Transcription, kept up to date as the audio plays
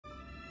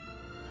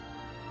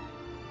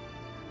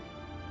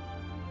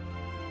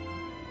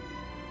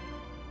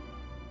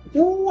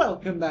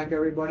Welcome back,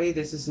 everybody.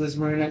 This is Liz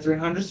Marina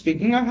 300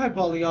 speaking. I hope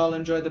all y'all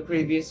enjoyed the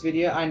previous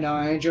video. I know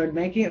I enjoyed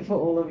making it for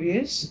all of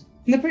you.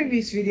 In the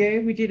previous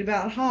video, we did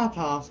about half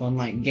on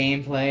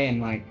gameplay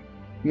and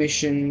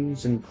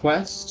missions and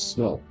quests.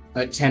 Well,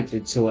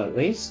 attempted to at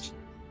least.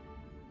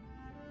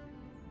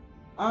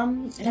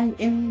 And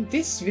in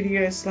this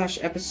video slash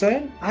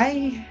episode,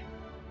 I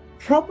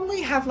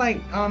probably have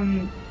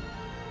don't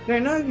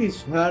know if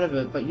you've heard of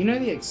it, but you know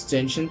the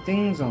extension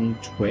things on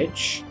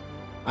Twitch?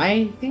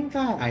 I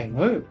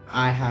hope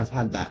I have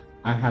had that.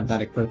 I have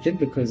that equipped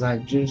because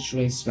I've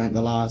literally spent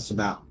the last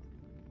about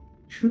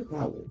 2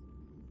 hours.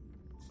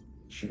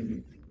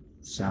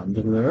 Sound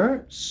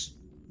alerts.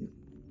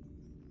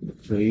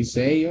 Please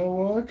say you're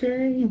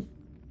working.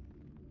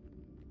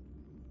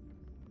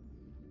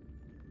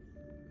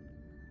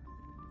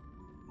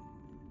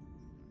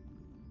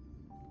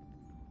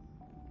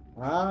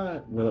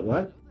 Will it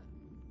work?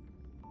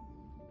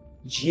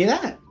 Did you hear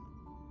that?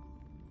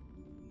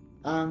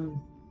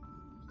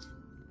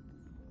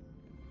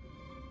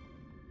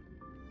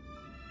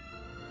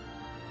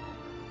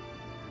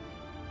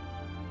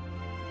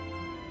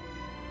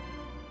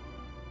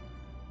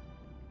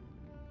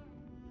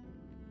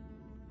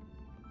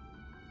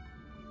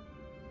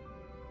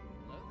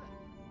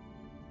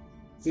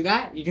 See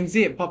that? You can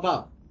see it pop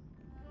up.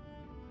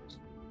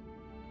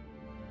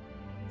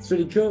 It's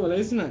pretty cool,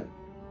 isn't it?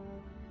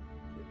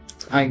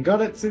 I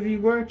got it to be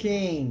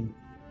working.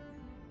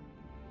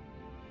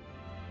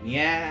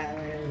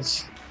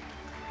 Yes.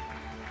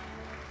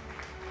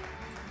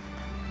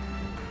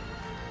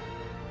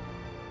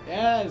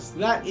 Yes,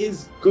 that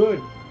is good.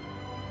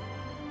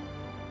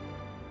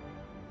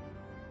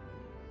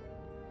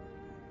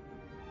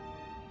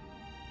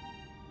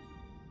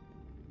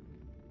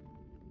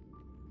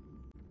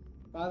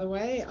 By the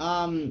way,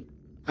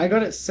 I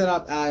got it set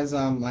up as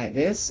like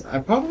this. I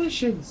probably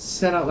should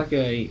set up like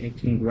a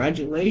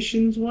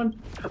congratulations one.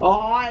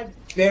 Oh, I'm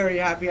very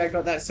happy I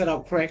got that set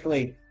up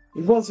correctly.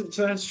 It wasn't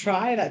first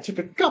try. That took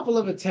a couple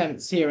of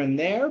attempts here and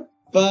there,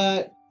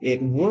 but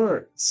it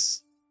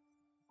works.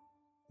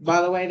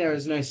 By the way, there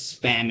is no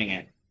spamming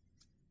it.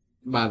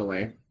 By the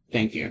way,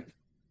 thank you.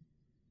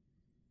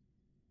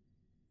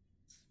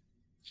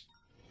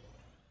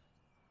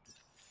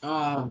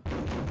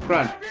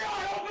 Crud.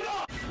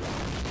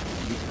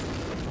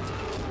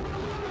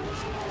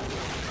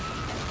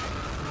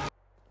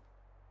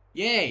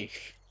 Yay!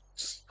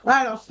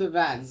 Right off the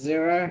bat,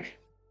 Zero.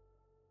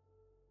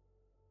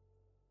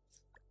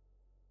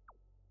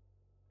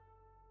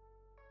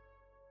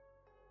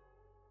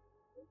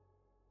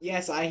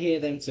 Yes, I hear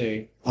them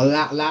too. A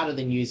lot louder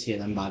than you hear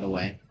them, by the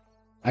way.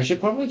 I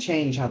should probably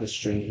change how the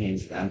stream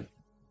hears them.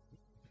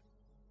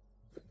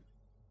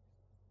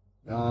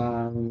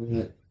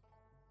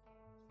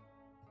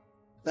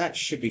 That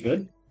should be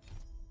good.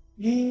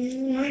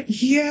 Yes!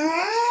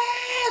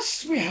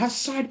 We have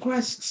side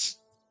quests!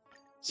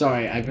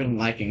 Sorry, I've been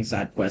liking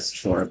side quests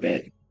for a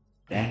bit.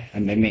 Yeah,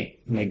 and they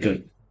made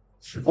good.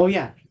 Oh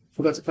yeah,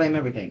 forgot to claim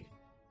everything.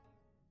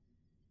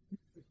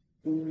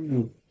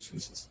 Ooh.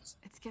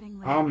 It's getting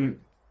late.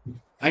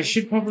 I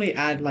should probably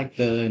add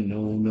the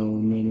no, no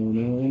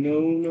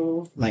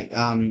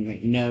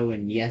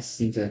and yes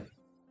into.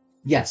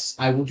 Yes,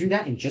 I will do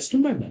that in just a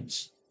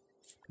moment.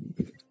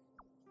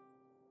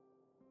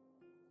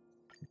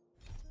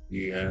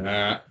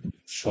 Yeah,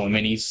 so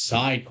many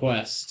side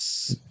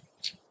quests.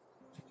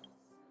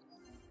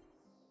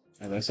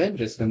 As I said,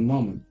 just a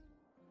moment.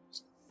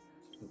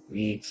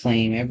 We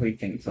claim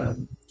everything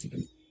from.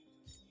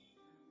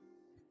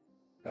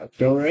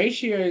 Bill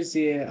ratios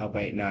here. Oh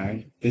wait,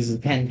 no. This is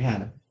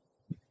Pentana.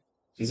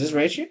 Is this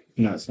ratio?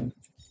 No, it's not.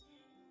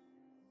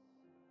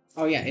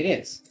 Oh yeah, it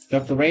is.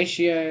 Dr.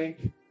 Ratio.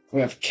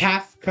 We have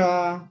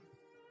Kafka.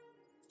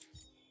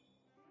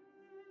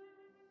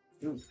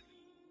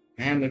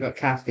 And we've got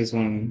Kafka's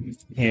one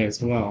here as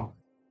well.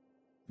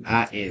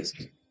 That is.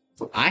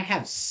 I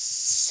have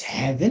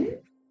 7?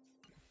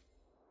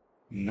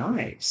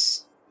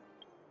 Nice.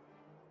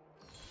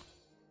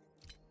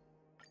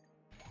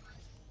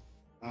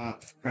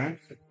 Okay.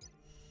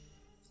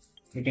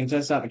 We can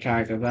test out the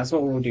character, but that's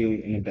what we'll do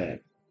in a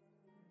bit.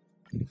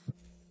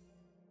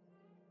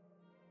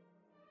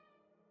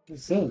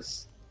 What's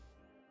this?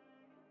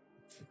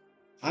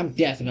 I'm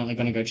definitely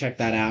gonna go check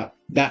that out.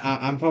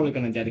 I'm probably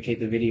gonna dedicate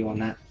the video on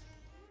that.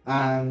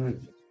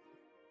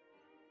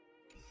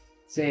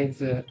 Save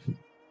the.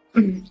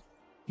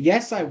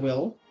 Yes, I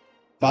will,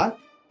 but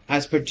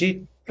as per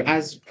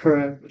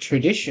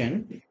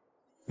tradition,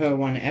 per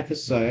one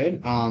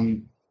episode,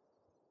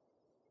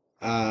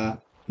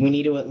 we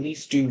need to at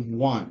least do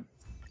one.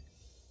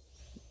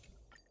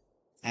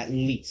 At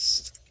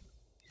least.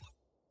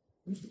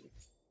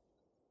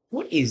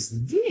 What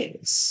is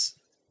this?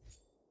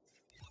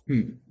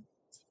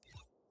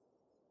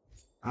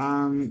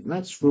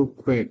 Let's real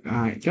quick.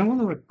 I don't want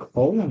to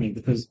recall any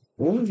because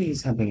all of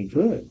these have been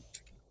good.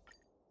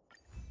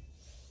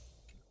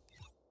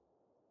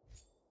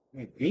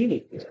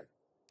 Really good.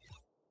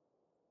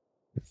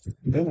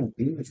 Don't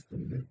be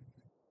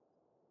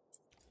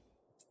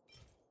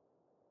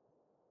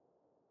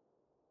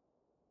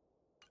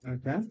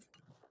Okay.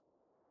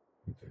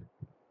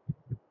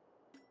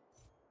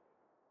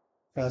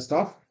 First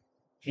off,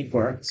 it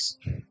works.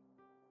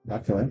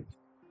 Luckily.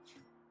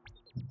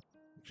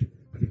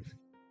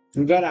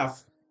 We got our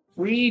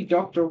free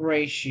doctor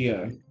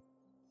ratio.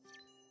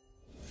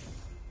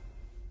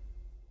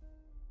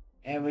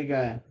 There we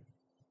go.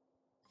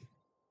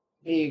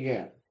 Here you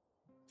go.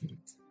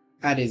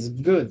 That is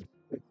good.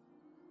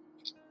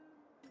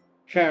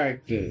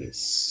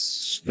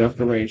 Characters.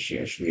 Doctor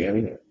ratio should be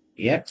everything.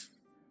 Yep.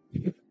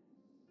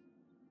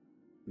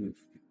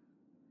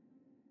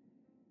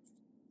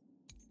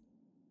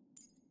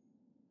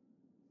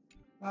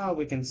 Oh,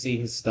 we can see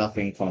his stuff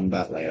in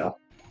combat later.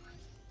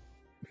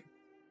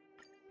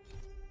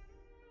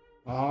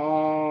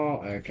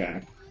 Oh,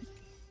 okay.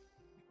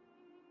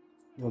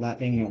 Will that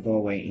thing not go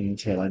away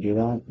until I do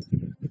that?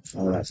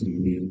 Oh, that's gonna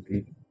be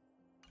good.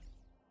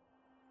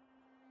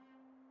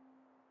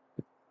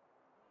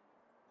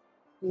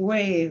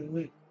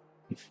 Wait.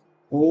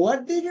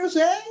 What did you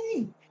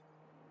say?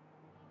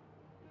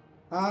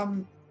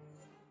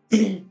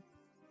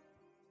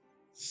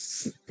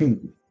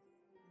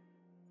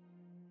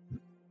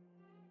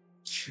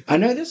 I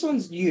know this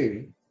one's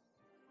new,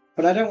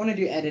 but I don't want to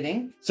do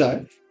editing,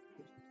 so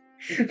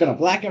I'm gonna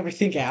black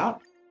everything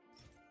out.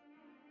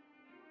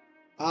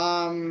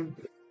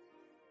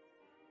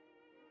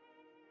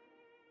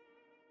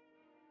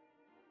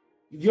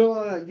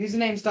 Your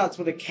username starts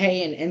with a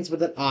K and ends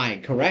with an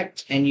I,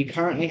 correct? And you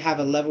currently have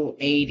a level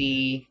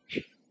 80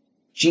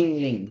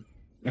 Jingling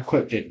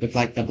equipped it with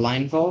like the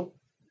blindfold?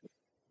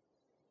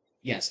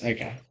 Yes,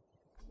 okay.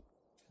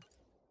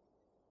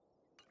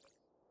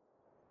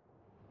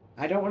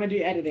 I don't want to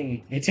do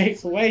editing. It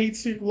takes way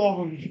too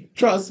long.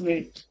 Trust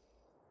me.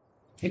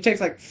 It takes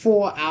like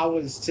 4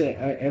 hours to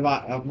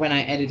when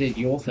I edited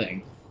your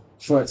thing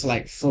for it to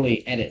like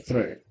fully edit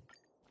through.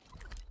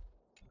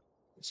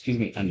 Excuse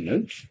me, a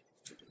note?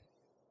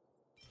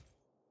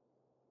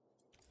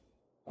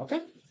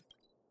 Okay.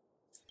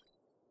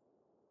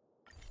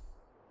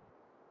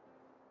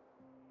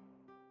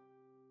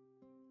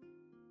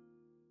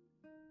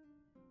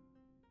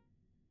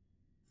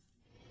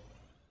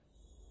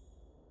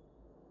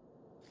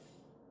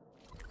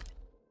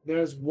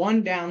 There's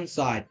one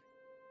downside.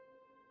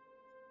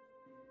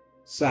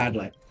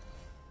 Sadly.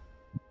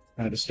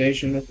 I had a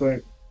station real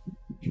quick.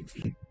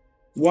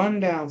 One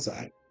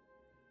downside.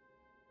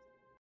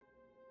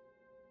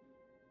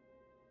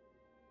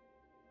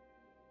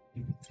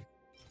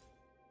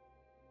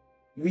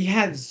 We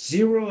have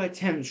 0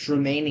 attempts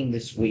remaining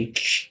this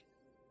week.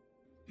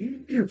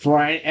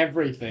 For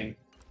everything.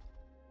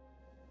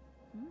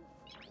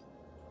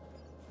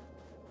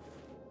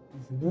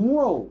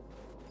 Whoa!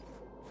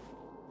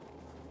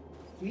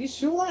 Are you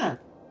sure?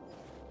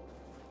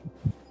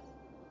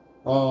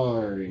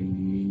 Oh,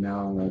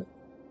 no.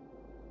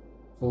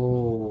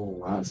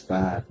 Oh, that's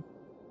bad.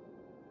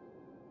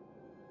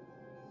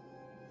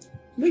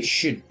 We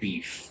should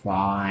be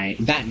fine.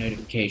 That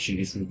notification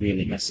is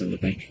really messing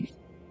with me.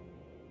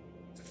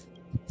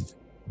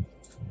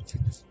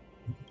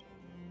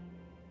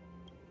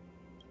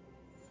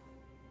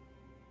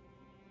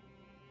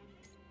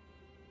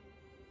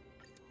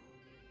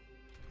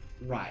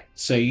 Right,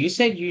 so you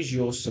said use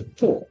your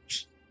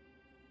support.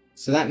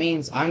 So that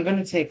means I'm going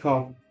to take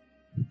off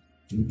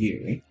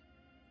you.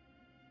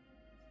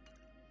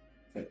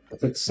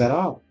 Click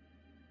setup.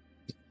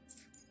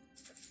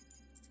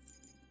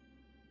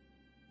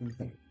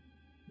 Okay.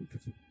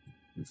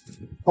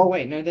 Oh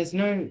wait, no, there's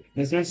no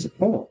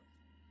support.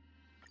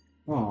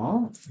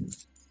 Oh.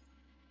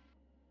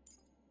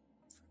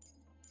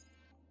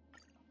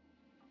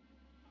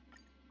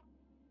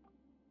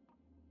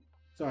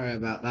 Sorry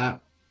about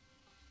that.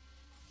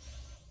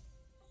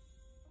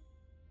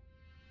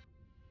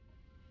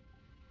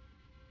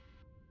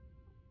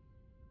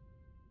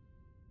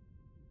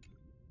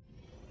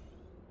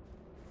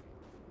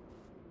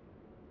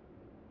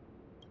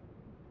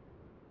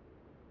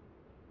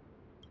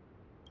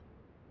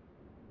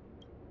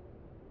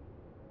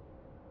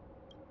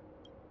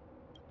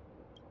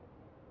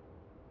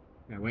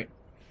 No, wait.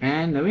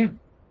 And there we are.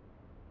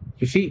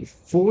 Defeat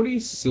 40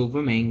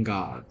 silver main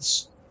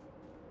guards.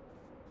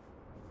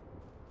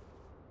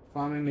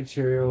 Farming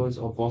materials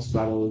or boss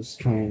battles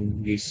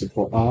can use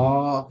support.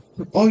 Oh,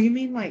 you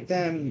mean like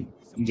them?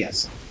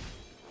 Yes.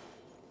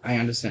 I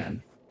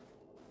understand.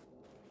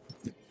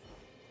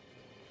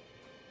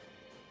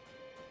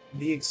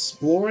 The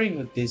exploring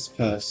with this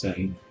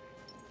person.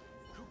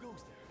 Who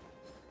goes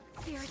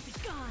there? Spirit be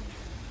gone.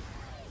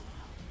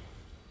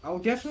 I'll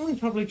definitely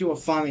probably do a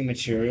farming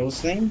materials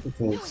thing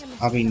because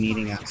I'll be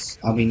needing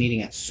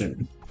it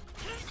soon.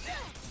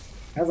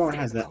 Everyone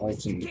has their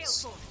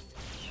ultimates.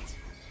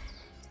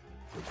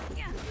 I'm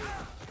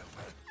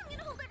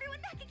gonna hold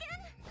everyone back again.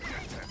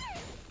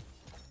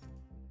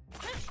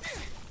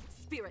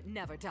 Spirit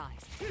never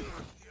dies.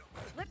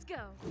 Let's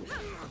go.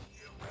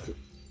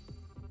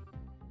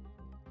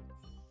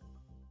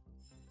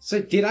 So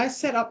did I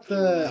set up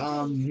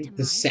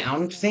the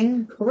sound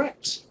thing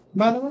correct,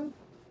 by the way?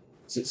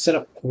 Is it set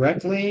up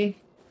correctly?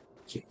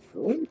 Is it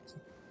good? It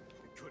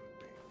couldn't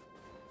be.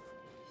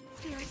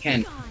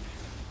 Ken. Gone.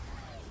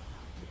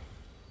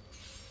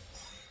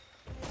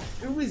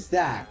 Who is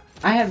that?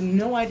 I have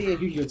no idea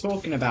who you're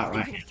talking about You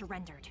right could now. have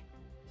surrendered.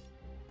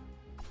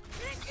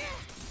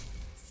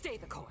 Stay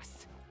the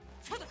course.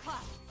 To the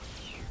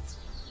clouds.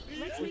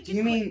 Let's make Do it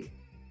you quick. mean...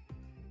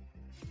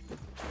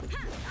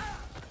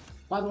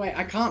 By the way,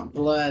 I can't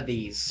blur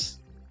these.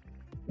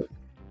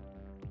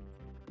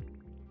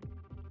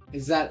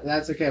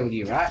 That's okay with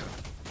you, right?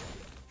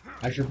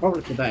 I should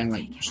probably put that in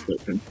like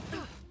description.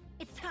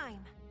 It's time.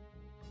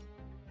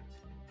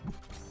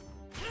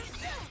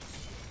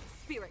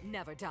 Spirit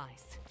never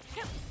dies.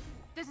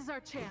 This is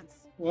our chance.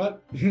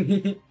 What?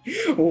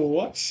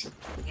 What?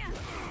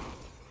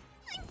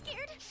 I'm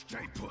scared.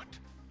 Stay put.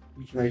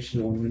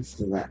 Racial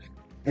to that.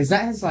 Is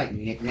that his like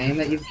nickname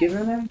that you've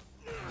given him?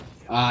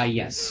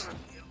 Yes.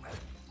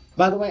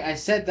 By the way, I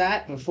said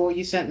that before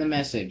you sent the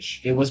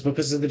message. It was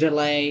because of the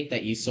delay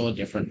that you saw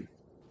different.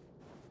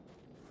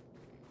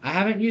 I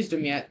haven't used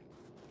him yet.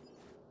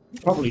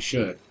 Probably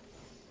should.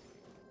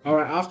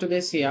 Alright, after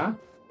this here,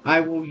 I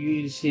will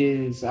use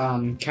his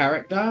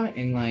character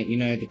in like, you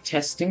know, the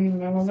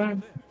testing and all that.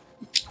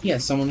 Yeah,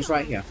 someone's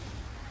right here.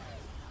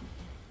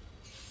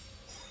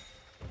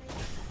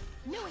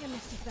 No way I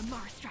missed it, the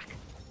Mars struck.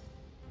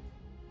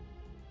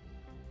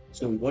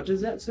 So what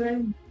does that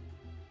say?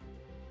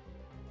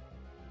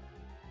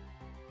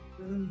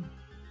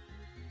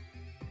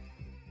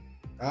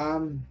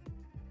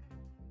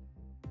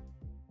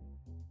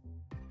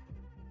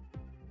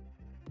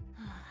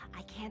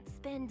 I can't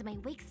spend my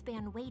wake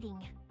span waiting.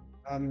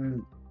 I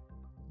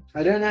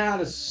don't know how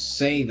to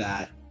say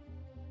that.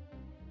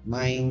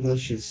 My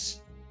English is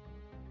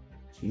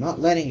not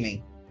letting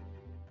me.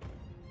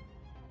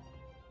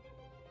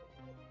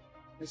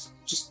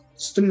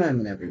 Just a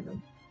moment,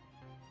 everyone.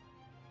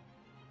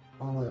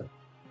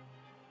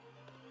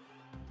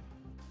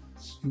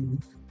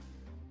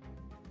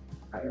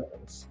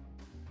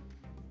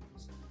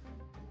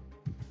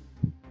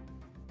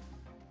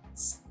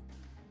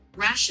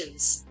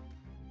 Rations.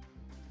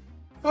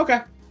 Okay.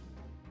 I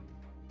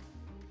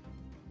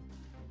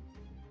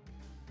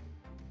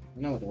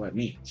know what the word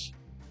means.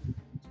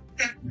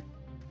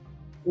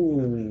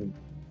 Ooh.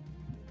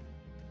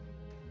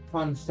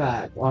 Fun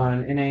fact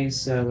on NA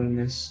server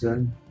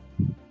Mr.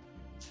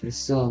 It's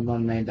still a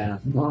non-main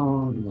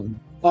down.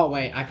 Oh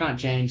wait, I can't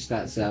change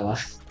that server.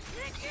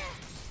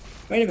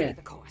 Wait a minute.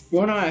 The course. You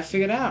wanna know what I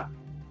figured out?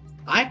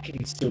 I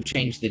can still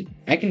change the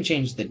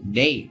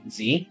date,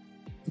 see?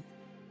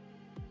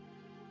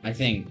 I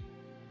think.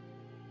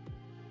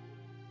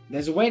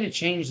 There's a way to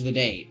change the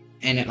date,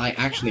 and it like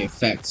actually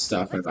affects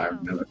stuff if I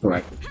remember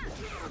correctly.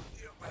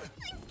 I'm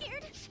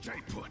scared. Stay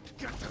put.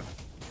 Get them.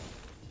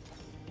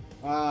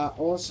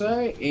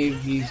 Also,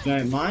 if you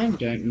don't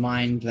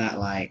mind that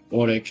like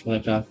auto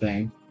clicker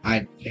thing.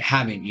 I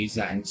haven't used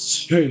that in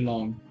so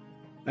long.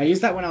 I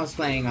used that when I was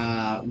playing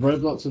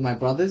Roblox with my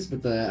brothers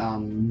with the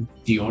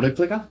auto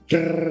clicker.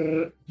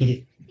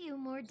 Few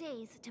more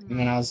days to And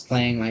then I was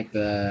playing like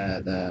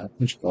the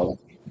what you call it?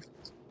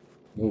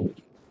 Ooh.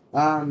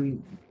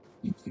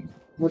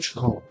 What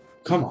you call it?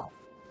 Come on,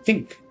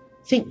 think,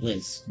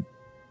 Liz.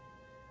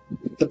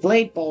 The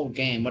Blade Bowl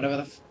game,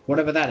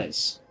 whatever that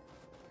is.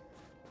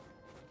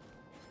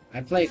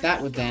 I played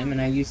that with them,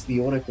 and I used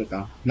the auto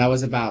clicker. That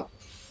was about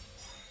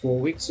 4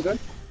 weeks ago.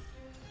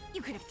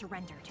 You could have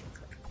surrendered.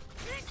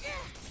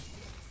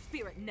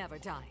 Spirit never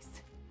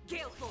dies.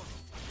 Gale force.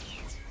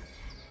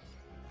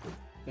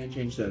 Don't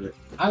change that.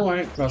 I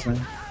won't, trust me.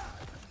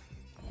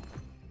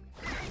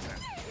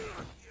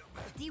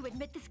 Do you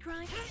admit this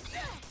crime?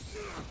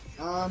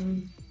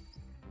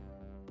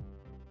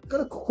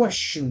 Got a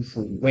question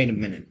for you. Wait a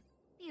minute.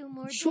 Few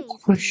more What's your days to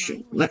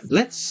question? my waste.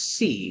 Let's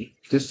see.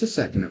 Just a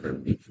second,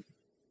 everybody.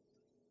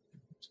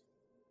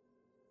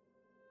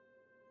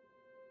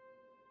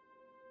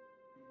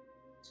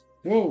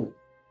 Whoa.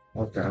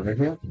 Okay, over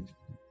here.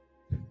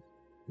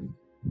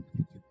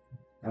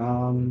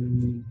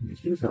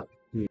 Here's up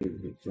here,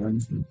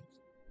 friends.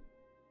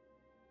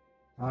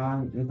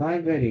 If I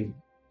ready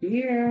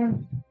here,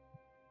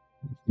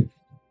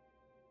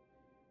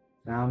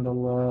 sound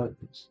alert.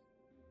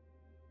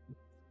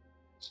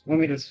 Let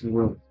me just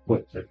real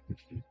quick.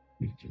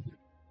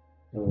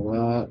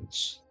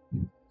 Alert.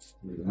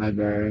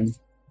 Library.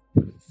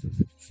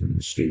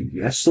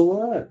 Yes,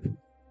 alert.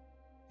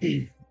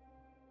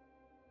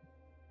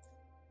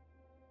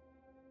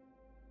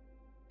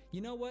 You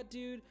know what,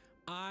 dude?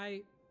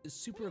 I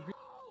super agree.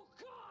 Oh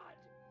God!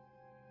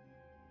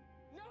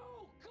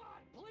 No,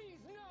 God, please,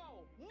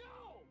 no,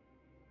 no,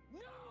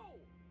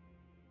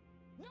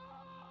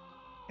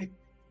 no,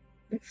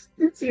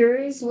 no!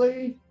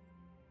 Seriously?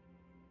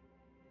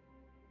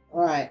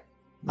 Alright.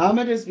 I'm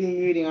gonna just be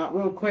muting up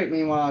real quick,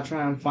 meanwhile I'll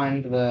try and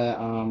find the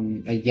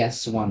a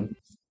yes one.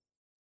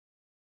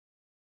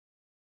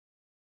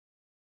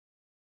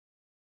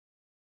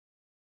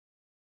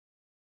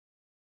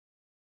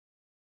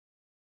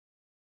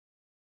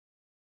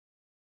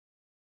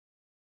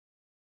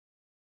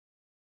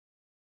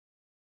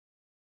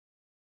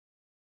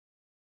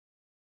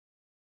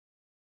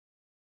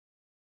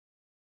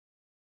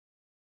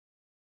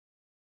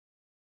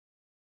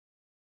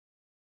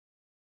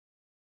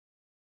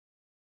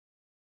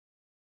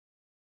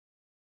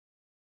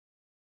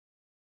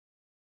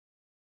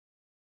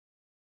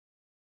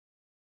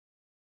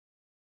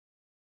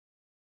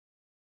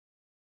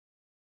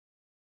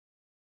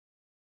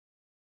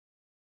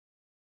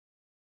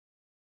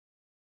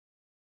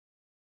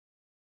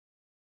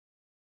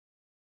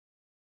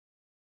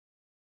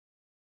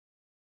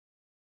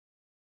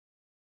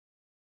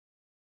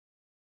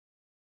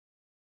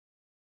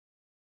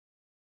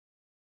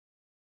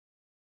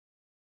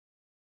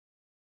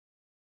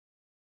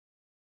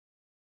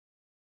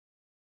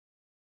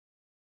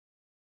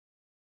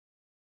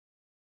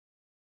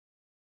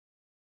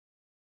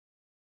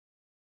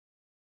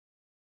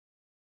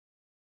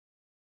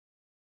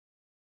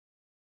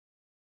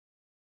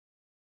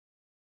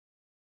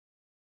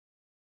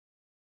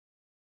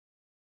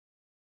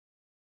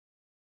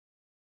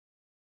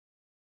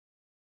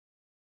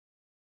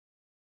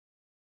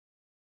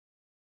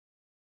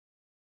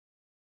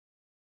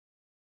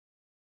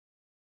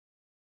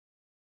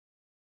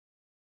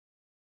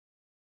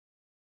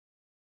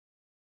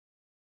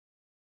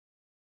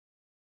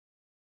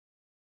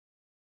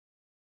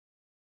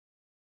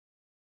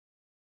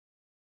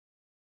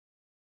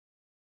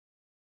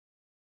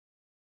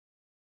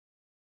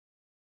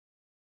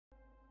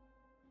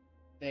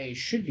 They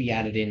should be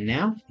added in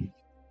now.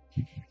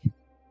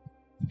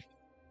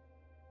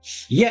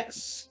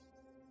 Yes!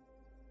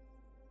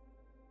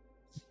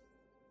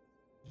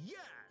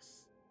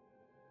 Yes.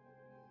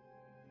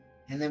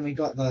 And then we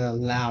got the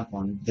loud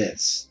one,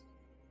 this.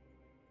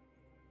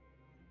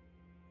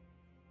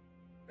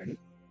 Ready?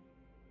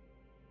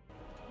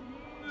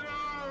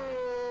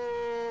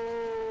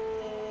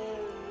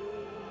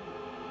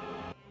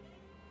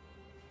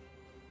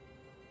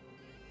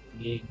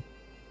 Yeah.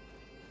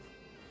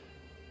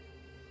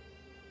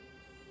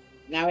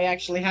 Now we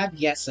actually have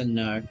yes and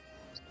no.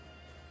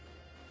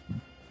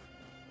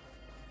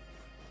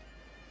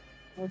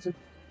 What's it?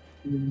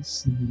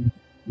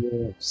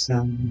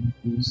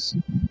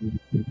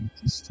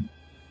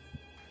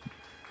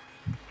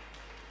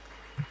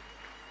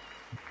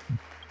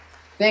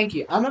 Thank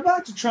you. I'm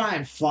about to try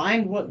and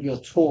find what you're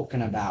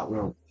talking about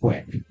real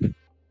quick.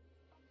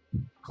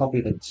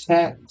 Copy the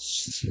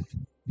text.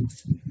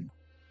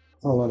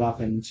 Pull it up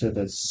into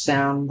the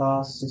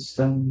soundbar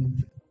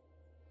system.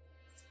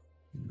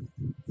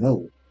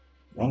 No,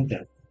 wrong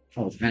bit.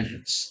 12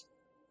 minutes.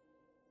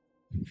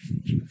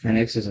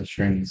 Phoenix is a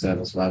streaming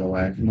service, by the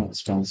way, not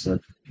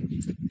sponsored.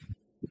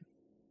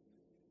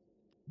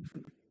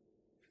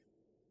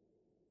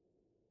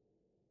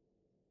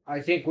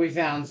 I think we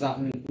found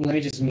something. Let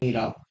me just meet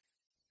up.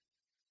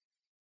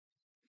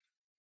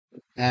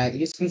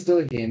 You can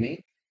still hear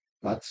me,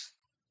 but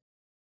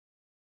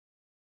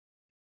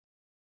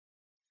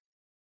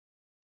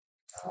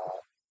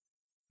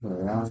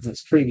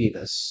let's preview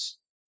this.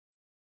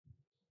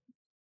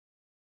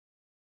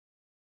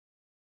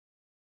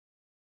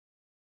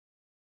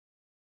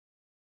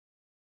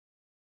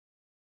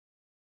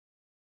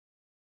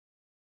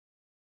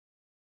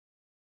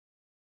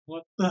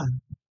 What the?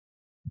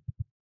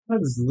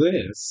 What is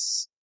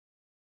this?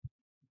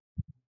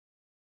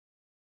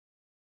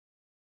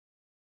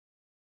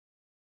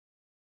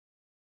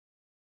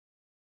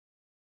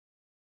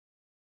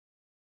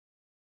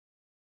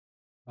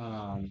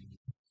 Um,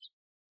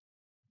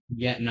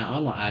 yeah, no,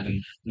 I'm not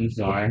adding. I'm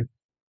sorry.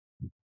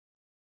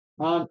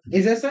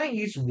 Is there something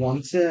you just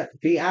want to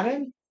be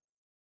added?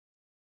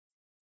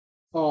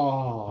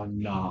 Oh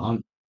no,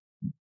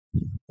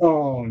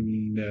 oh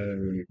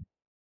no.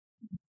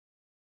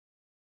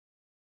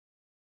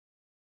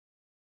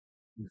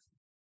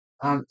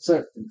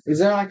 So is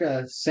there like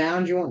a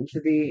sound you want to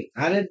be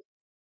added?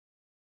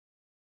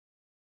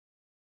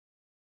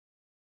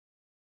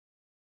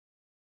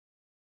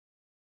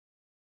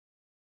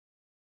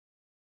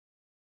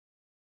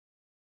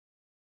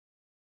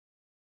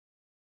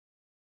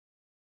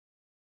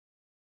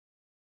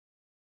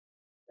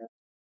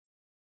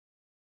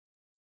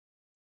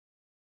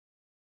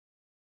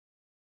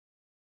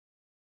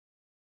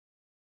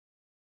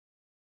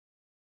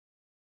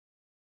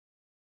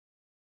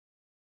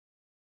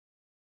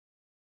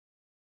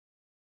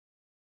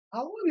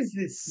 Oh, what is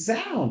this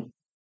sound?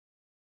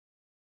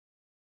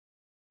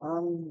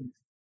 Um,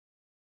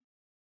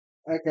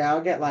 okay,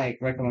 I'll get like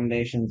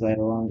recommendations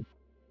later on.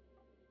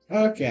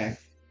 Okay.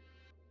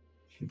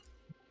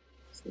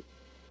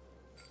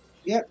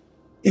 Yep.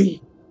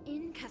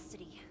 In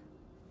custody.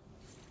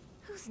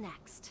 Who's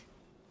next?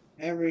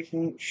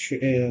 Everything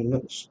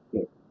looks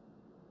good.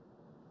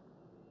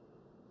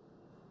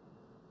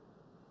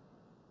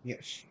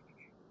 Yes.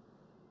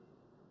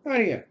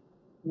 Right here.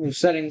 The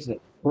settings that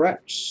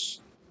correct.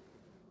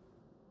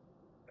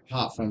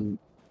 Apart from,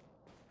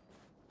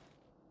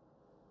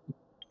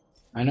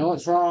 I know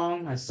it's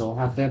wrong. I still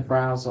have their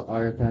browser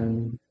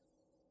open.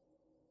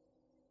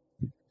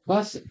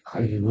 Plus,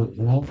 are you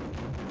looking up?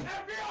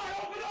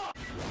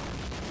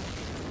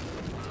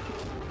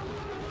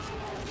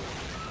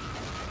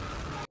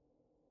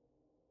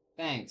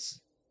 Thanks.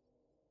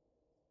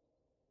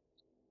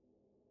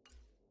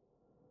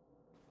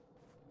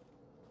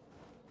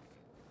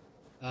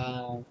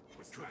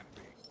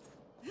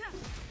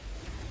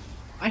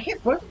 I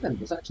hit both of them.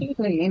 Does that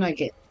technically mean I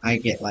get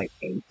like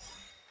 8?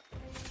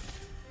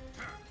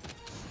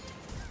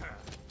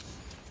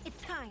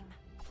 It's time.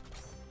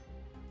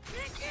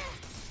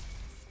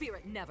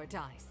 Spirit never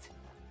dies.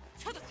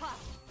 To the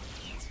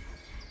clouds.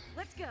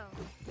 Let's go.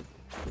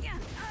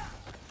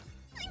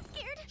 I'm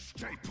scared.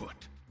 Stay put.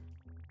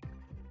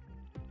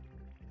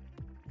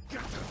 Get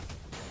them.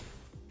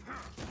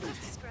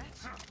 Just a scratch.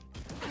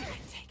 I can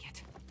take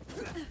it.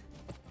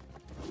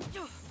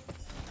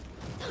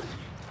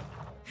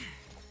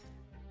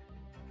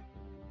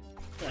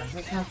 What the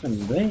heck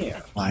happened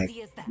there? Like,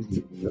 Easy as that.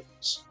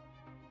 whoops.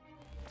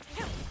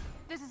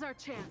 This is our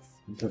chance.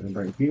 I'm putting a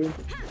break here.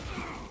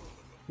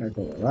 There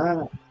go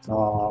that.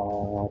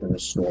 Oh, the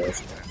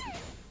stores.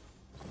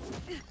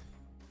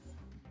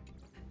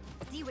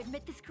 Do you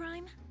admit this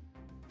crime?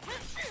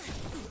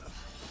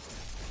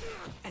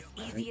 As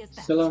easy as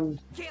that. Still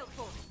Gale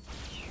force.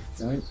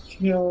 don't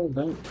kill.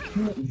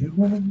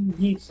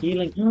 He's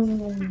healing.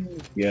 Oh,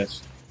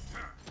 yes.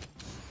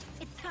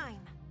 It's time.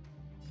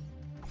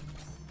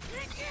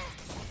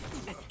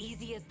 As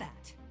easy as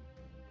that.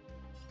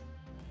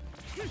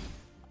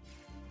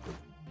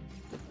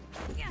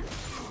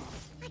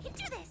 I can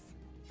do this.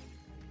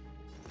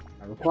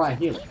 require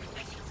healing.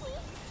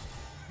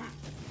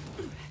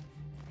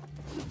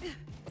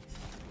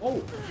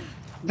 Oh,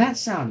 that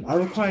sound. I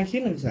require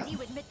healing Do sound. you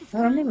admit this I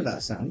crime? remember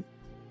that sound.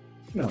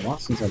 It's been a while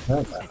since I've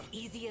heard that. As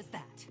easy as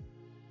that.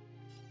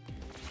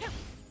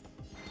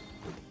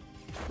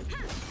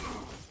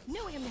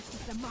 No amnesty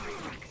for the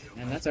Marstruck.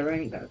 And that's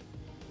everything though.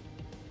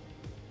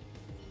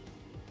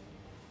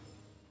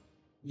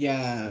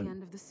 Yeah. The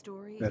end of the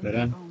story Da, in da,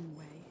 your da. own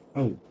way.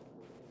 Oh.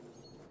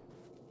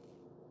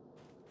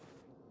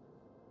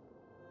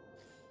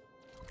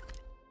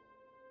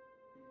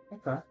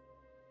 Okay.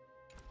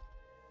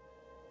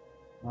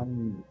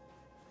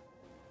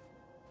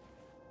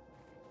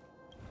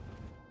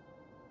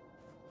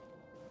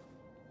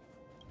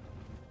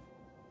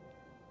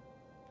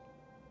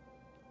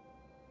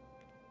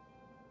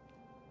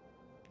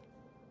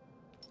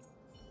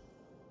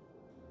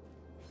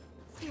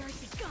 Spirit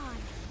is gone.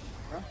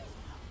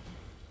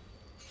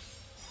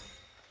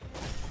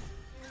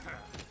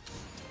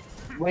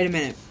 Wait a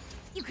minute.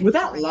 You can With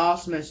that surrender.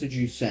 last message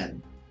you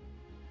sent,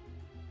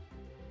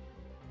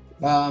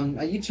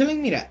 are you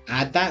telling me to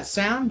add that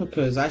sound?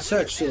 Because I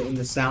searched it in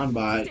the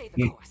soundbar. Stay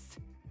the course.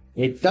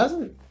 It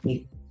doesn't.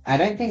 I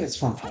don't think it's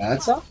from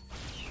Urza,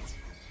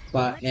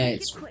 but Let's make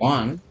it's it quick.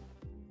 one.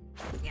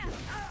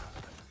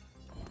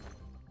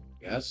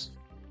 Yes.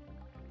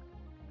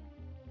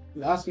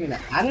 You asked me to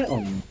add it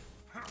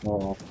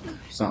or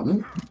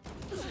something.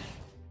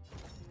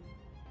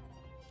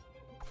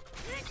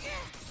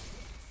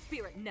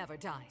 Spirit never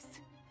dies.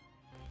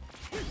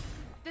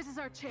 This is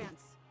our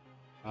chance.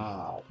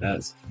 Oh,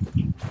 that's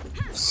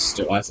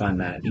still I find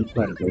that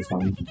incredibly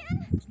funny.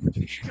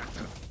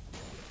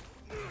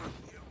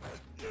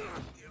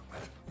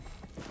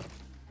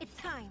 It's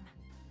time.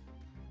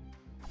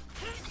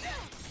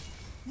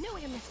 No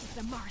amnesty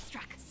for the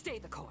Marstruck. Stay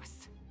the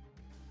course.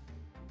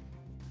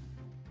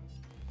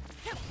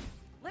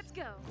 Let's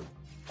go.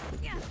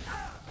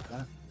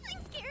 That-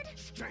 I'm scared.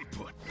 Stay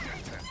put.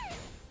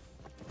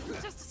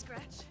 Just a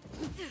scratch.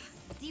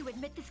 Do you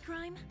admit this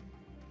crime?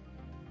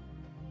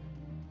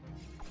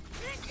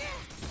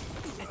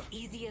 As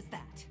easy as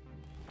that.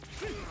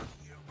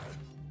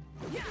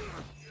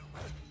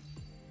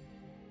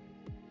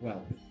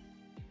 Well,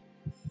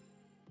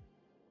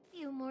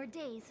 Few more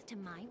days to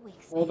my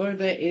waste. although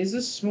there is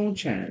a small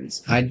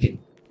chance I did.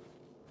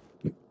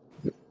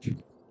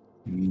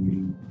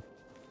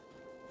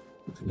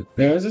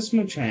 There is a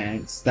small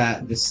chance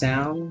that the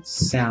sounds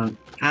sound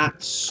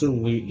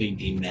absolutely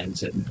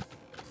demented.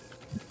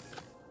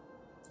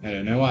 I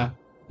don't know why.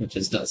 It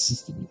just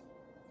does.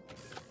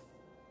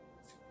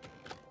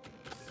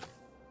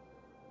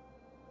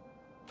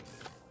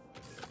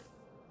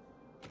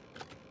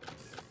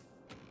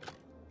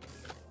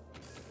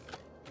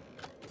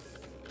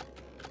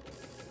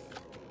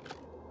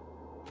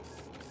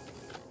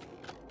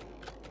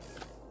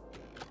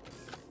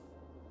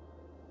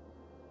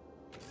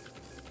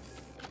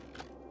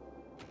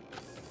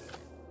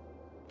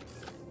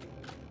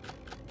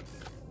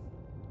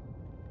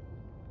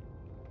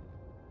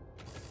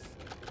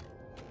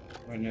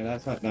 Wait, no,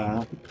 that's not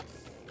that.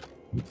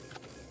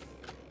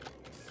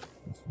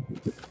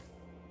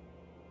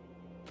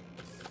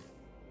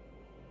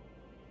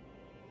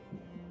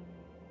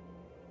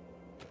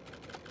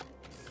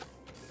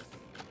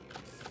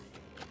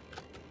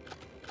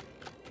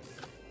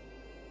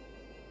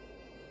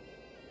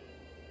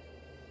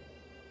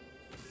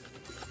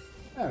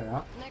 There we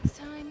are. Next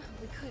time,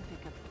 we could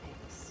pick up the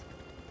pace.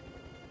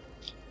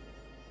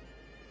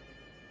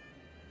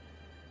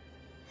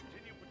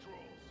 Continue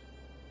patrols.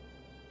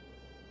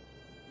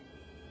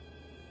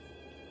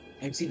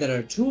 I can see that there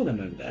are two of them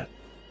over there.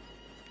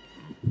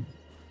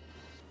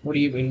 What are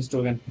you in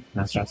store again?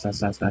 That's right.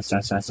 Continue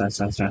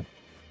patrols.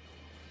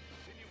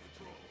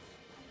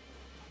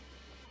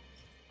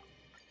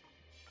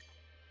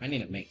 I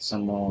need to make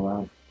some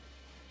more.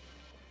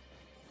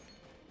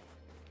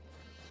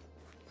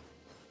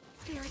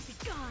 Spirit be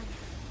gone.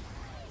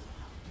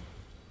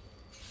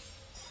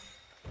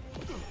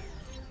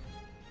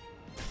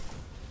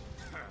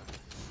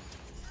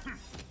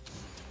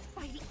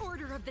 By the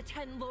order of the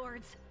Ten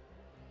Lords,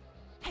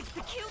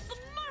 execute the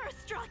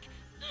Marstruck!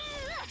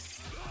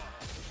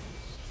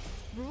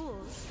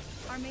 Rules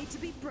are made to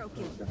be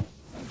broken.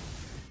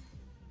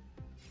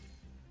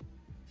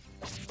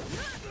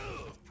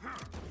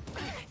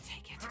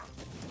 Take it.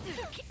 You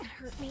can't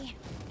hurt me.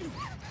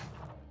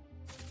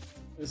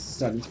 This is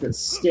starting to get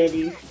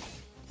scary.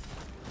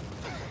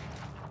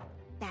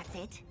 That's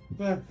it.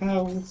 The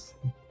hell?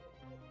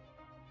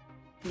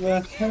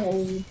 The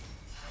hell?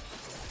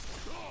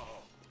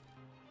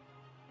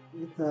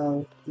 The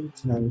hell?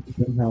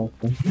 The hell?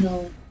 The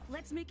hell?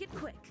 Let's make it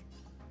quick.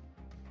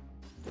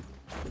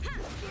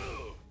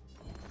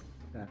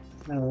 The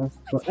hell?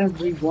 For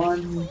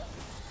everyone.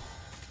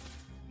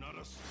 Not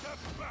a step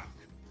back.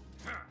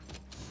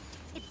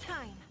 It's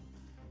time.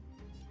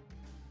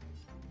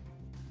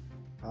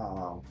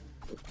 Oh.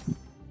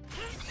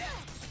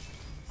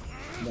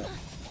 No.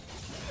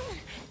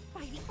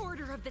 By the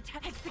order of the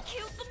Ten,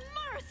 execute the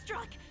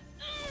Marstruck!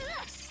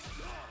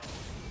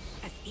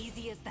 As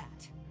easy as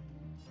that.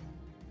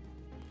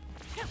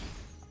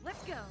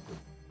 go.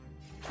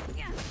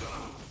 Yeah.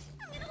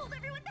 I'm gonna hold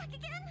everyone back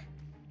again.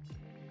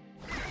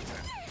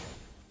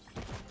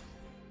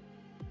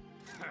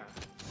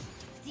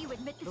 Do you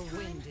admit this The crime?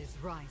 wind is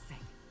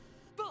rising.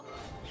 Bolt!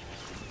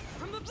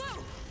 From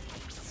above!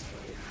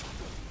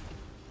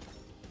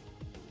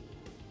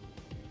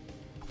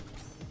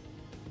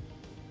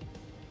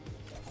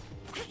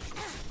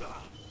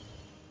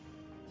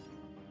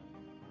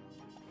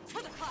 To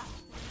the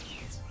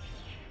clouds!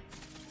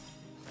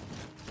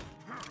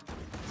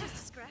 Just a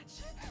scratch.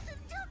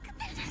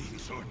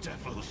 Fiends or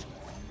devils,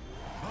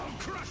 I'll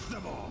crush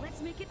them all.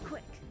 Let's make it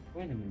quick.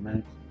 Wait a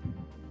minute.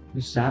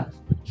 Is that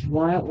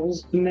why it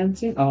was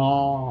demented?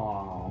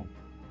 Oh.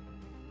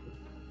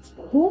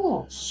 Of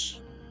course.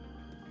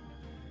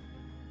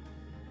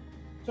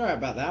 Sorry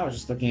about that. I was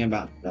just looking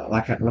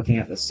looking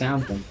at the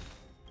sound thing.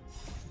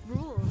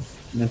 Rules.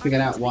 And I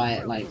figured out why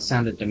it like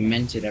sounded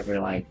demented every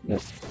like the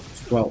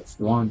 12th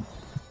one.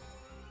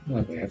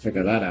 Okay, I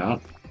figured that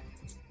out.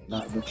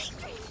 That was,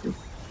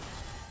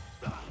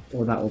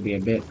 well, that will be a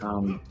bit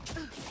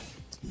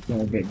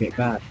bit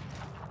bad.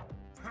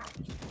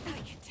 I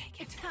can take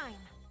it. It's time.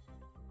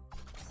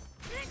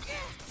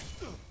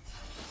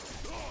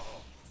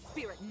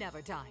 Spirit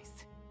never dies.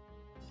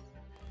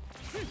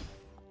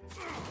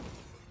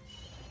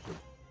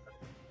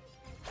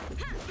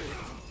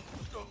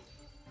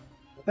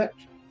 Perfect.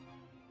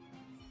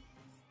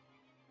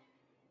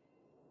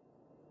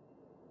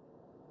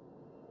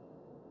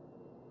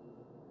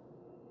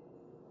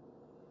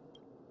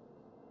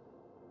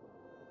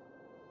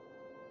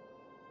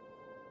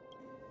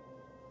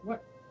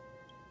 What?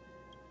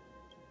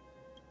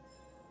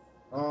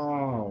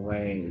 Oh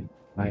wait,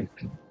 like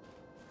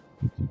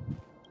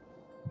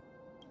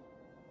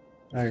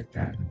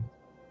okay.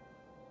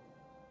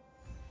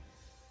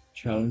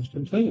 Challenge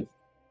complete.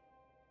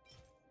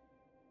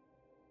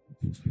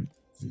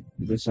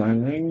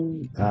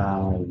 Designing.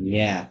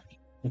 Yeah.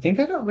 I think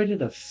I got rid of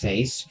the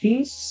face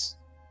piece.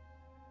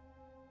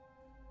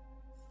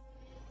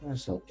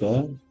 That's so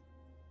good.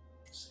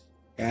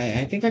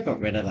 I think I got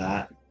rid of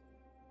that.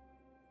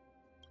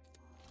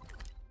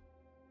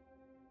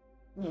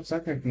 Looks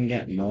like I can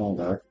get more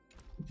though.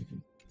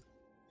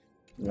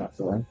 Not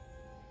sure.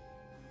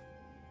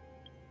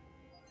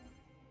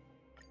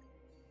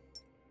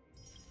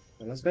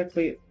 So let's go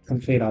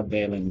complete our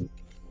daily.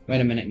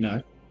 Wait a minute,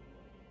 no.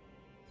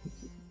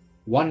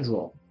 One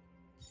draw.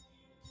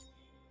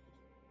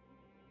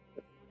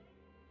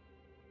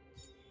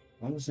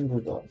 One single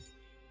draw.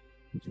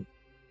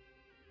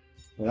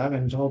 Well, I've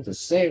been told to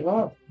save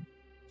up.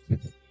 Okay,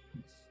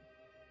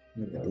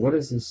 what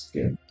is this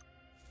skill?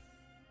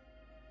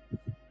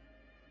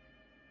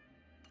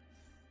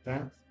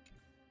 That.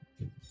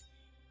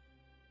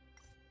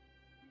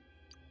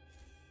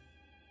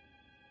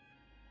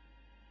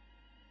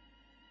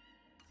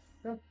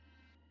 Yeah.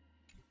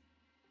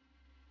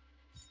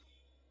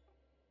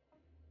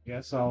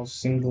 Guess I'll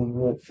single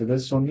walk for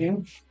this one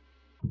here.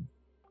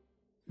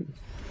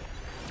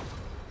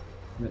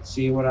 Let's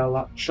see what our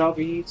luck shall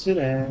be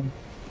today.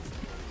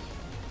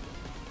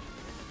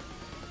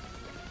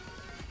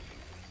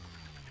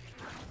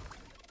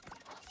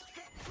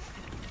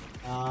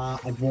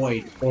 A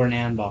void or an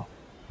amber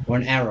or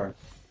an arrow.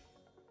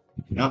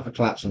 Not a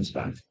collapse on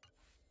spell.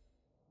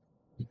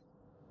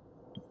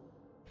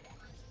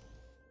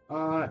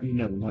 No,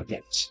 not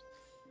yet.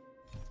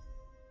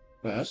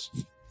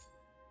 First,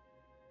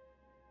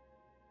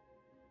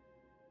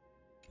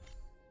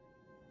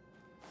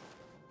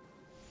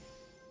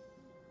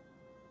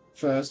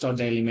 our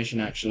daily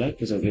mission actually,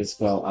 because it is,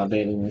 well, our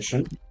daily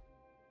mission.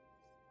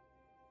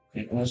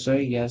 And also,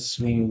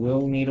 yes, we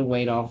will need to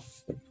wait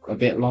off a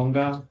bit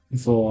longer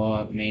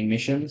for main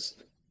missions.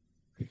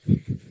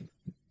 It's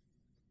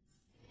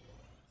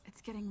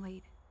getting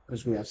late.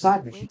 Because we have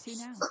side Where to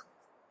missions. now?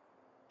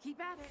 Keep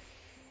at it.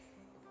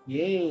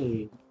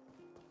 Yay!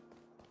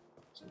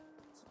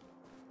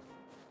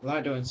 I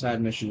like doing side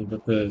missions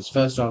because,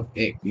 first off,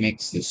 it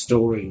makes the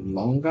story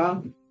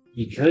longer.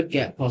 You could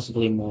get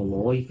possibly more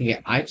lore. You can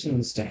get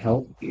items to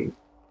help you.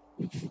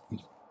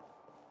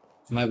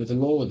 Like with the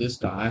lore with this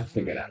guy, I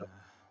figured out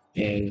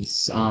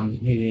is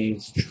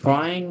he's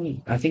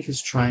trying. I think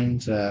he's trying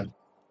to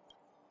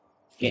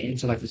get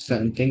into like a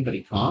certain thing, but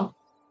he can't.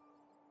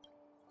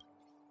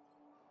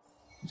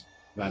 If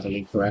I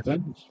believe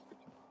correctly.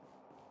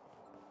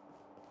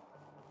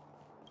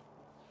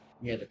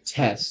 Yeah, the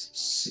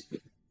tests.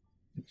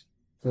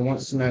 He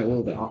wants to know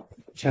all the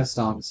test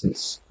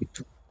answers.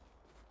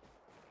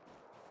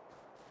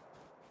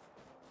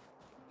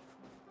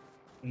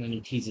 And then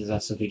he teases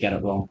us if we get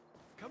it wrong.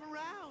 Come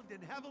around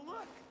and have a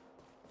look.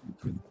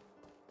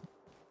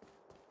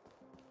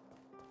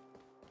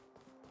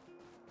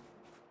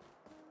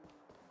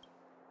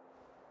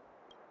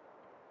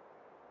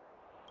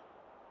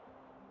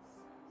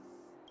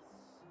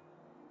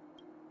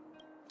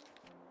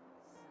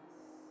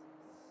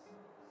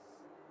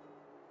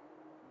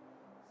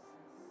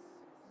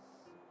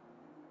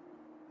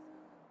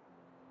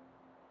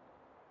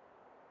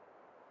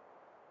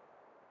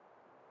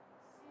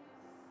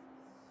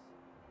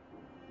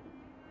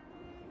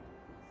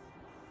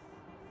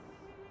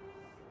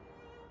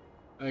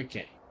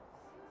 Okay.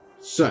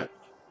 So,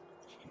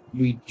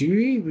 we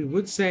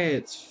would say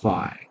it's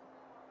 5.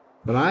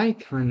 But I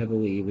kind of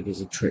believe it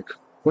is a trick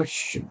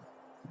question.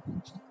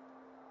 You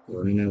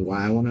want to know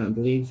why I want to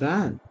believe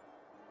that?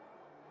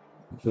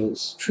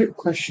 Because trick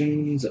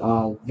questions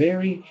are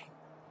very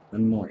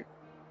annoying.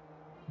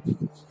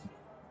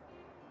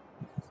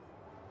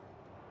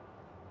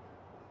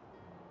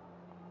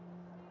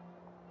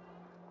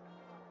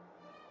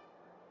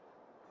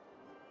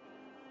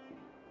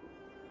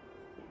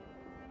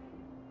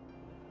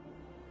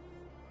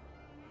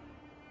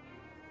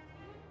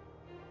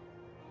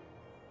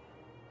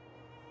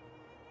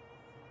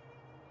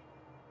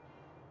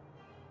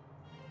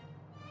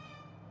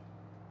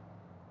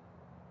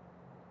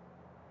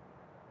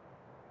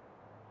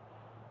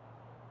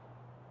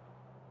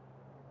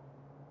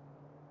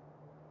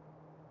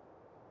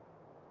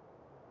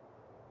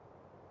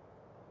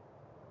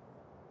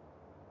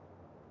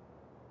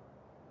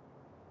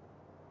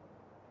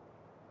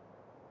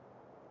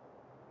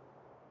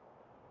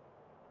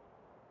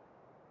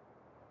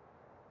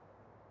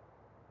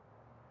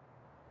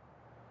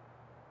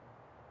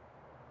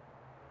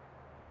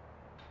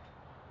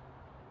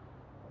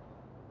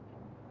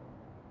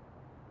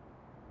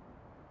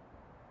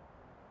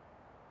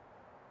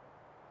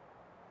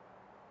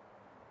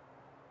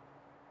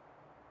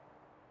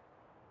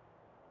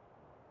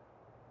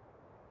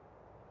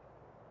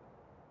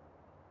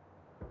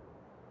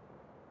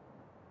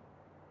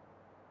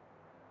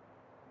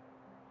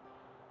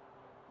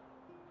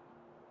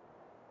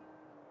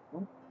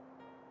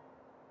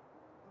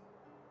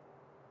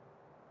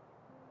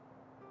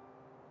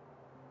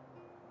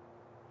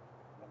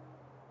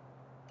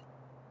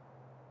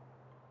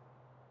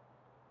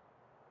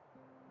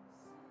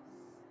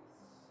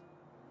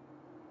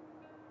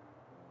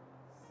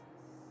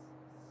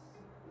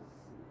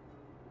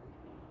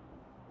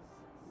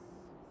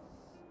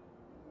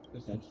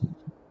 Okay.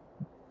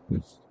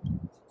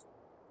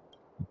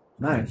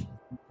 Nice.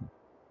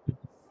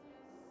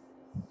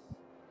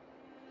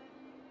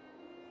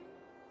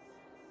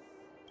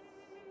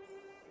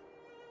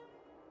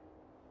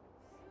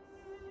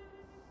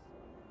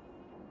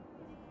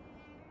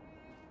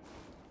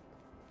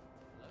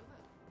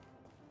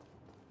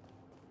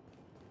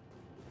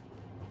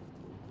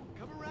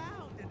 Come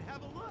around and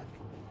have a look.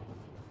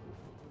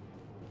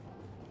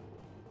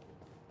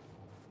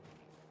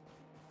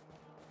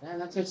 Man,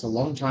 that takes a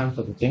long time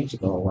for the thing to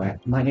go away.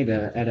 Might need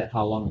to edit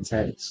how long it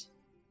takes.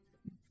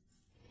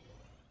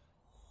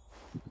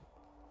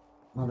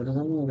 Oh, but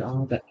doesn't mean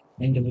that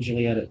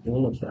individually edit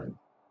all of them.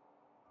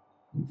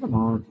 Come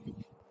on.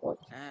 What?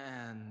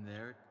 And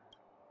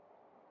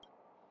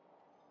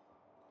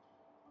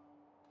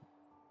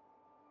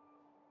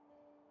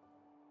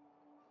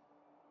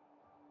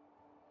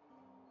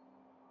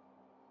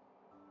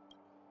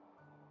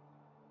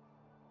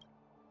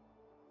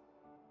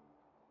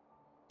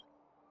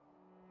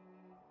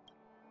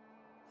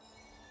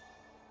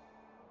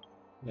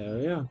There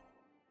we are.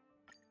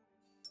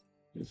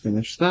 We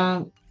finished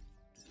that.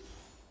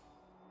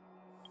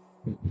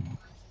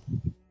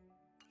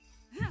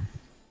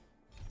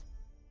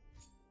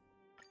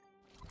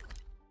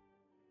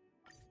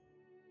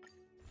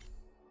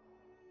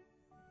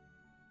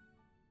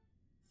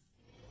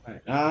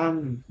 Right,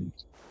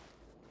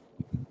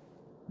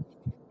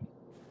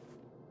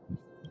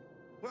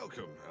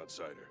 welcome,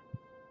 outsider.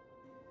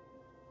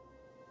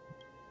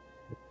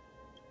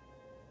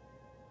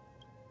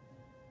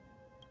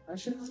 I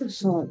should have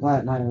saw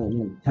like my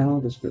panel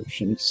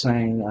description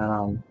saying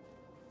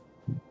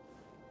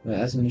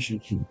as a mission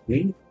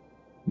complete.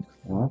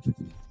 What?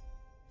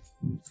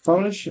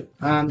 Polish.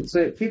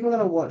 So people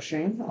that are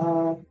watching,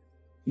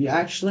 you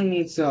actually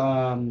need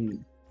to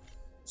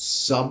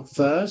sub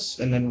first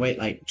and then wait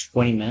like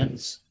 20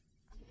 minutes,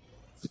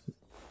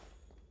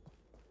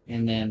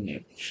 and then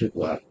it should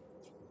work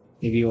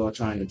if you are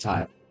trying to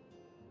type.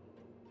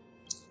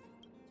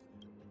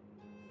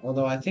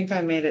 Although I think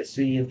I made it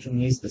so you can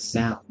use the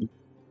sound.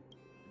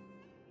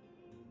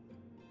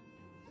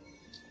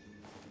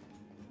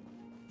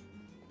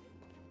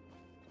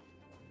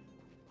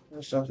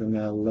 First off, I'm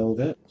gonna load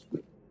it.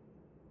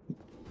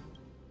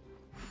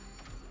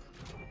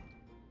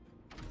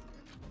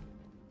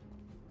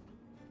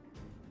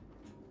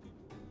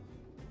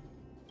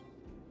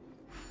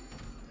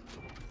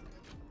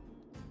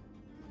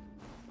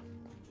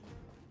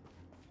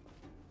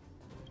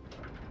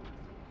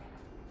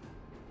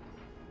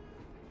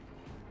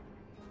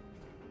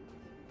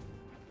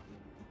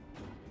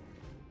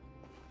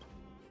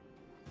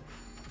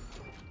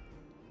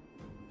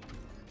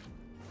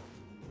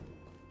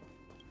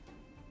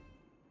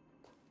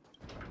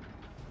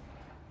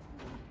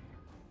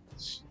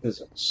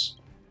 Physics.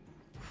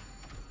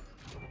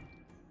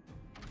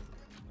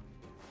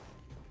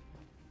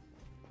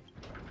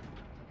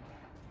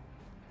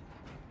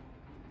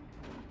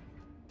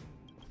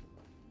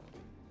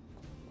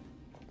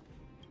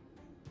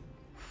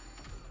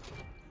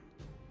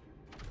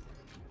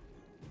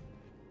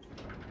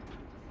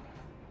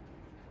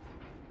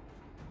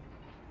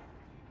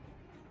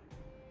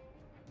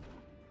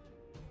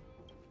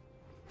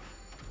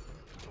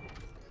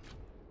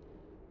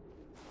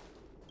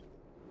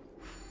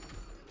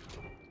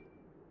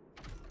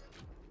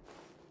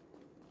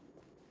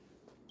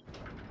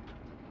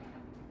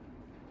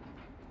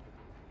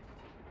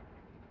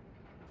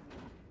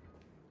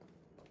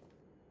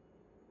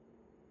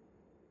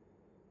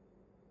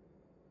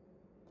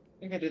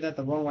 think I did that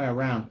the wrong way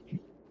around.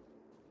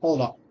 Hold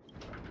up.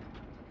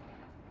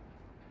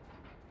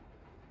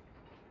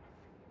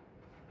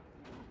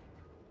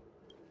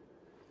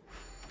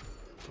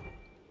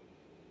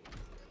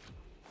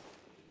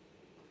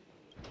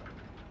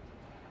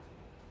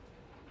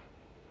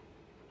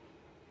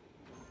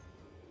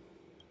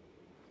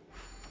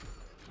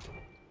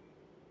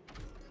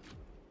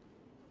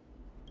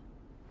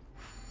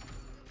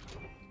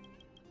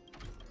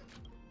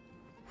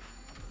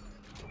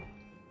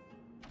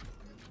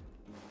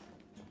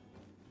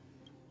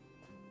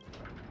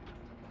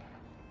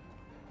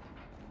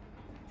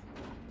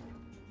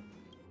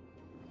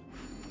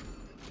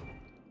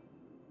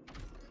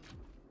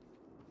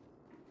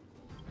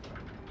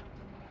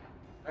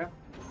 Okay.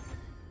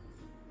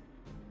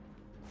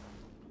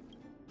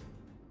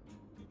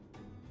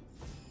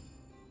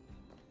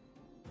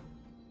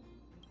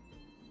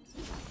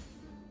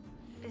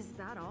 Is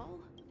that all?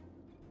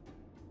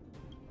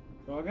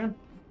 Go again.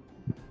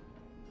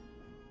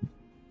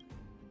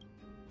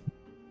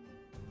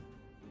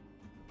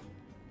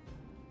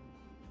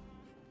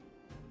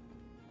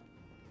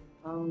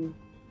 Um.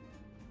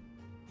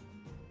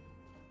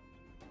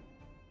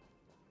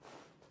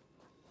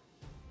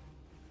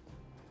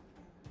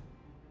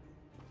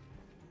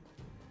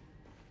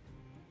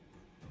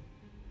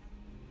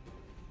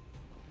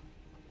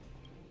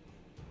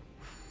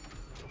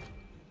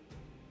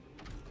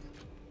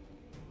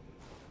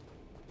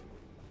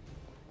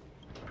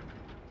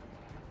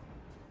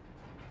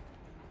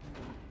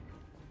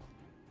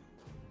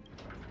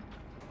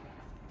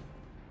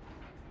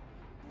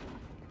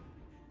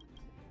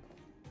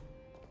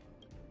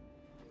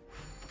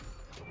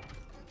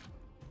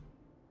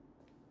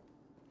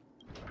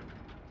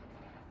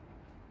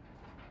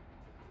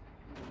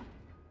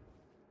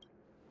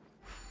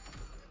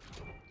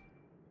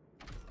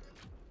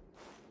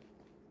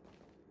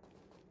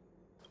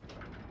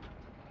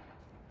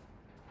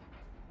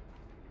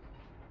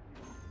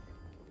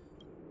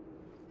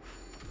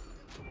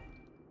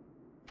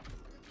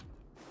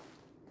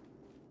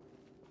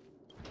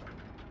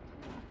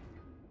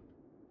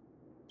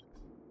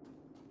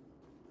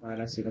 Alright,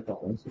 I see the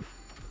problems.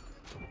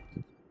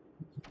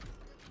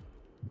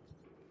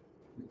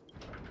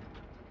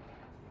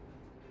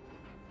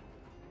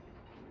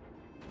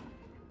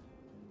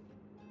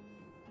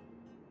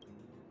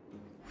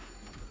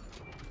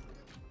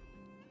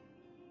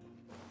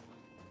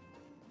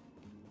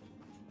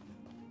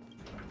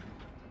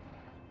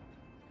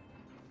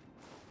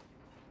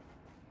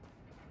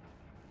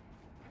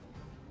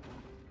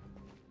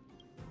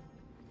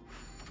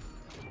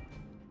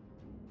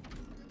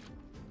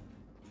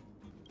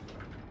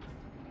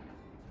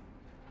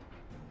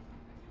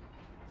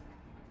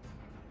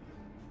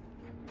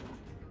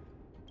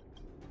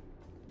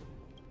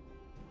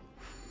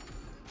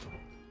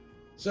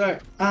 So,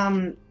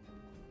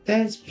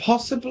 there's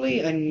possibly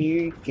a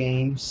new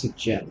game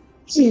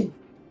suggestion.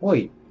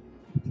 Oi.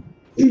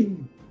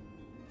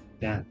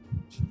 Damn.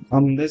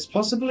 There's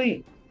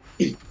possibly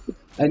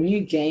a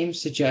new game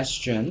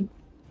suggestion,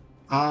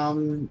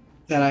 that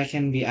I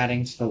can be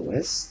adding to the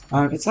list.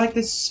 It's like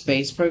this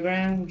space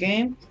program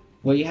game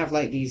where you have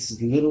like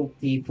these little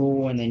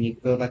people and then you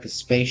build like a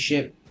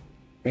spaceship,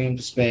 bring them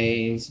to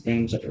space,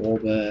 bring them to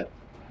orbit.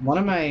 One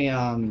of my,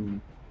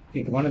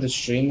 one of the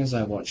streamers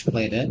I watch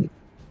played it.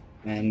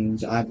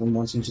 And I've been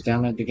wanting to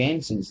download the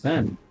game since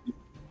then.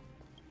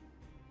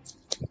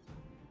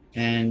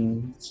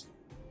 And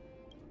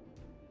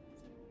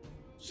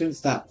since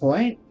that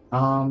point,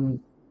 I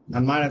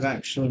might have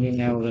actually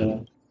been able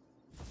to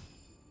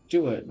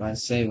do it by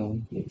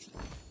saving.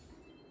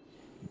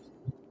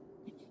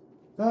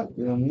 But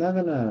we'll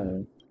never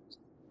know.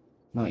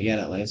 Not yet,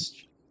 at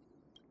least.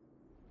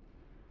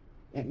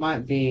 It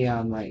might be,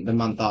 like, the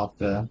month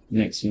after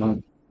next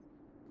month.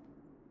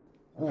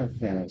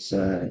 Okay,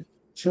 so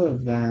two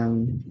of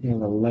them, we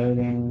have a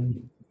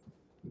loading.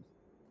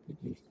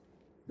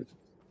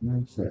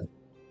 That's it.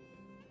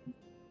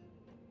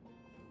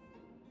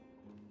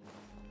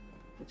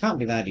 It can't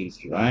be that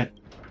easy, right?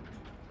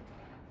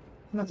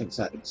 Nothing's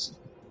that easy.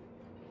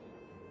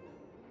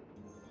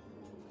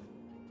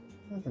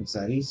 Nothing's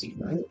that easy,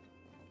 right?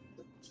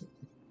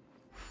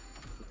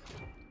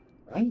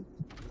 Right?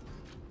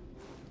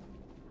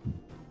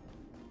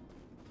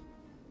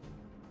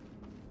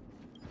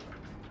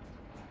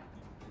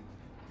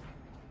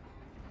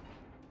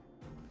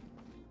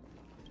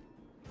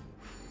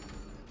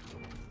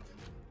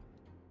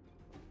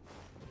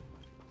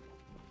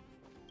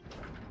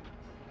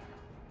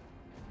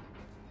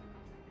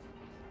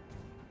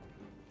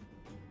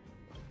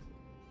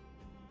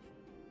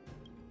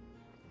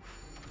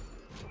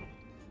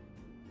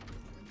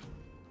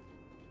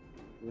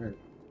 Right.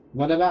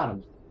 What about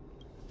him?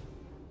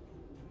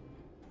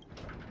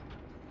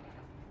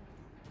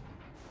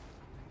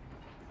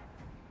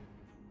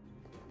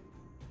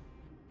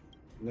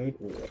 Load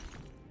order.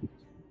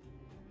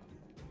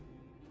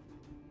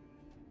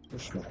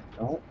 Push that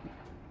out.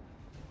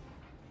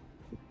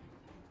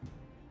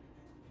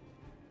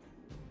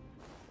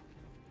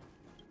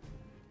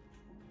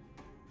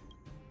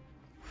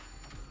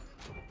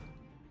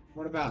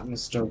 What about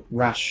Mr.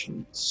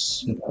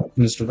 Rations?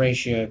 Mr.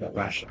 Ratio got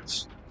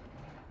rations.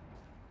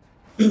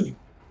 Here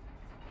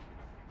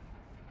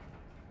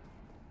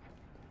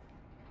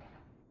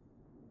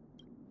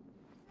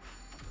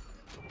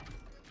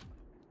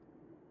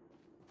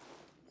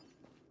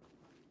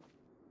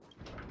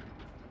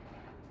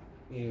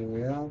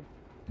we are.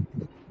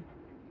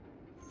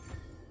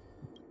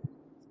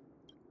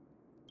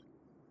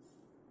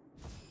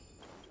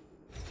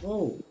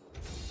 Whoa,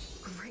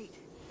 Great.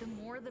 The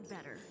more the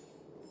better.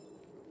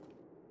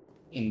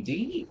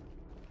 indeed.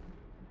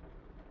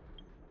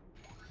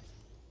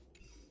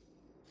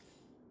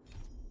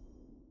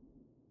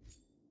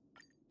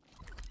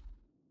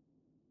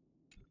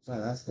 So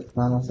that's the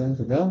final thing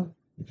to go.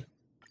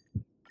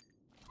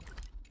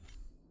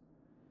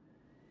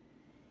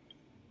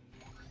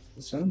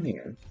 This one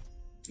here.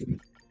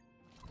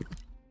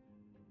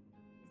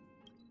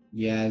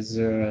 Yeah,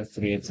 0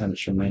 3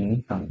 attempts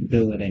remaining. Can't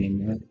do it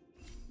anymore.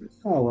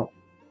 Oh well.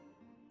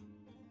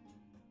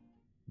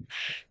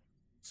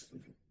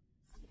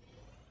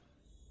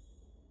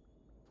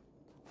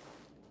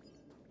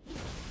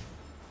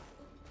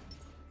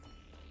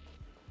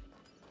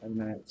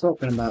 And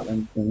talking about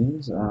them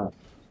things,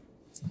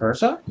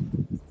 Versa?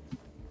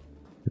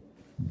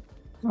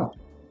 Oh,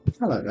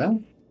 hello there.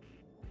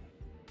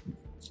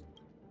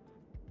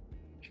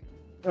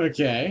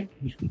 Okay.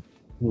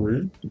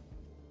 Rude.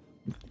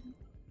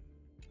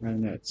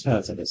 And it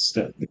turns out it's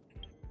still.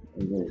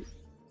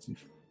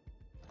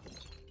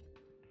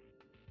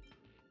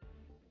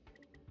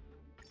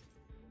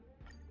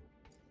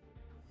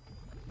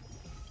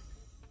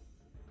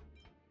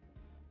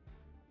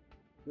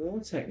 Your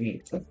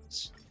technique,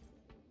 please.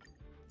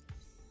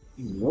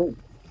 Whoa.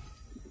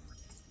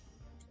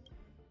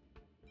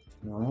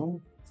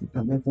 No,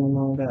 I'm making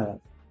all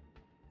that.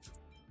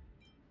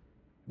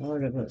 Oh,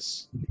 look at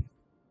this.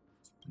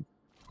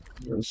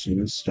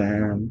 Yoshi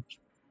stand.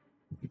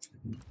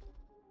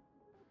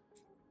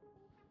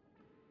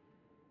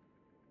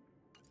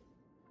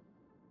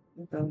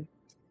 Okay.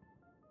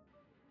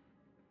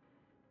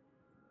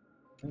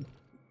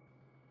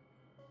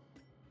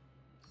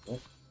 Oh.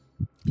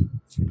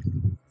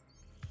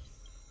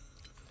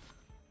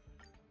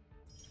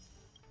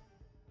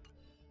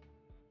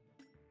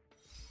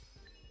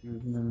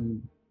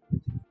 Mhm.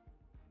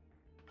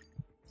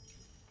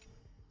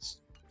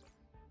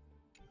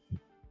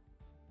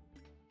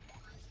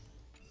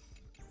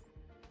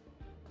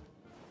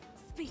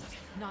 Speed,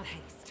 not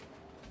haste.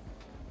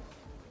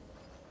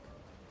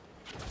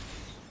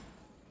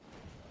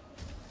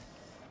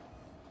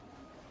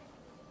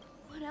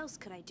 What else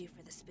could I do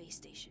for the space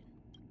station?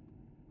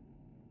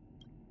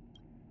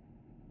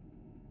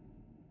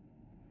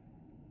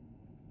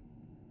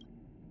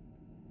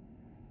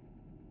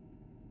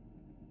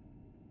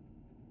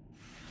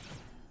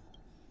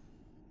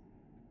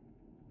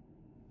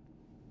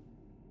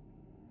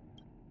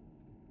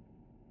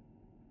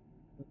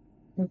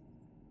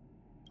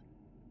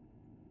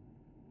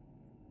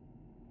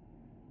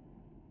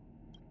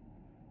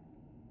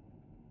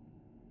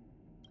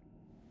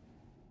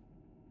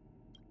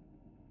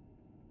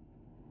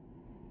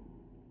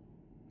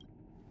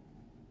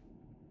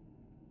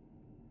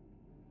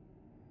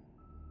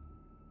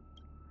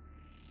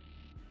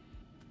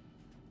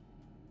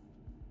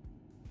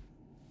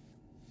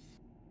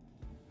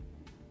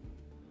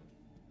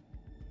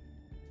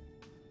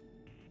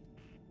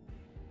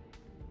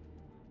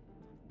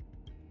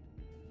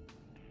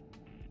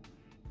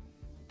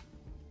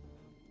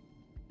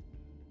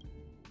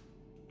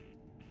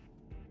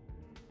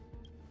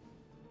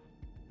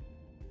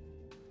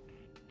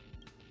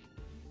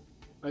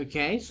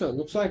 Okay, so it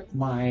looks like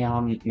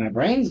my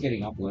brain's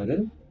getting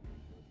uploaded.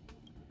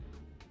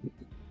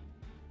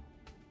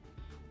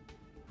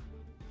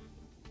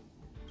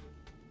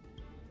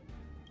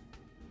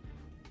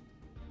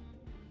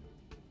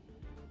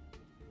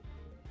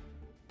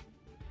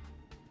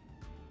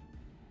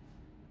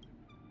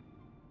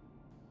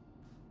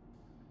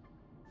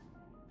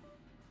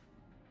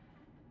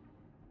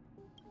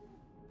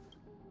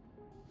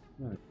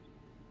 Right.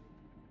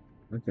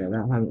 Okay,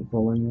 that hasn't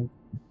fallen yet.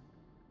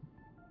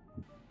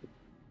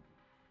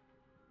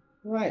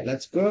 Right,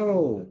 let's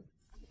go.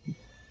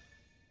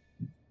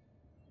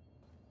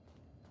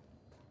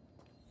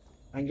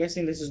 I'm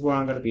guessing this is where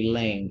I'm gonna be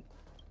laying.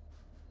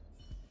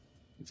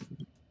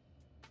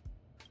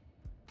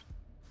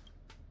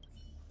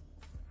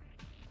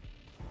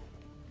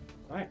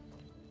 Right.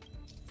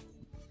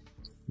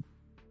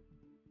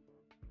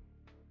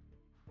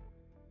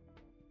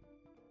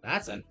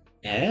 That's an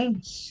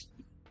S.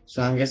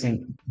 So I'm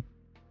guessing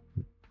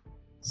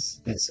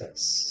this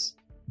is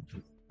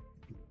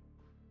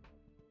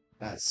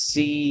that's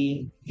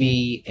CVASSS.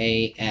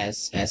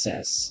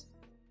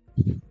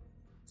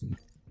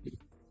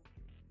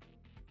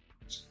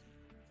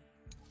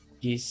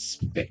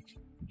 Gispic.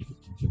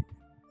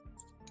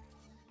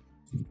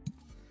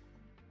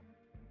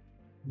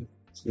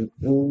 So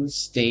all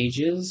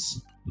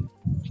stages.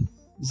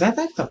 Is that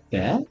like the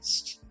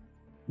best?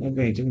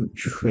 Maybe different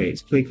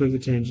traits. Pay close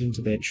attention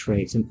to their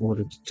traits in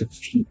order to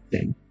defeat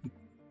them.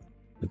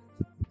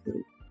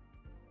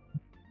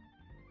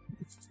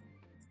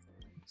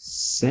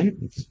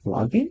 Send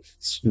plugin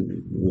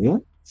to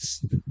what?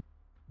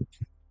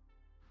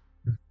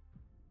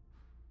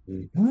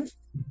 What?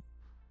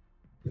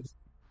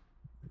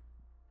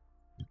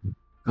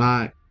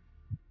 Uh,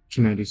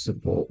 can I do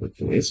support with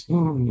this?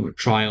 Oh,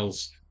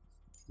 trials.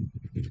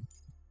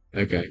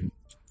 Okay.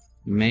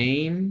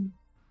 Main,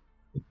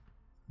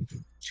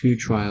 2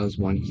 trials,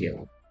 1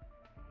 heal.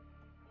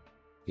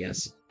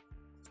 Yes.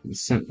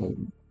 Simple.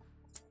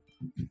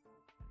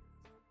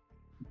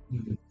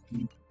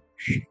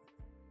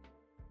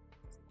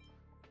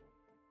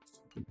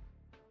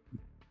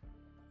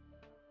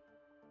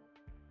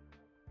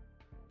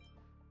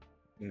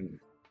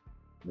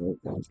 Nope.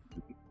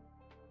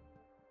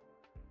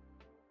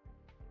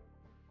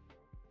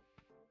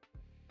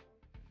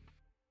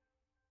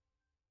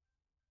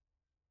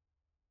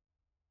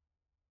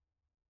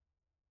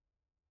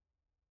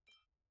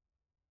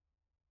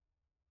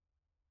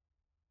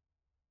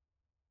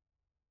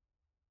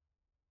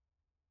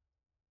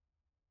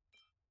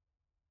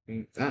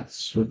 Think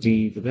that's would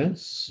be the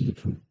best.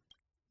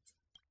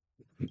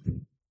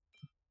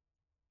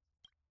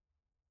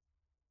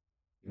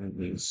 And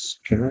these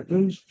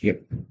characters.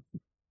 Yep.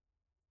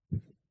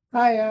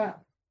 Hiya.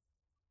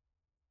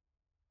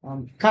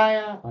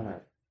 Kaya. Oh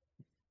no.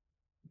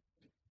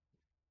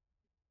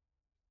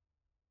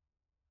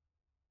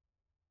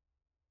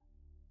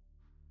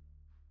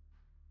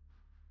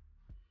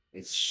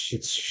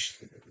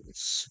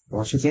 It's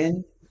what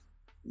again?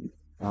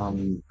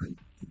 Um.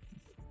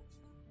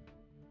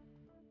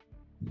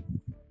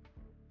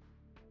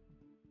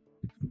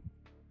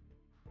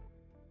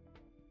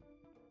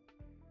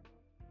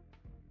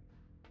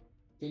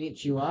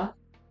 Konnichiwa.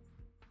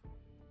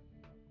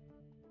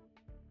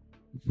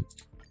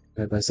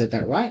 Have I said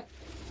that right?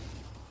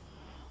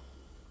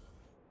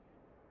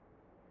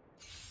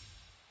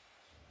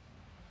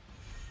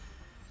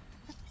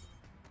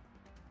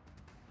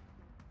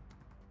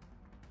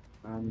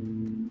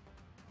 Um.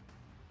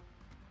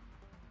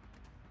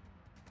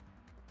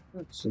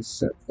 Let's just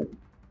set them.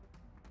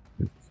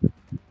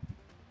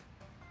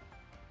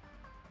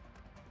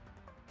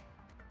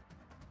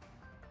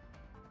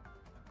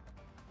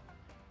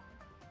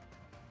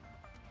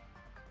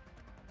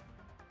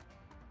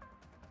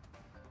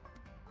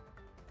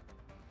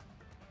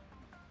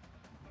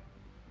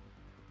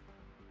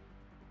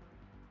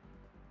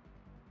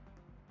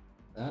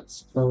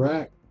 That's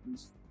correct.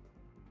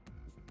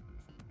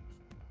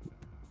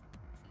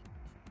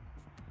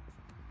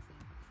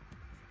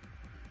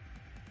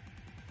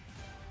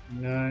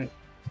 No.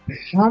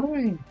 How do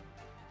I?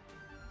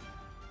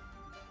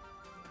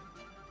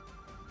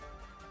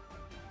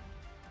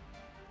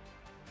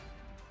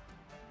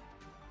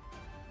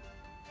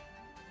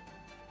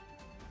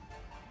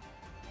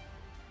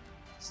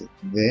 Is it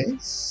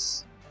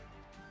this?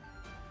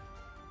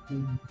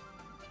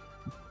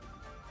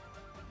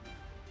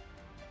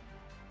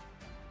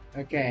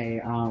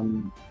 Okay.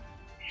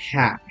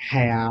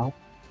 How?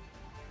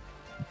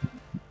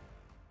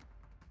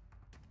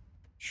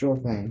 Sure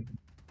thing.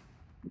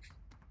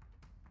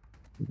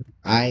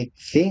 I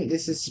think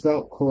this is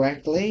spelled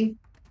correctly.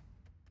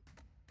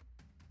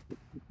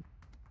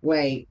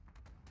 Wait.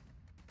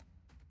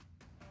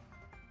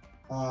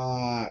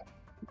 Uh,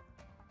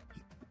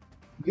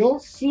 you're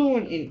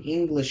fluent in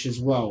English as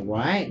well,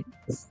 right?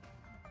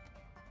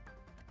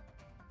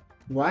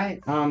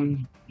 Right?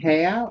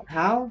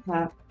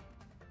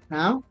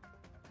 How?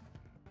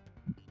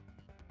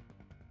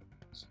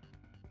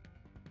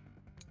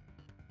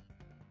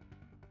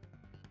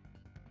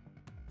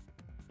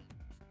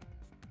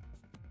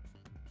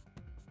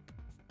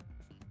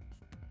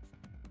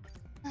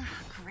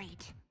 Ah,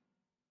 great.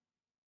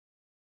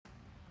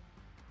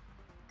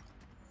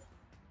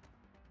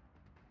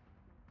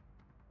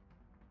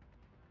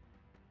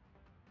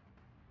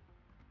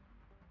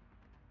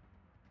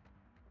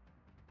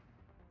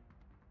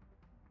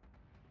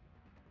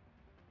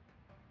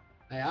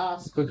 I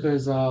asked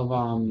because of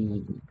uh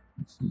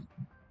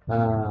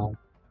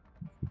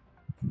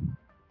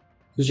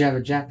because you have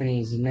a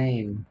Japanese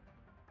name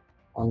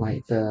on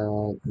like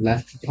the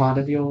left part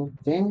of your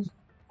thing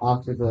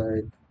after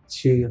the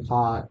 2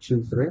 heart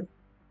 2 3.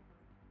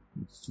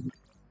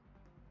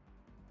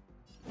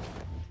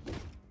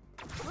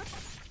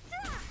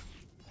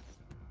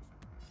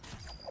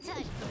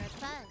 Time for a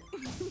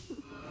buzz.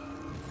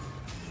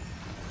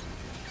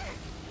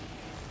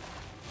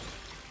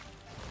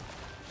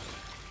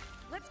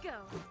 Let's go.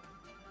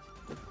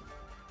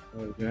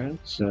 Okay,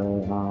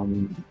 so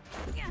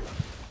Yeah.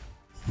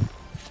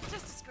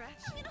 Just a scratch.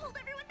 I'm gonna hold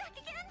everyone back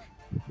again.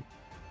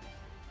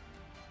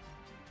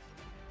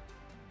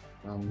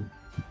 um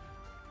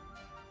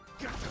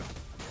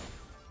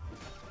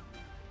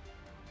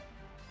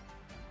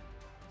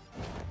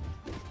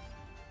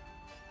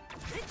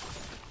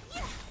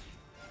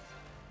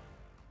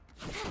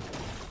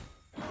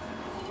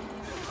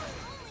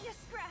Only a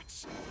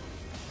scratch.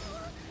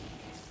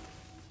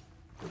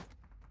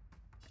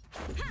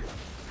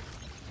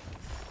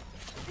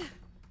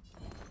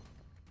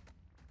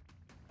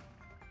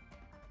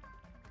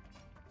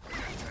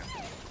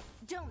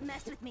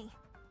 with me.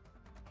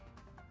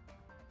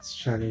 It's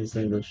Chinese,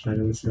 English,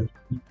 Chinese.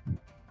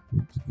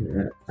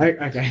 Yeah.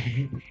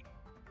 Okay.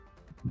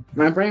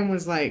 My brain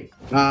was like,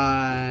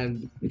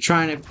 trying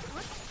to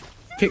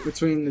pick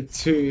between the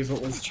two if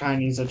it was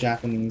Chinese or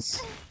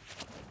Japanese.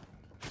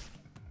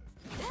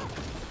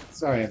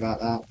 Sorry about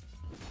that.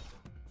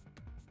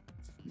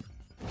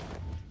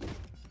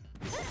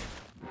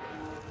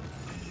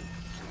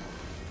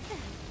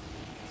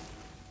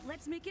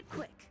 Let's make it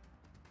quick.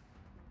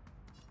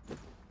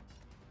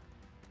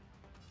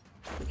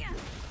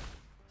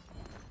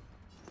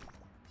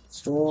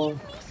 Store.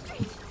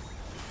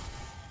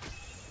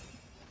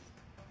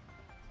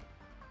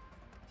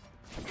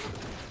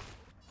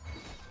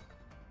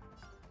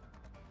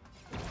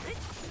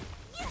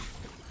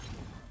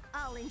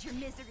 I'll end your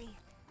misery.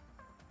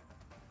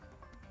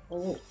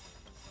 Oh.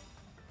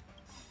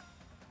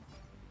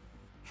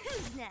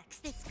 Who's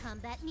next? This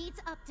combat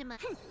needs Optima.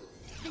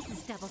 This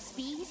is double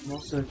speed. I'm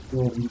also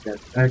cool.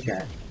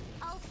 Okay.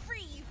 I'll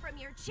free you from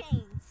your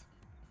chains.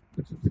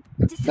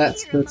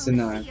 That's good to Disappear among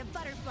know. the sea of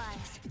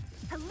butterflies.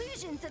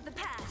 Illusions of the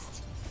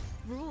past.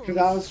 Rules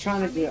Because I was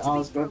trying to do, I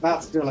was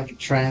about to do like a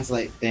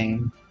translate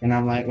thing, and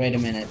I'm like, wait a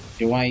minute,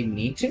 do I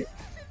need to?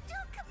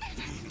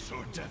 Fiends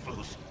or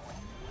devils,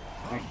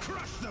 I'll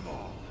crush them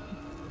all.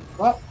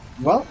 Well,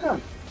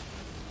 welcome.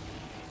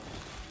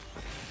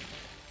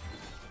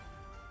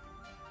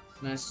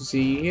 Nice to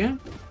see you here.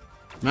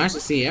 Nice to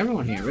see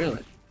everyone here,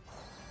 really.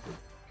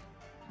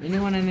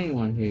 Anyone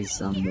who's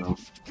well.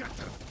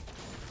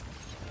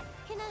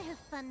 Can I have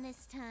fun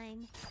this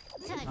time?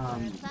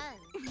 Time for fun.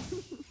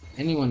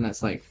 Anyone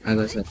that's like, as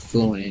I said,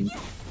 fluent in.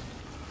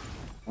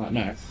 Oh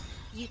no,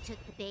 You took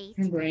the bait.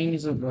 my brain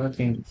isn't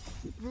working.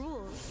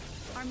 Rules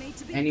are made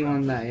to be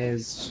Anyone that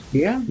is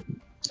here,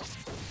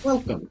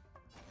 welcome.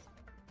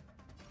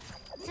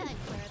 Time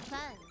for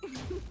fun.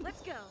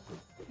 Let's go.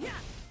 Yeah.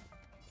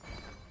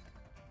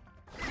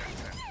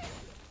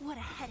 What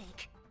a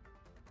headache.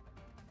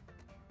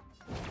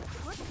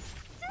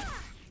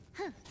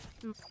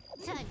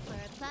 Time for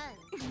fun.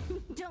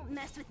 Don't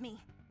mess with me.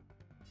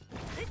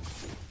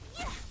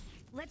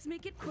 Let's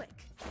make it quick.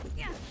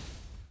 Yeah.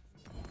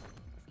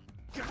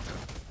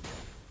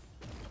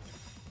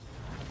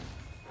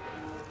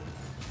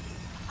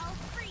 I'll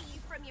free you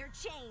from your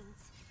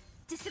chains.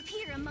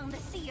 Disappear among the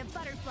sea of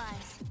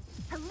butterflies.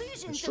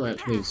 Illusions Destroy of it,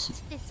 the please.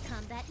 past. This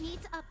combat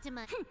needs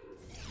Optima.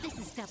 This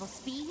is double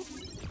speed.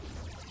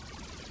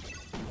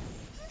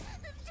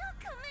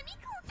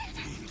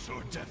 Fiends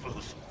or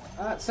devils,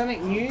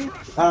 Something new.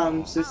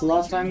 Since the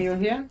last time you were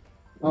here,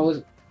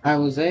 I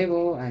was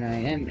able, and I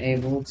am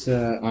able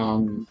to,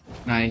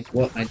 I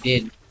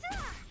did,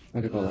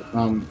 what do you call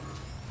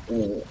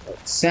it,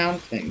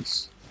 sound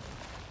things.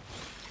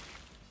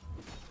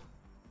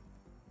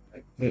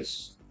 Like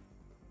this.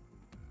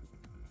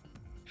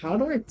 How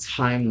do I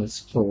time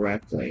this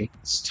correctly?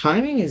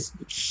 Timing is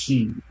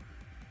key.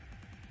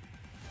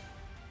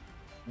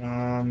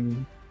 I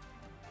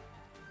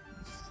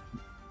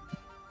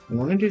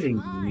want to do the Come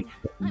on. unique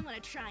I want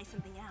to try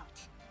something out.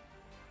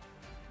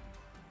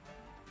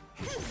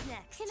 Who's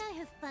next? Can I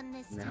have fun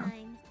this No.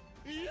 time?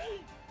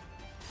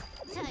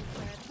 Time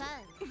for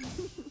fun.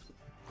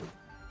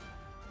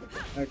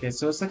 Okay,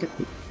 so it's like a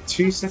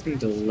 2-second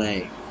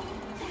delay.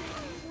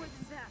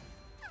 What's that?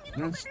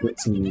 That's good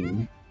to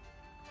me.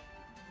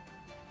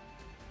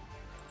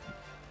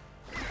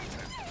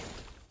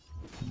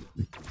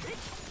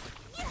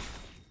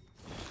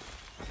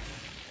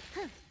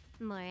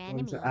 More I want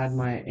enemies. to add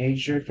my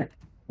Asia account.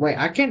 Wait,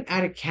 I can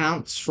add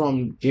accounts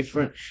from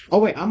different. Oh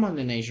wait, I'm on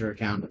an Asia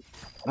account.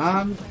 For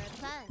fun.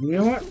 You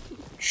know what?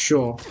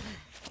 Sure.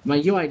 My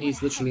UID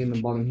is literally in the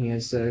bottom here,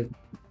 so.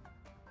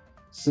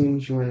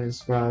 Seems you went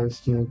as far as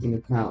to make an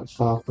account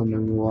far from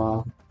where you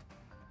are.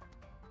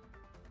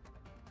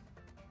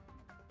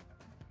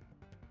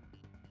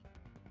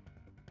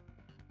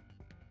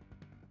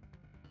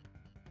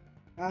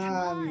 Come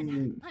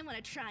on. I want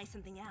to try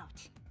something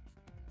out.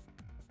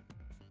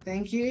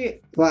 Thank you,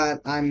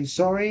 but I'm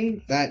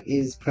sorry, that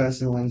is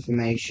personal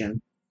information.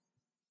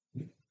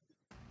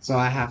 So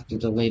I have to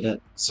delete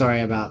it. Sorry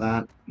about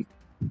that.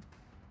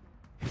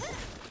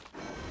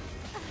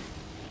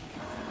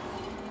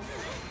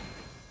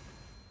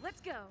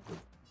 Let's go.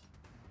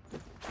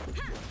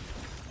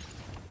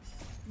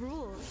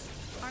 Rules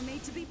are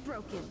made to be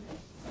broken.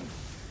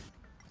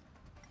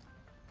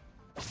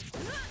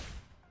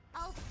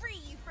 I'll free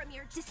you from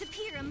your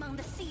disappear among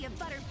the sea of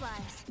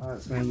butterflies. Oh,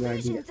 that's my UID.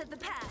 Illusions of the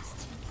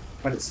past.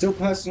 But it's still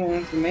personal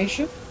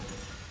information.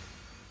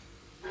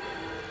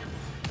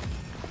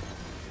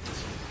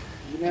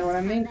 You know what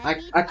I mean?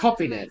 I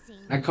copied it.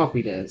 I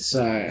copied it,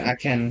 so I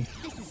can.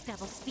 This is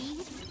double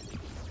speed.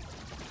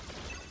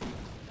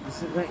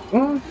 Is it like,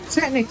 well,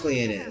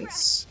 technically it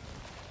is.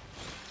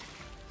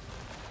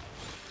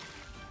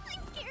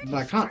 But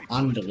I can't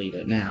undelete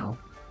it now.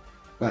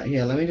 But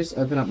here, let me just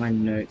open up my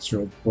notes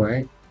real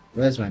quick.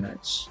 Where's my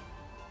notes?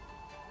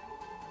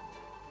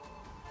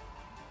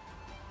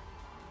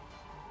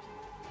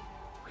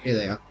 Here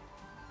they are.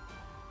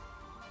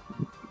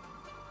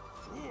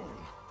 fool!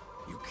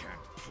 You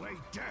can't play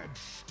dead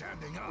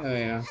standing up. Oh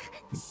yeah.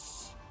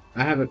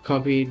 I have it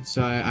copied,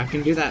 so I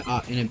can do that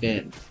in a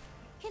bit.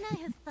 Can I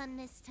have fun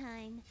this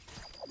time?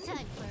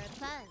 Time for a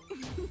fun.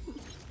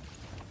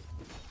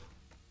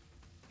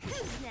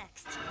 Who's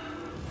next?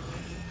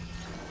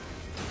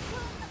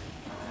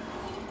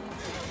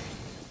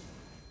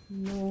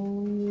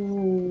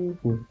 No.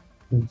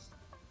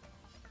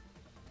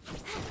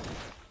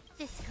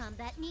 This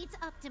combat needs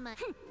optimize.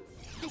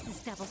 This is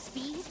double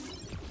speed.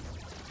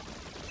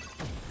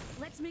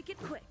 Let's make it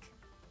quick.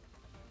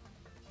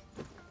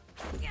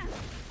 Yeah.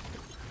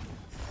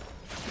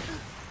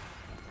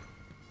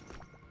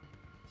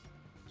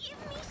 Give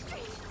me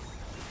strength.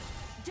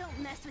 Don't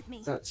mess with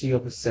me. That's your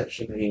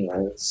perception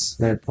anyway, it's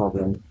no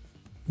problem.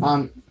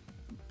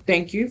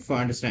 Thank you for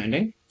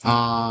understanding.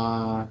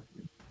 That's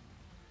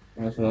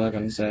what I'm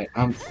gonna say.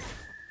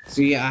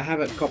 So yeah, I have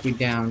it copied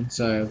down,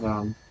 so,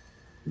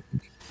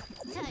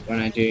 when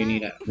I do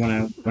need it,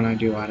 when I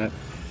do add it,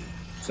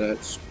 so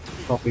it's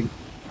copied.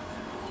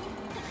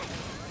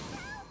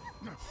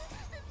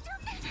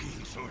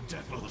 Fiends or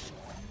devils,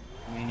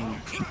 Meaning, I'll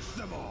crush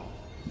them all.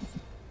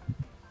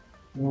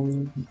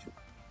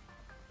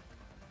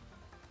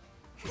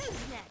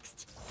 Who's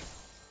next?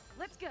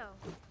 Let's go.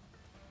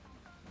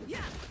 Yeah.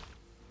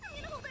 I'm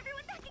gonna hold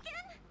everyone back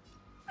again.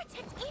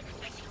 Protect me.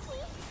 Protect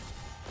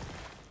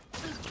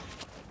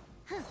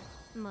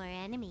me. More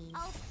enemies.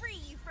 I'll free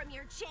you from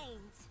your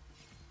chains.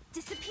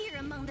 Disappear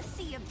among the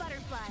sea of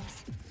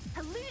butterflies.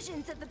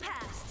 Illusions of the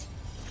past.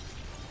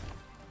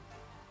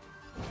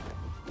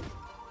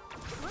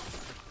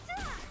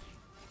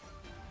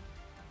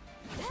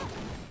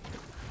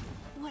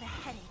 What a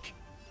headache.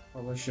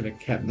 probably should have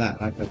kept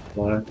that like a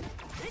flow.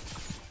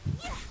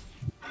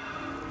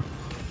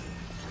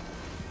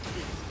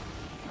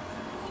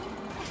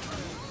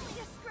 Only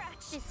a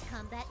scratch. This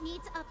combat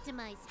needs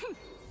optimized.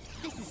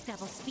 This is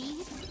double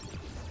speed.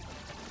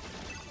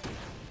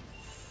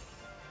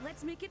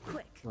 Let's make it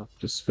quick. Up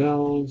to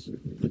spells.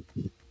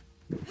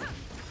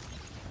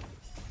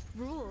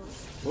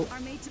 Rules Oh. are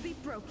made to be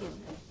broken.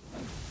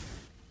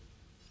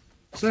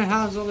 So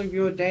how's all of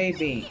your days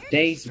been,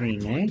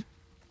 eh?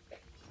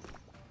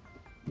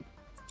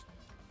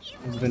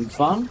 It's been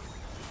fun?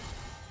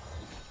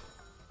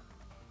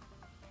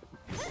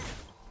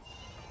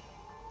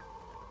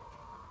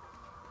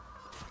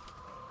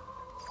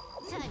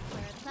 Time for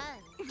a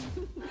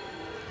fun.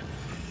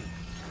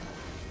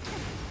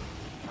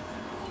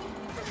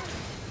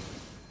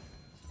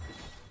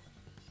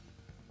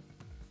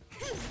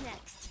 Who's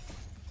next?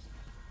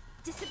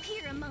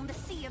 Disappear among the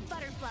sea of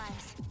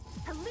butterflies.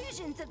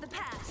 Illusions of the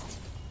past.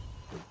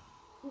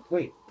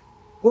 Wait.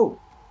 Whoa.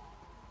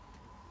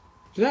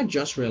 Did I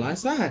just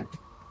realize that?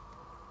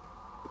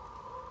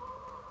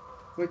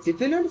 Wait, did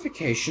the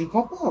notification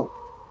pop up?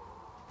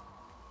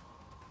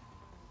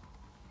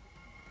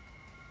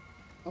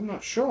 I'm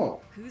not sure.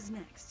 Who's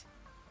next?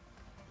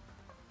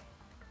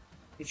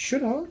 It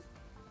should have.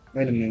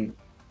 Wait a minute.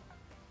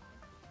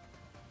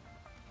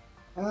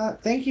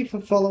 Thank you for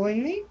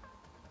following me.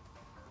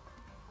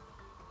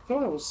 I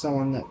thought it was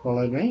someone that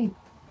followed me.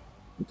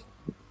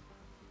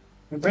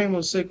 My brain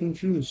was so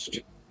confused.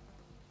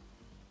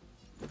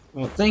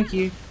 Well, thank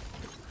you.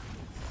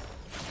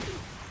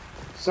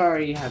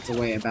 Sorry you had to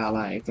wait about,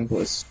 like, I think it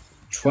was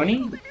 20?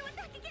 Everyone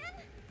back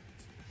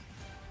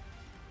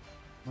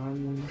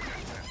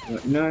again?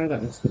 No,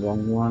 that was the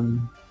wrong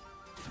one.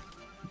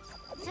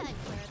 Time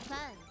for a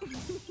fun.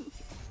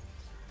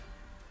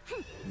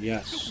 This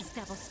Yes. is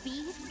double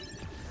speed.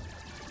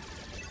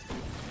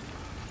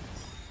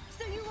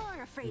 So you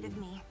are afraid of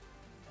me.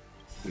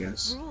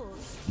 Yes.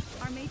 Rules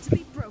are made to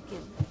be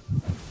broken.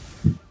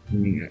 Let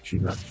me actually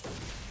that.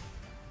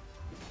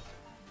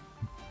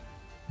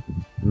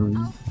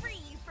 I'll free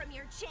you from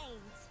your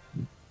chains.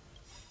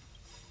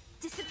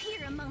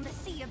 Disappear among the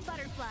sea of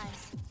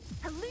butterflies.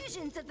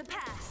 Illusions of the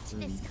past.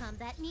 This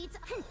combat needs.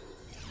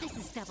 This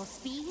is double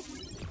speed.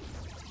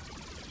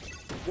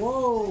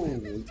 Whoa!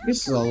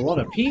 This is a lot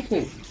of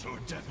people. Fiends or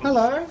devils,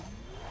 Hello?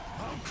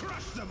 I'll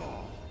crush them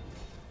all.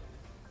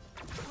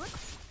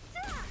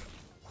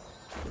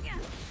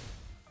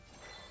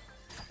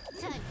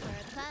 Time for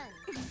a fun.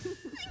 I'm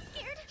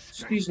scared.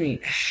 Excuse me,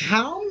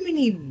 how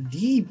many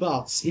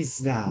debuffs is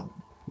that?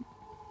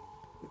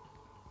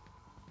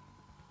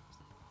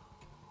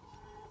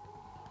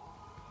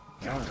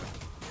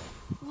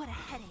 What a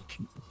headache.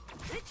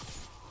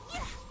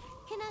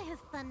 Can I have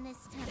fun this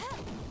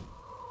time?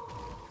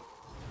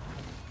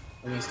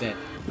 Almost dead.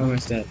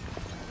 Almost dead.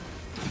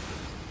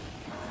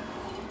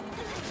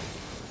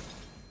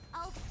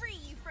 I'll free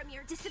you from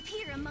your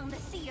disappear among the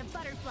sea of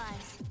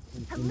butterflies.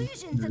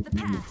 Illusions of the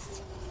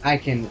past. I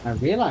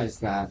realize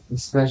that,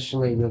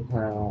 especially with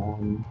her,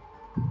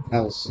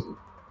 else,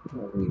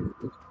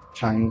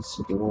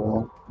 Chinese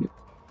door.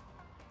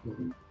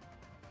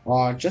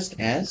 Or just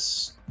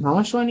S? How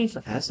much do I need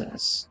for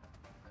SS?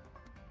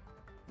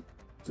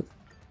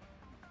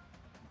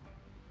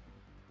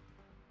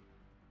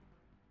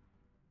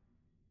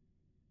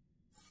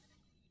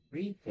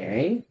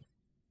 $3K?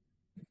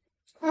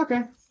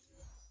 Okay.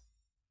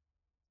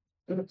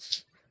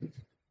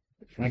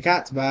 My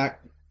cat's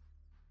back.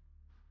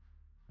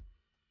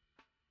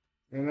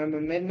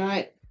 Remember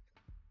midnight?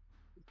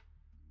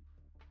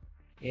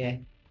 Yeah,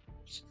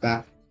 she's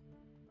back.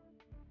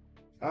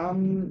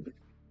 Um,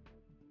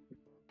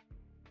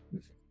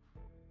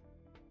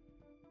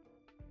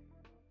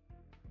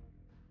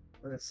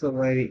 That's the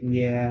lady.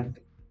 Yeah.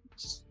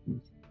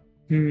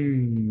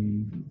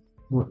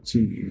 What to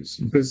use?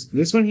 Because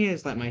this one here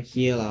is like my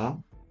healer.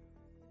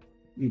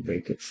 You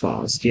break it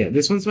fast. Yeah,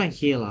 this one's my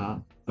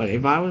healer. But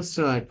if I was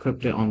to like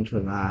equip it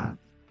onto that,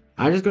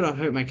 I just gotta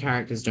hope my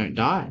characters don't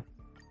die.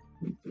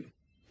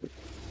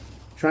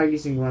 Try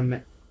using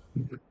one.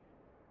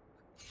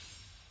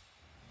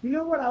 You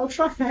know what? I'll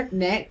try that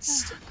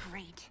next. Oh,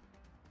 great.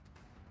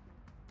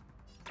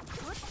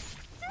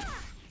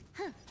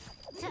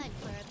 Time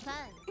for a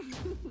fun.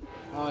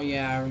 Oh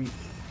yeah.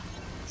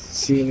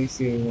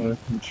 Seriously, what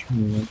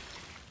controller.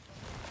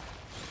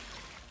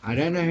 I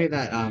don't know who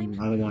that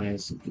other one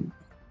is.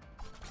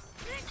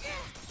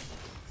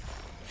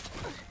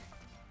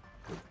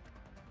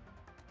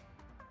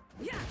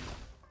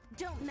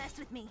 Don't mess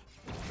with me.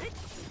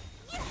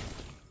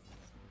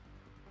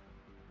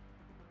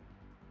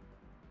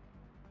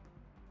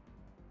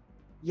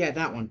 Yeah,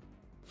 that one.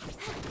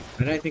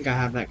 I don't think I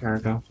have that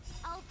character.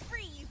 I'll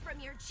free you from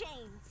your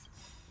chains.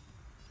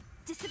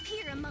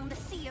 Disappear among the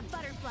sea of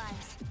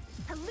butterflies.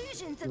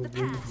 Illusions of the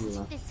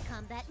past. This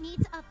combat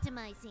needs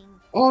optimizing.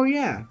 Oh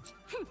yeah.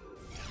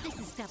 This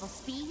is double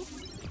speed.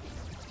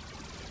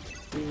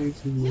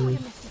 No one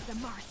misses the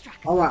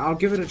Marstruck. Alright, I'll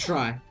give it a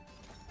try.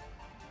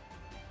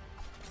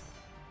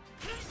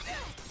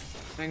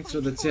 Thanks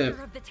for the tip.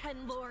 Order of the Ten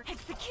Lord.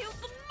 Execute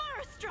the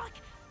Marstruck.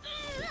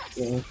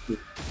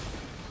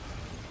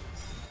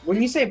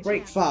 When you say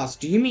break fast,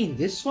 do you mean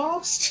this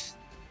fast?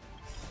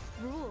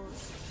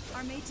 Rules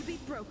are made to be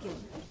broken.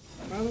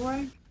 By the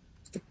way?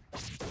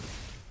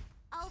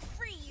 I'll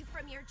free you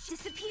from your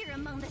disappear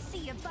among the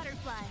sea of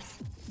butterflies.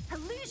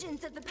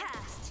 Illusions of the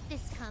past.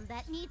 This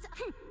combat needs.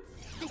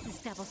 This is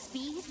double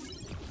speed.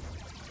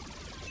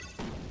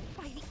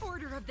 By the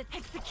order of the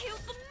execute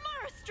the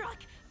Marstruck.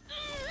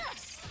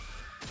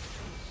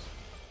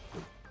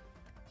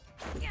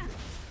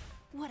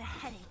 What a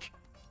headache.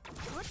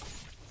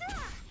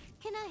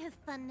 Can I have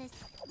fun this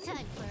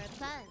time for a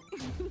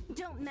fun?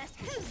 Don't mess.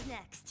 Who's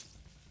next?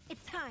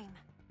 It's time.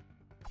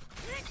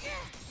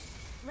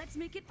 Let's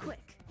make it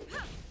quick.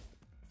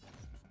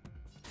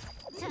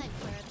 Time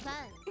for a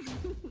fun.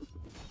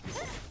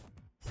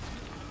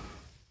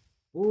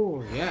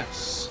 Oh,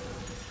 yes.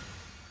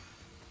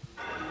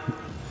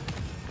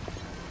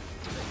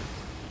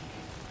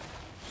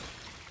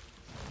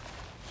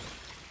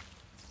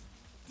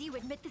 Do you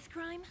admit this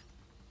crime?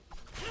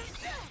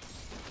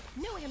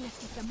 No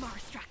amnesty for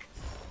Marstruck.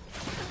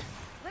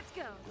 Let's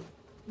go.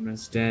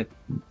 Almost dead.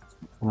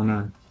 Oh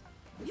no.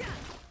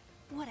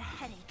 What a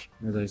headache.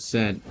 As I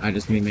said, I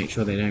just need to make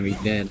sure they don't be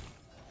dead.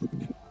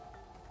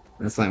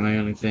 That's like my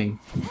only thing.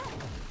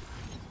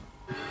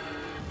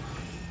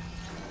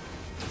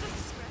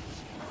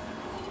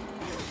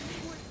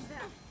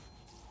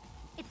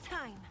 It's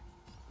time.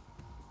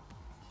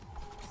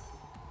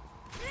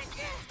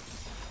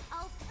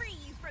 I'll free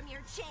you from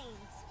your chains.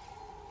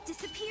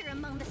 Disappear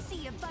among the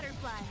sea of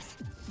butterflies.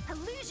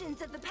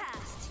 Illusions of the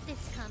past.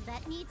 This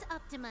combat needs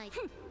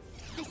optimizing.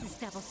 This is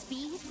double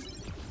speed.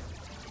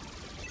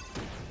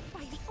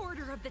 By the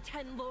order of the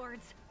Ten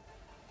Lords.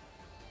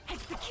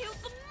 Execute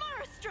the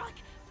Marstruck!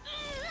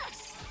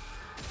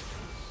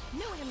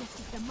 No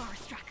amnesty for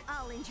Marstruck.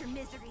 I'll end your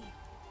misery.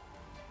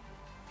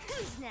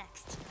 Who's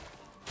next?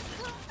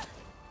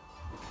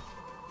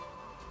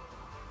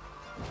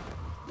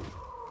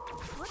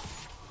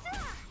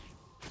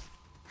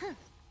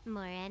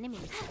 More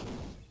enemies.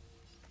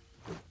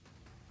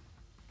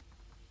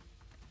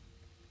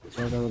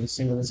 So I'll go with a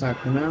single attack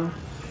for now.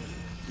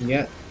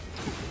 Yep,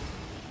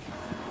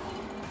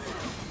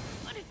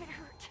 What if it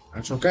hurt?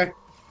 that's okay.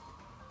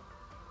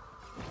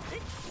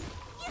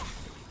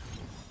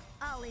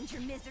 I'll end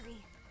your misery.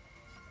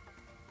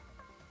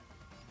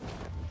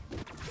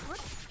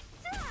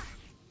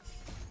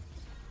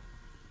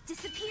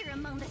 Disappear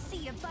among the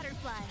sea of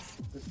butterflies.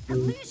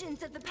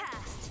 Illusions of the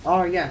past.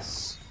 Oh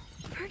yes.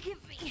 Forgive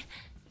me.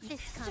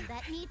 This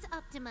combat needs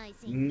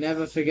optimizing.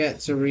 Never forget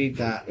to read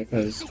that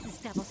because This is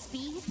double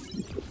speed.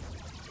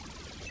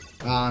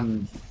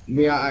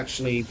 we are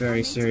actually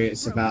very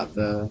serious about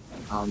the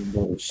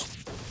rules.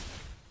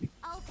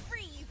 I'll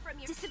free you from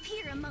your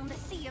disappear among the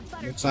sea of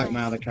butterflies. Looks like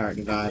my other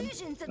character died.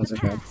 Illusions of That's the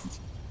okay. past.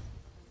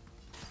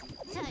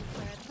 Time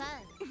for a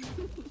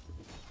fun.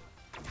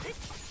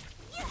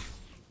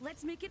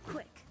 Let's make it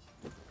quick.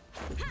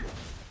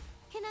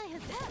 Can I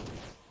have fun?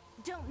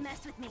 Don't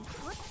mess with me.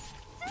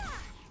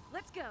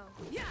 Let's go.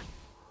 Yeah.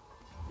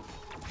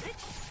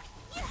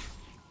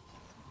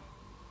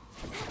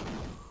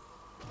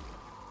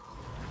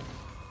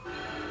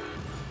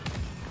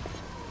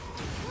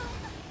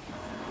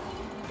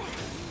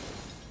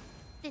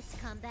 This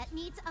combat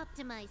needs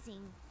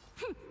optimizing.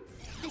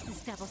 This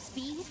is double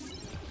speed.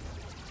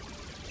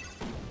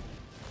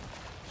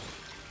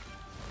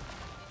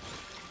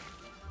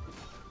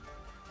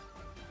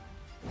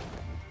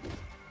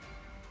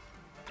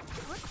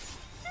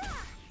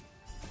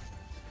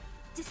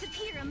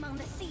 Disappear among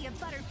the sea of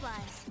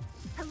butterflies.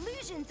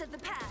 Illusions of the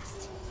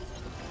past.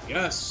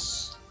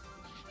 Yes.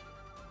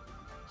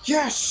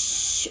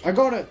 Yes! I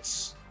got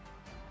it!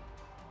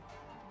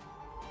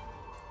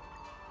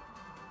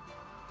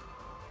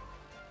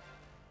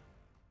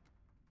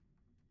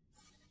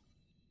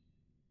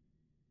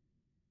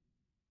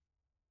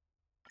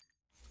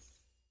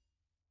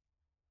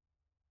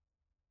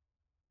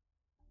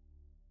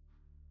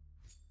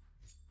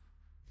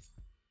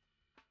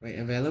 Wait,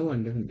 available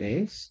on different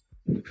days?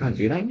 We can't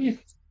do that yet.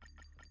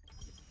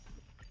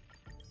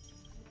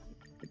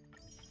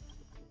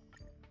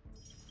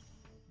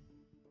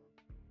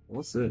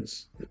 What's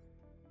this?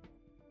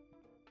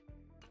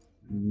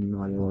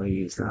 No idea what I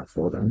use that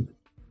for then.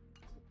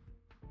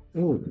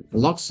 Oh,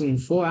 locks in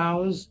 4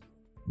 hours?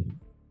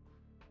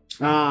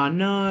 Ah,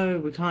 no,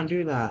 we can't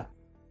do that.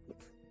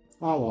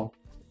 Oh well.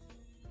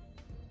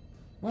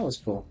 That was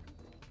cool.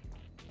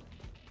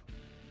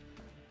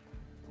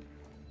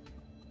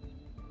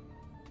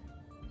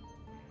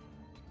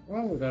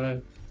 Well, we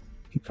gotta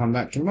come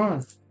back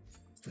tomorrow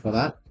for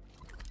that.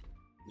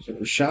 So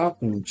we shall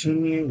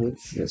continue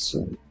with this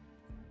one.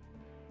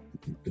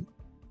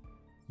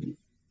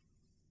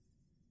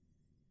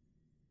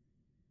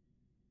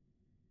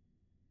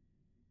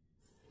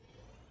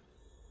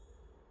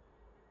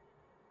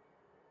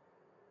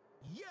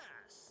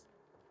 Yes!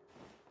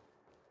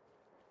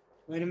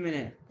 Wait a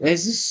minute.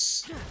 Is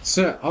this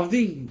so of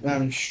the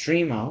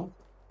streamer?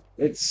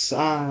 It's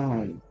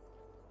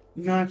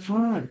no, I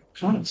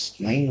can't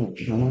explain it,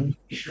 can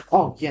I?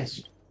 Oh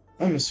yes,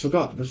 I almost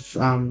forgot the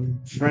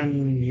friend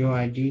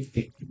UID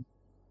thing.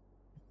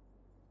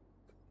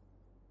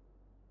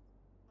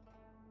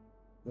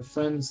 The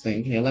friends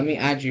thing here. Let me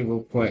add you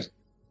real quick.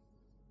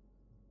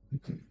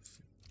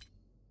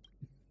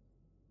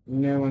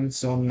 No one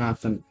saw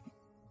nothing.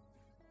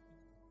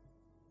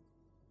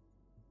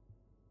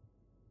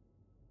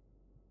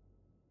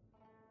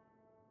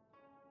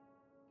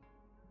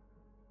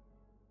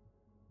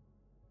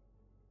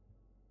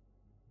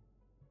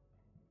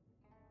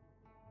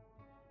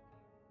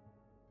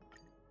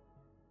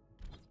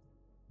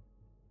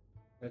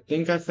 I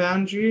think I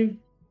found you.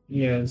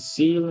 Yeah,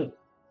 Ceiling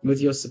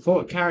with your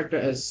support character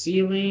as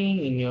Ceiling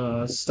and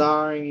your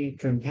starring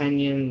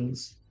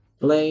companions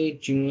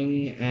Blade,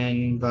 Jingling,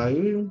 and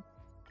Bao.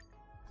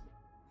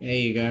 There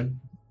you go.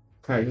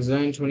 Character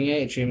zone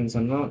 28, achievements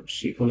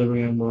unlocked,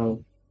 equilibrium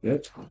world.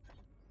 Good.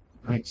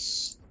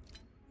 Nice.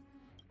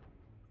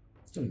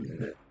 Wait a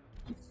minute.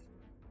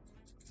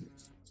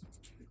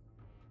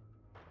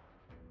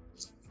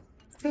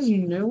 Has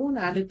no one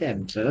added their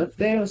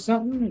birthday or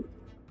something?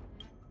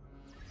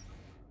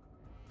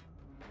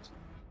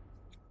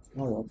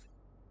 Oh well.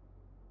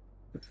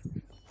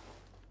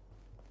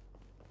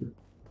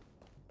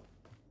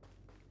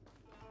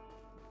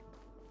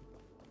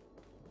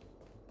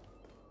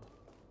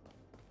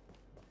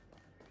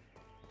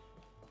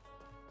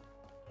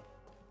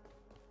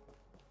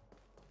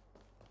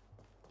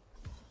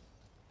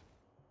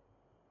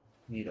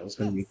 Knew that was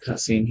going to be a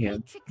cutscene here.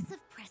 Matrix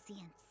of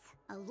Prescience,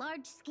 a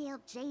large-scale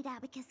Jade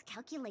Abacus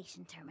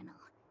calculation terminal.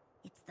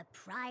 It's the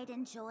pride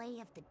and joy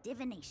of the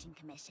Divination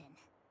Commission.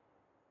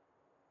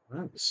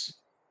 Nice.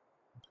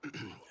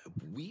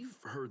 We've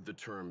heard the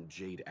term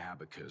Jade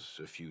Abacus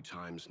a few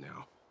times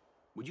now.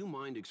 Would you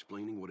mind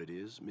explaining what it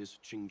is, Miss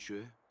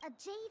Qingque? A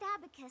Jade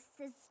Abacus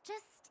is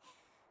just...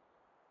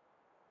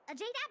 a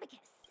Jade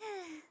Abacus.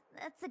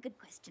 That's a good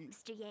question,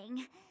 Mr.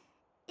 Yang.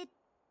 It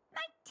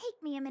might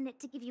take me a minute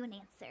to give you an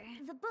answer.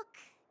 The book,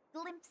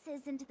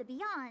 Glimpses into the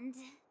Beyond,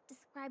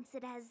 describes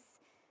it as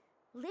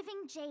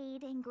living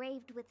jade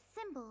engraved with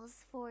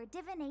symbols for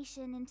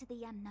divination into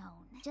the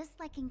unknown. Just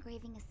like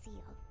engraving a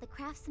seal, the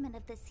craftsmen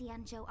of the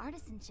Xianzhou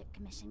Artisanship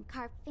Commission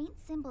carve faint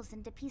symbols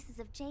into pieces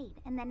of jade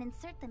and then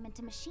insert them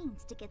into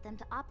machines to get them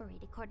to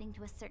operate according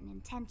to a certain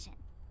intention.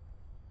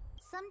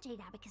 Some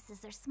jade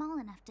abacuses are small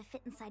enough to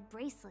fit inside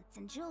bracelets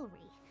and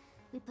jewelry.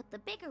 We put the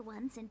bigger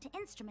ones into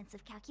instruments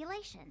of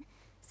calculation,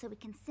 so we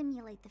can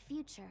simulate the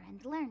future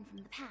and learn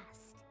from the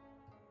past.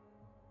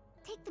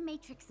 Take the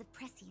Matrix of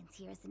Prescience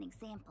here as an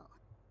example.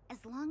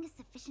 As long as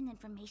sufficient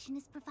information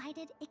is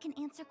provided, it can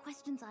answer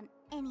questions on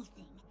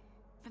anything,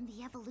 from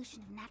the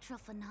evolution of natural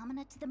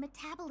phenomena to the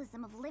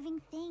metabolism of living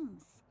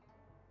things.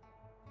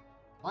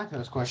 My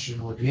first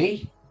question would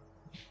be,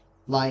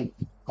 like,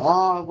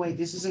 oh wait,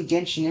 this isn't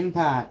Genshin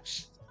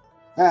Impact.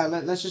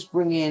 Let's just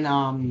bring in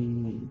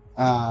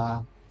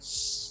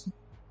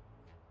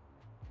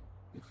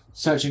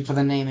searching for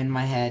the name in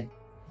my head.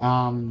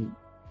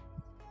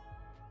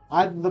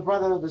 Either the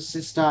brother or the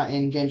sister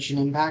in Genshin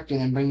Impact, and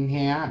then bring him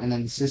here, and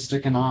then the sister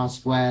can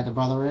ask where the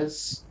brother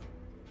is,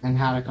 and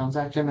how to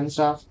contact him and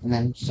stuff, and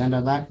then send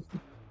her back.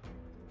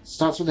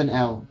 Starts with an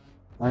L.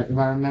 Right, if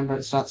I remember,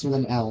 it starts with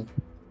an L.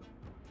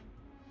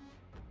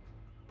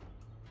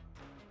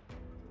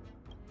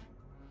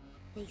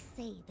 They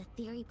say the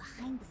theory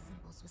behind the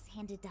symbols was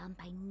handed down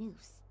by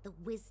Noose, the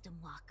Wisdom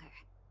Walker.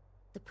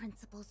 The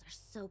principles are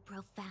so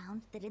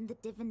profound that in the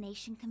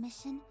Divination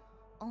Commission,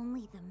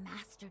 only the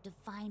Master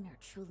Diviner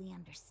truly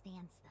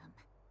understands them.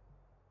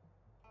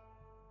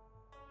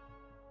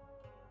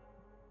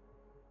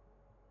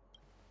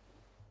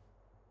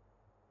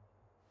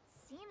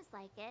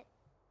 like it,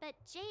 but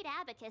Jade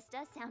Abacus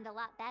does sound a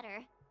lot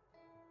better.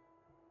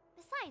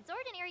 Besides,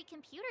 ordinary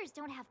computers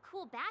don't have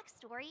cool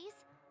backstories.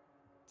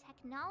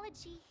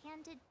 Technology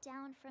handed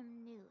down from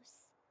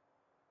Noose.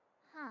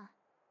 Huh.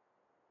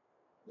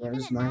 Even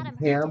Where's in my Madame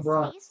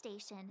camera? Herta's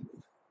space station,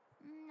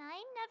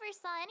 I never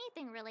saw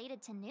anything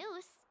related to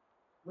Noose.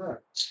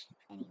 Right.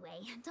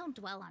 Anyway, don't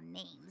dwell on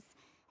names.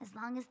 As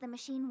long as the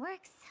machine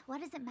works, what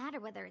does it matter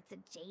whether it's a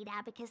Jade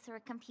Abacus or a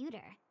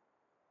computer?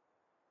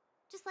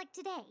 Just like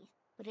today,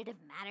 would it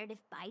have mattered if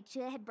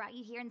Baichue had brought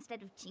you here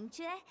instead of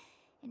Qingque?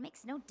 It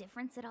makes no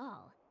difference at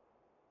all.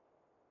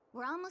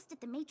 We're almost at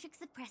the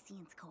Matrix of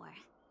Prescience core.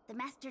 The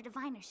Master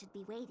Diviner should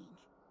be waiting.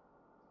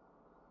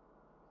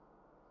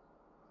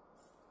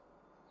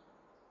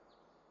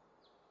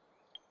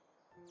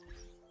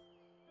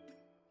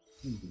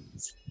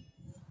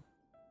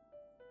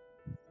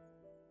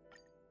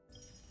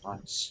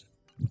 Nice.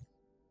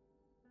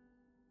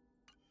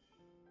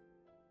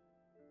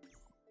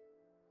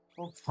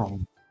 Okay.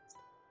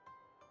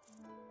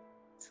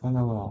 Turn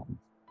around.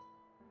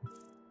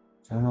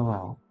 Turn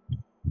around.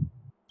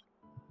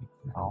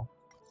 No.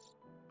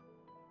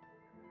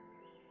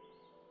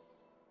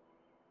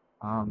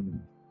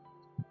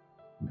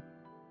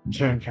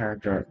 Turn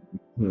character.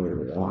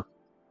 Feel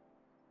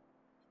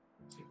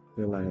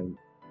like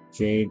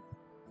Jade.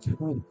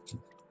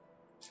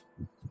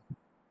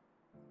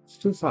 It's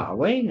too far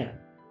away now.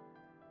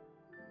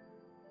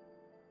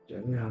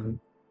 Damn.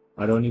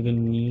 I don't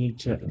even need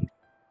to.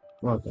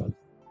 Well done.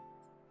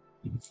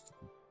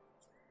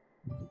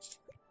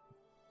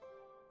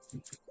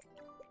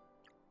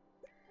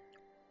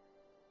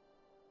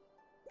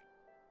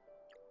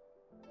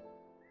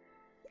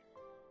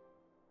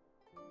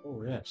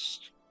 Oh,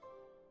 yes.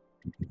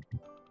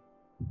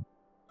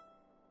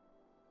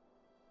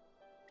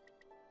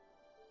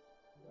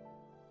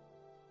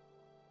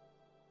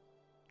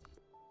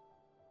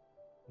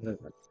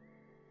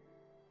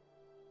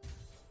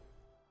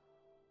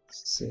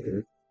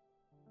 Save.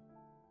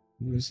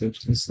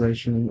 Usage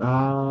installation.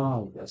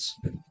 Ah, yes.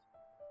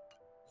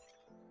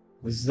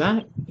 Was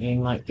that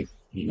in like the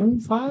game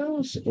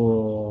files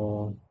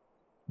or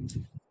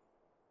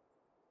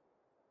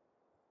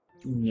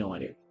no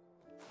idea?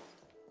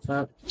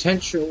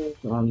 Potential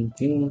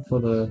thing for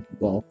the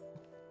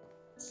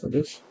for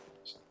this.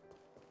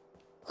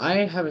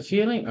 I have a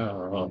feeling.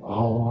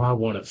 Oh, I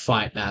want to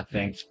fight that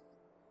thing.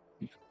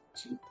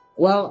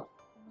 Well,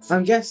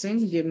 I'm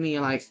guessing. Give me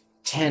like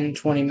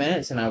 10-20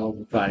 minutes, and I will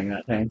be fighting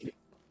that thing.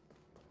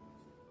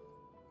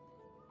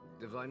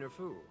 Diviner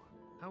Fu,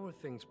 how are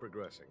things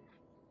progressing?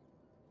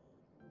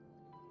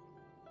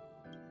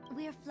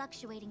 We're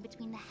fluctuating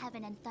between the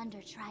heaven and thunder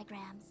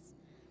trigrams.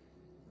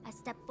 A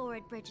step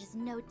forward bridges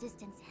no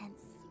distance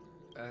hence.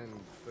 And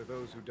for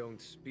those who don't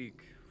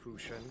speak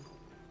Fushen?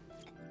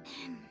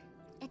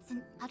 It's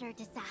an utter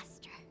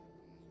disaster.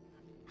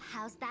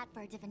 How's that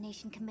for a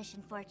divination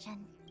commission,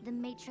 Fortune? The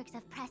Matrix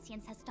of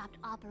Prescience has stopped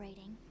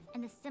operating,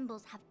 and the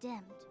symbols have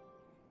dimmed.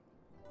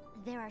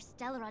 There are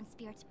Stellaron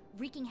spirits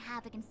wreaking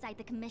havoc inside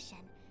the commission,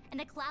 and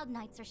the Cloud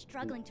Knights are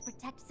struggling to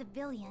protect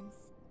civilians.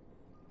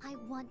 I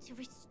want to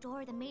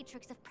restore the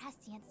Matrix of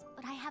Prescience,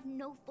 but I have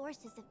no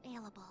forces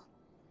available.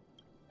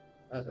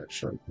 That's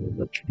actually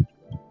good.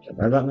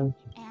 Right about now.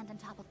 And on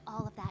top of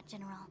all of that,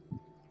 General,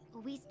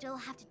 we still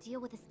have to deal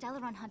with the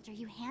Stellaron hunter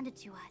you handed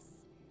to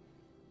us.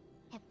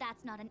 If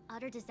that's not an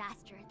utter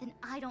disaster, then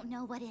I don't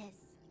know what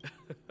is.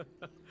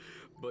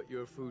 But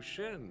you're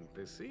Fushen,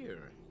 the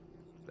seer.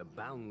 The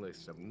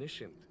boundless,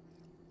 omniscient.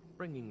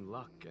 Bringing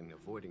luck and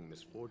avoiding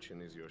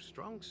misfortune is your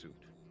strong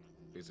suit,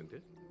 isn't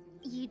it?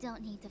 You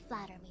don't need to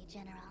flatter me,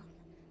 General.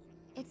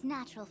 It's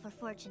natural for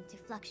fortune to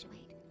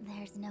fluctuate.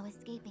 There's no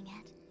escaping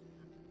it.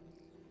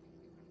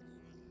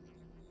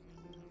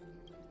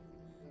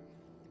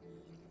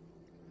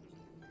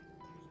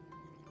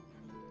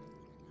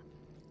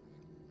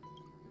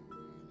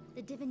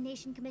 The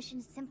Divination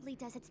Commission simply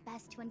does its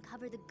best to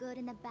uncover the good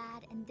and the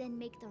bad and then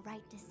make the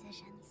right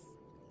decisions.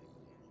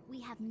 We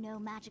have no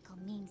magical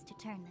means to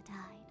turn the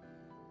tide.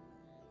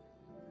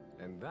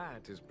 And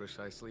that is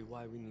precisely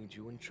why we need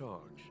you in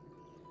charge.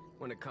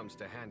 When it comes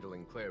to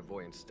handling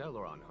clairvoyant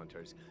Stellaron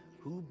hunters,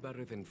 who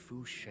better than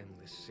Fushen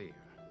the Seer?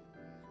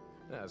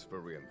 As for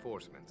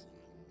reinforcements,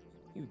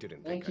 you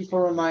didn't Thank think you I'd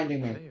for be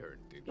reminding me. prepared,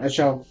 did you? I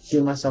shall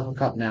fill myself a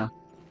cup now.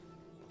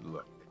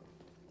 Look,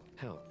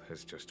 help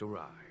has just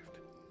arrived.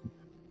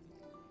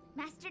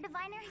 Master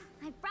Diviner,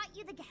 I've brought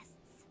you the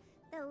guests.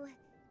 Though,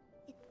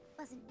 it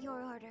wasn't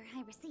your order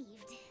I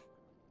received.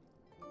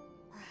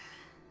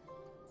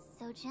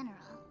 So, General,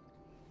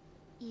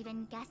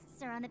 even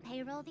guests are on the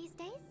payroll these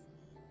days?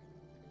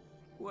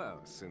 Well,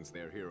 since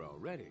they're here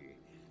already,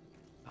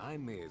 I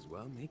may as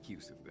well make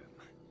use of them.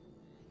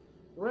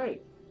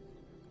 Great.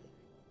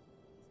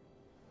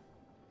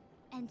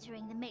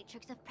 Entering the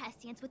Matrix of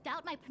Prescience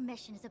without my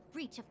permission is a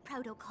breach of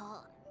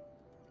protocol.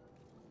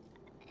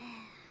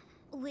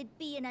 Would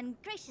be an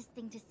ungracious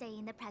thing to say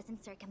in the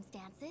present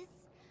circumstances.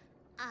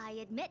 I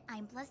admit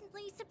I'm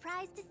pleasantly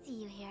surprised to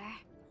see you here.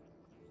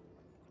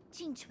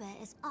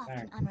 Qingque is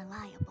often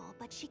unreliable,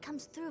 but she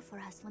comes through for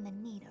us when the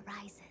need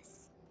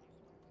arises.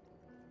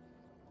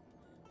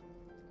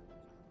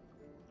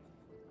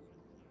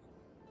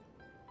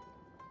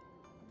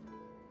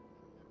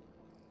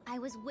 I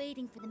was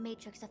waiting for the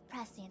Matrix of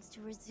Prescience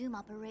to resume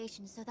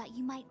operations so that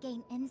you might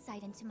gain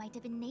insight into my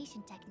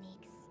divination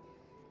techniques.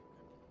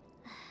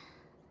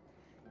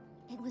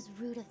 It was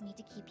rude of me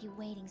to keep you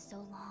waiting so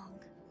long.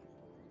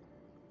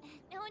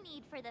 No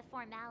need for the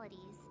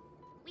formalities.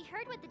 We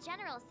heard what the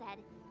General said.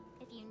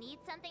 If you need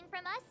something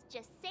from us,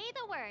 just say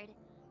the word.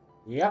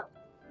 Yep.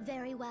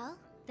 Very well,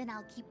 then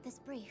I'll keep this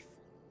brief.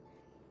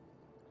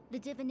 The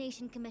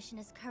Divination Commission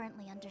is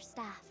currently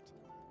understaffed.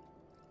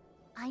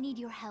 I need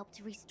your help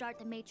to restart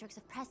the Matrix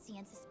of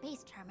Prescience's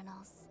space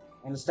terminals.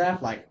 And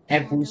staff like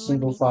every and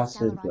single eliminate the fast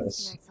food Stellaron place.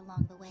 spirits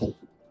along the way.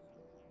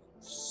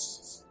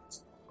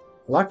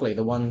 Luckily,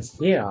 the ones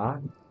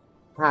here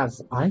have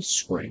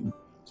ice cream.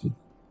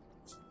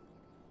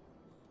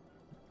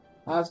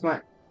 That's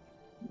my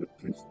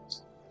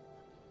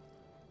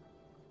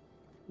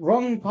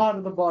wrong part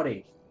of the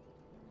body.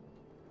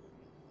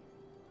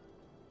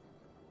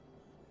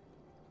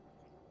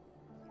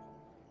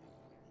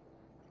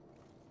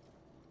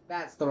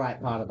 That's the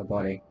right part of the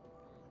body.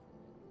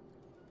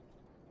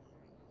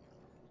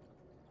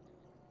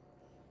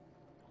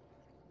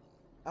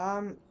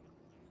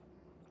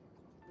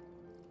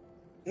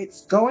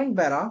 It's going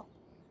better,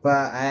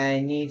 but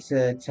I need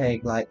to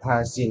take like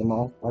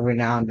paracetamol every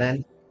now and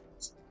then.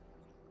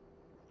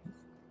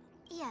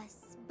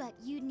 Yes, but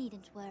you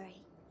needn't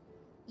worry.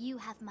 You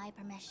have my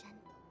permission.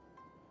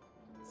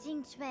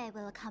 Qingque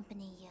will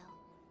accompany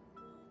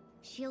you.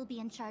 She'll be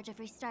in charge of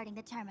restarting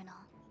the terminal.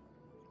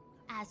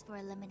 As for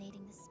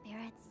eliminating the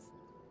spirits...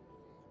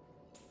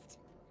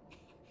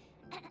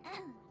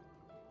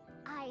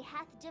 I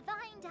hath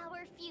divined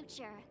our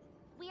future.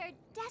 We are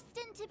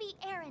destined to be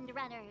errand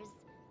runners.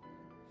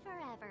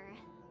 Forever.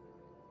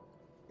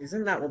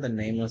 Isn't that what the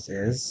Nameless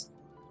is?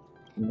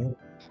 No.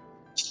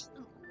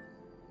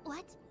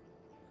 What?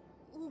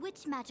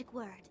 Which magic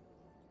word?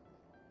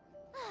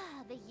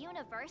 The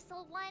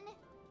universal one?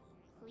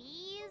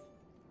 Please?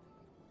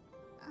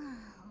 Oh.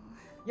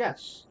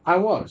 Yes, I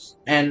was.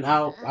 And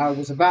I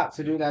was about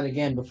to do that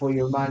again before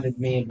you reminded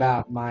me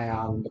about my,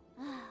 I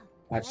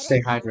have to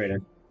stay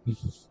hydrated.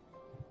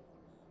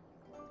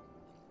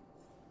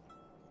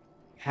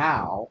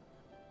 How?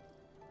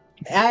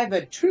 I have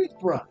a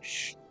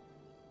toothbrush.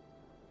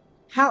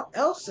 How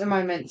else am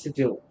I meant to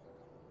do it?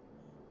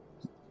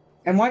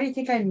 And why do you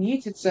think I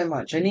muted so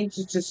much? I need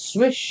to just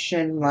swish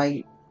and,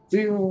 like,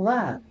 do all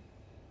that.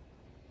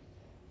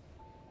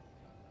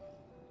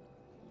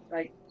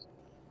 Like,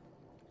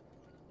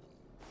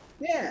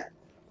 yeah,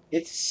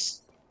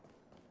 it's...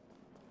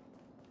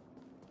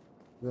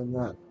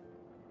 not.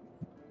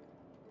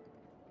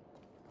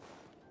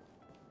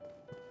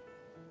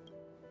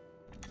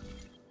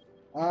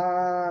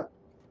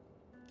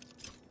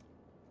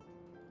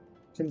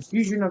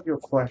 Confusion of your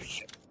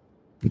question.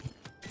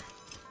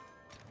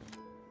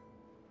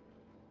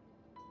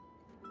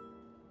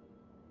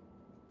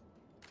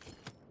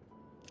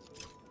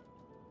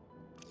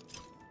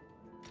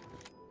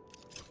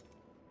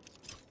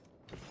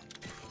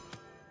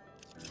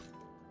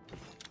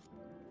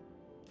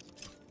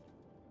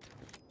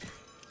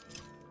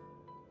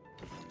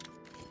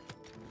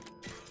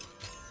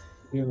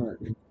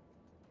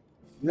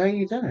 No,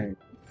 you don't.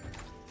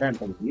 Don't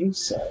believe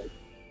so.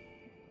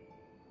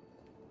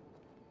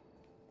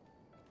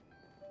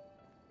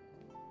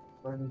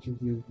 Why did you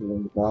use the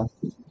in the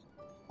bathroom?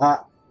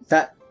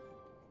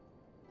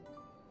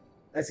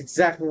 That's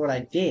exactly what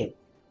I did.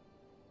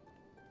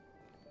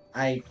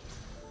 Why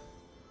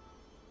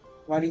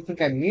do you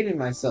think I muted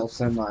myself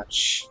so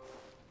much?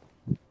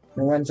 It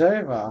went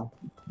over.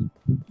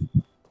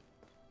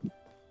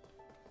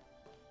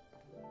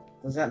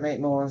 Does that make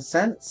more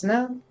sense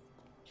now?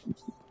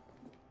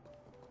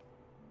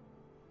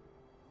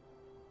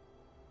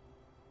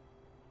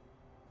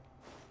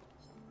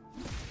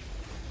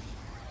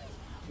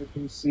 You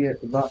can see it,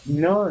 but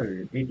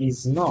no, it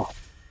is not.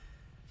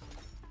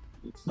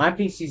 My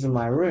PC's in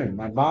my room.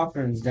 My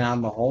bathroom's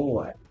down the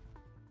hallway.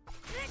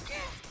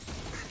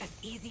 As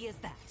easy as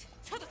that.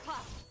 To the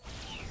clouds.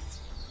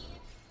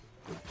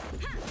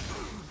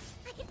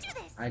 I can do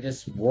this! I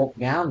just walk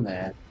down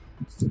there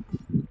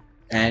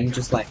and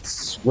just like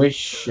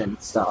swish and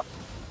stuff.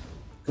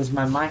 Because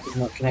my mic is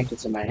not connected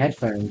to my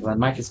headphones, my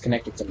mic is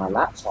connected to my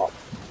laptop.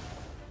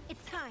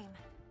 It's time.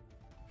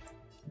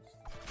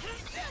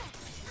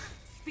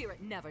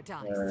 Spirit never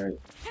dies.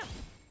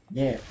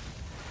 Yeah.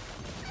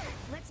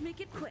 Let's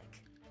make it quick.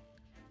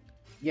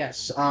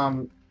 Yes,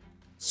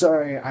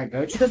 so I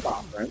go to the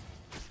bathroom,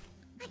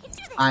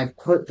 I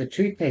put the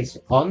toothpaste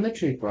on the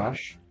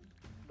toothbrush,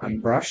 I'm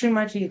brushing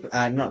my teeth,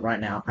 not right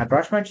now, I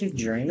brush my teeth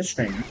during the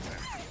stream,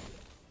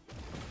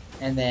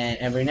 and then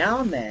every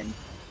now and then,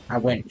 I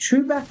went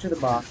back to the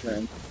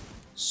bathroom,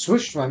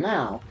 swished my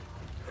mouth,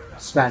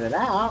 spat it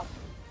out,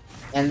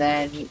 and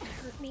then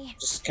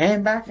just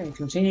came back and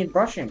continued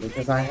brushing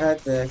because I heard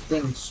the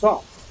thing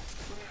stop.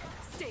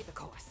 Stay the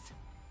course.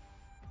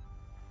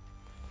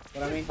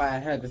 What I mean by I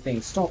heard the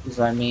thing stop is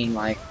I mean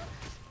like,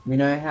 you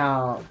know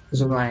how,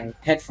 because of my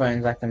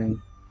headphones I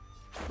can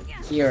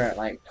hear it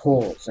like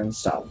pause and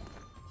stuff.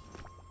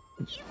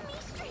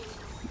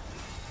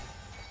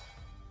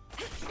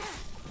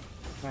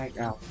 Right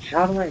now,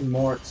 how do I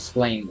more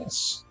explain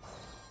this?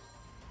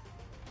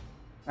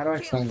 How do I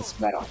explain this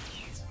better?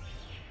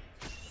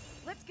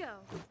 Let's go.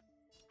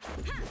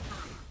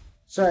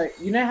 So,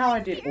 you know how I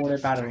did auto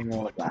battering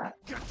all of that?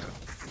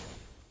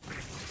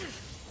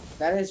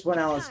 That is when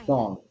I was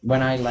gone.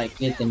 When I like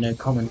did the no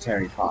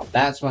commentary part.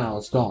 That's when I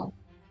was gone.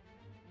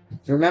 Do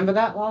you remember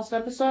that last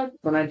episode?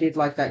 When I did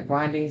like that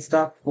grinding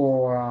stuff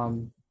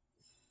for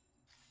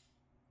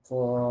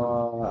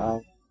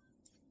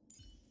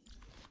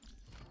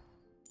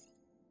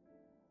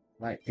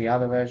like the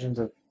other versions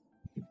of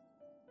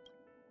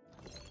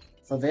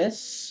for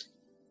this?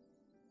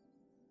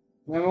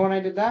 Remember when I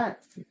did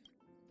that?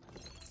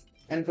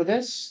 And for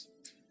this?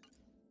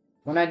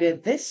 When I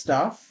did this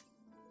stuff,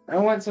 I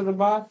went to the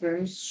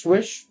bathroom,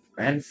 swish,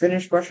 and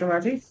finished brushing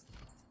my teeth.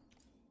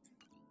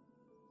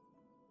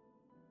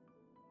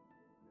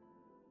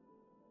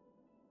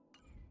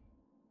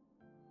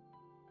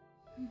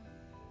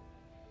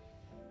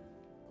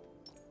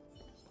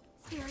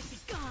 Spirit be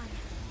gone.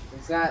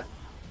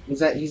 Is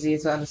that easier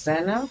to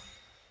understand now?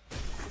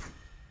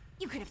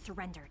 You could have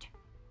surrendered.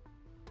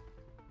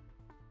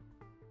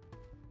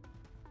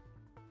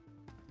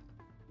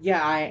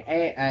 Yeah,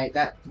 I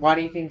that. Why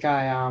do you think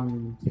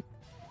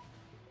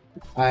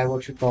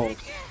what you call?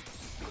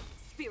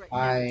 Spirit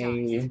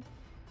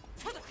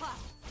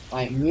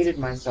I muted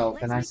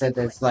myself and I said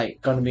there's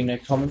like gonna be no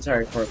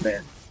commentary for a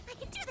bit. I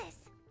can do this.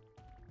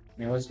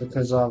 It was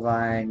because of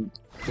I'm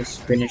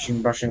just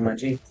finishing brushing my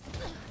teeth.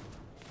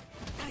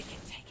 I can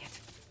take it.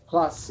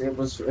 Plus,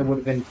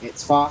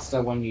 it's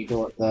faster when you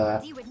do it the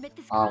Do you admit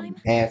this crime?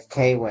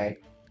 AFK way.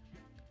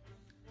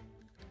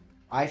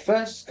 I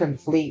first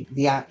complete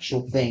the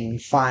actual thing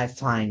 5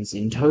 times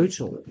in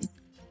total,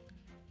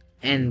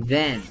 and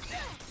then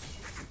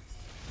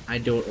I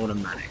do it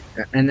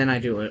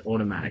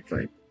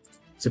automatically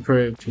to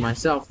prove to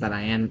myself that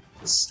I am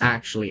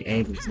actually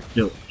able to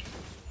do it.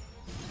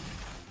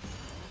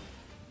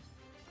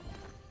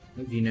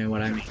 If you know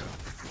what I mean.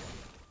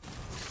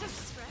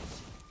 Just stretch.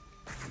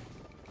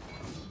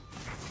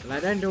 But I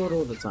don't do it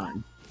all the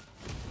time.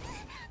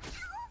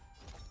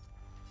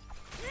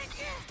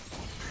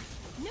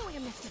 No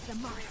air missed the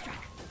Mara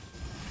struck.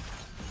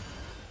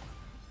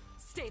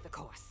 Stay the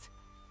course.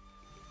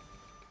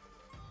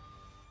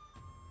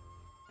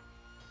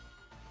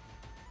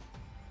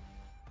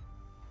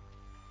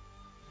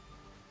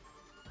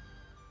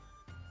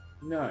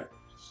 No.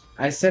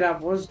 I said I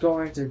was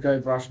going to go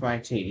brush my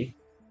teeth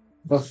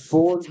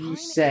before you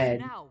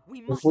said,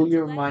 before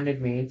you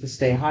reminded me to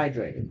stay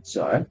hydrated,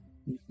 so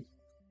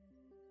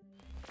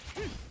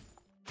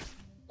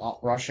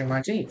not brushing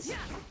my teeth.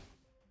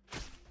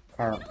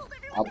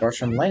 I'll brush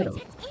them later.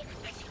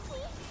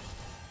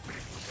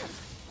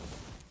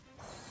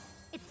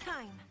 It's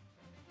time.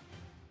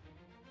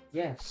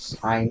 Yes,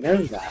 I know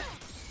that.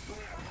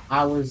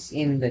 I was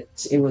in the,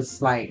 it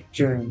was like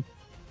during,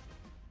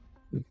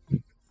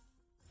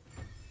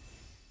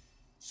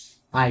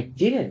 I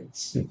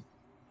didn't.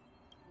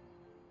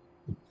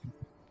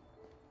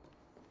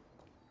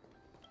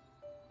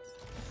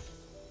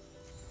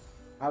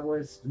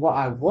 What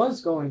I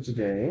was going to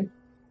do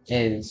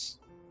is,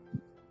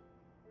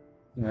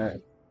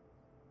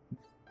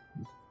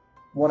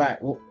 what I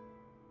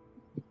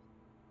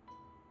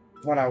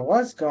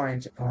was going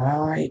to,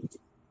 alright,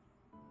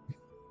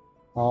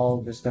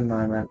 hold just a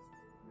moment.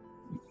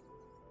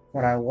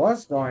 What I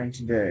was going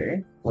to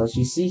do was,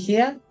 you see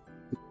here?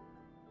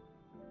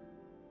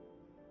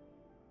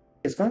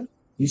 It's gone.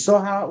 You saw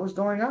how it was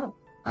going up.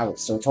 I was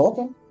still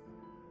talking.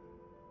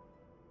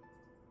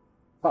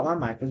 But my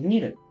mic was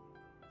muted.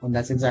 And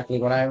that's exactly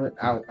what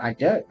I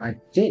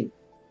did.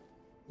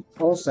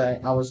 Also,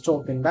 I was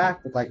talking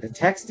back with like the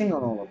texting and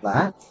all of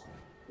that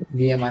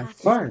via my Path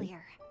is phone.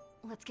 clear.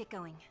 Let's get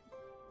going.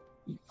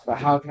 But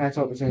how can I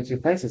talk between 2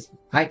 places?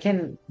 I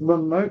can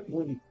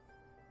remotely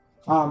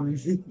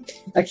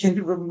I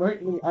can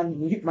remotely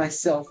unmute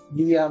myself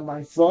via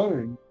my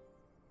phone.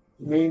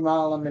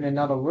 Meanwhile, I'm in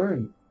another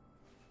room.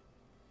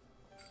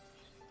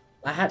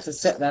 I had to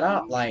set that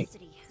up, like,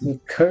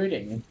 with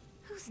coding.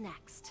 Who's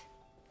next?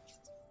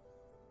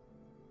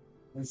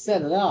 And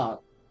set it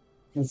up.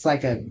 It's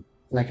like a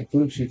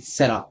Bluetooth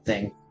setup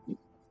thing.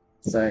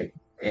 So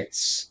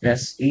it's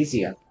just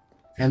easier.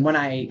 And when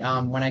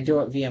I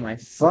do it via my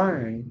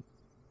phone,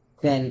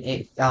 then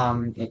it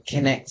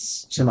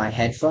connects to my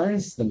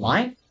headphones, the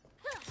mic.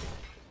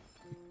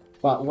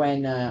 But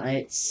when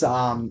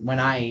when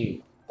I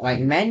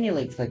like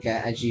manually click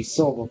it, as you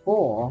saw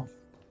before,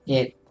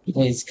 it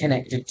is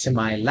connected to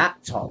my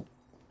laptop.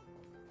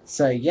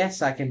 So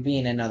yes, I can be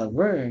in another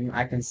room.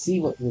 I can see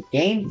what the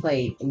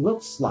gameplay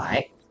looks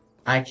like.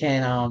 I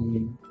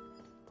can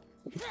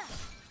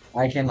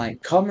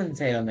like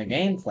commentate on the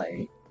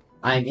gameplay.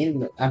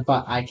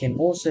 But I can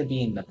also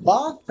be in the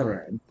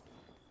bathroom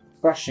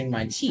brushing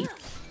my teeth.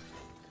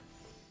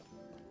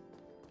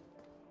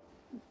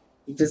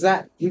 Does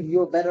that give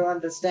you a better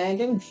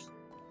understanding?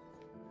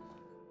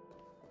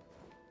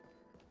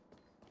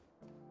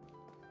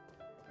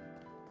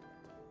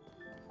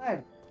 I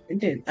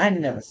I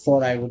never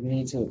thought I would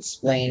need to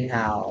explain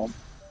how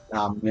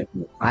um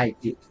I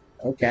did.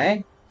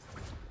 Okay.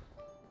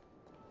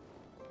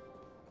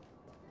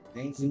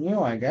 Anything new,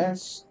 I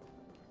guess.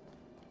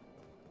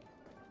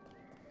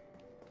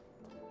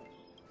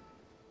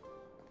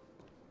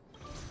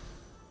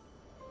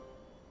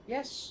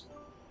 Yes.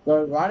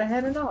 Go right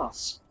ahead and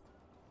ask.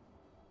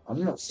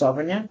 I'm not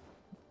stopping you.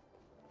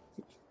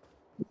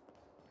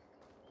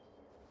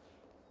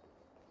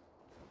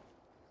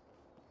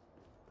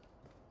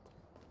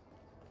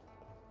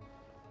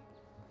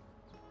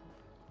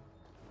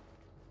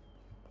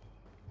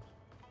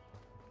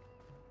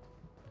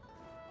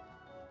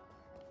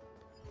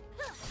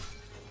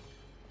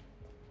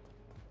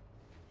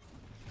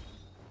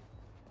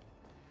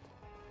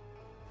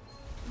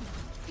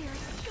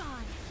 Spirit's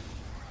gone.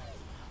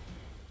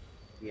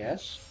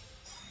 Yes.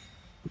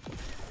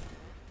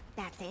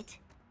 That's it.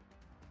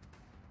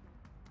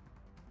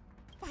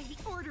 By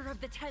the order of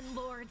the Ten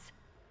Lords.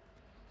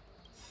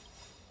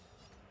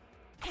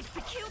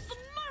 Execute the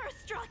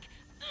Marastruck!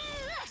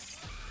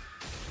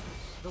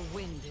 The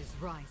wind is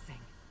rising.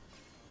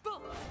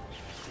 Bolt!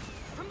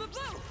 From the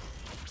bow!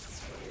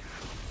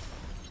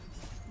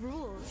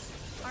 Rules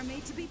are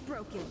made to be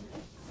broken.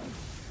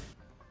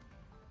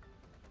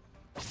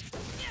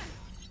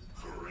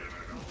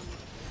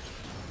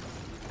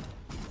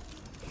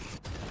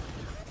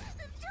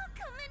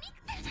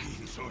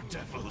 Fiends or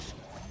devils,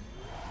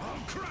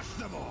 I'll crush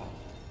them all!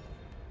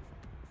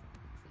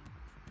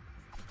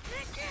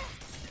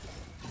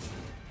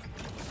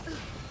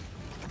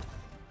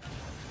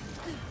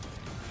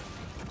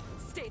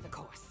 Stay the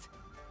course.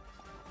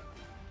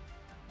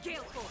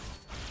 Gale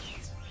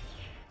Force!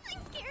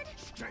 I'm scared.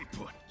 Stay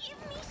put! Give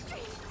me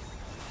strength.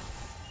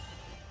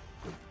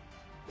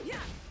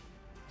 Yeah!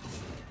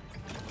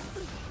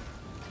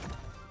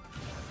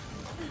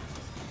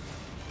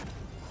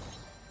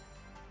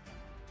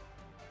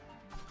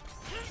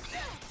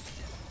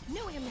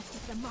 No way to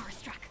mistake the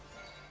Marastruck.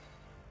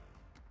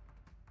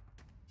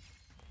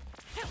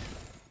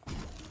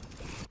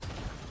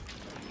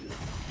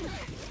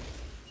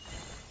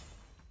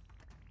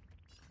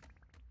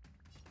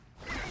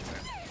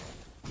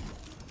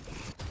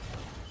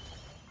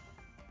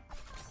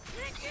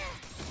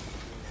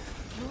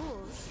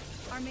 Rules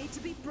are made to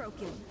be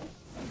broken.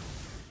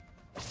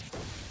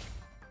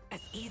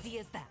 As easy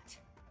as that.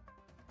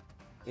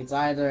 It's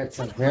either it's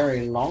a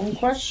very long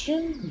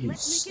question,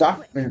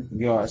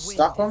 you're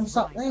stuck on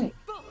something,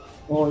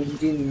 or you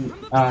didn't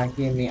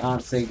hear me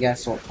answer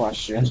yes or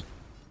question.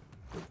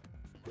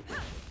 I'm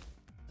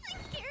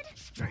scared.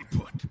 Stay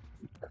put!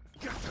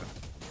 Get them!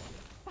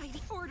 By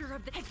the order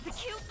of the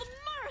execute the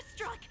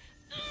Marastruck!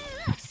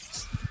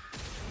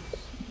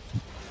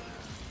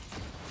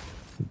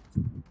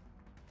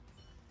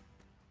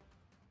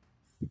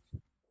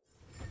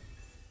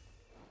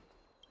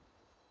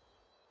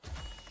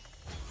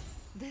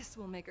 This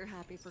will make her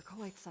happy for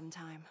quite some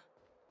time.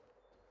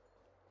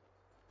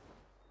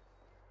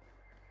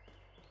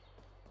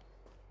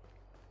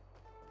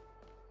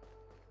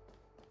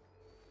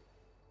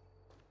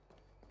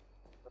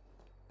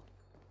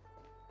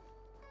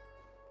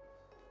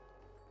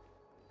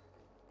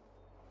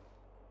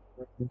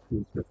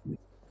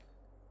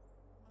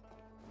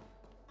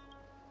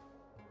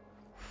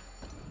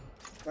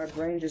 My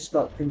brain just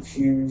got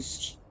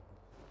confused.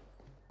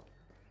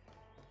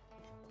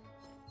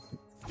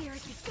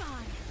 Spirit is gone.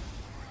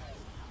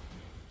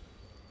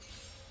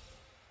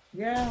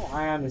 Yeah,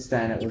 I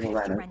understand it was a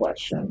random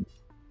question.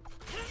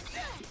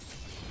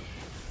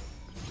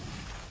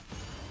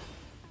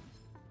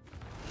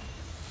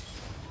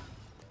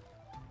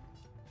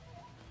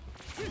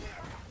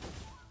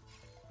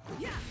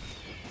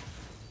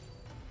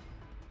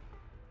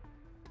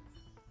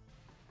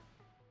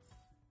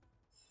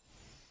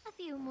 A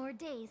few more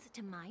days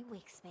to my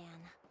wingspan.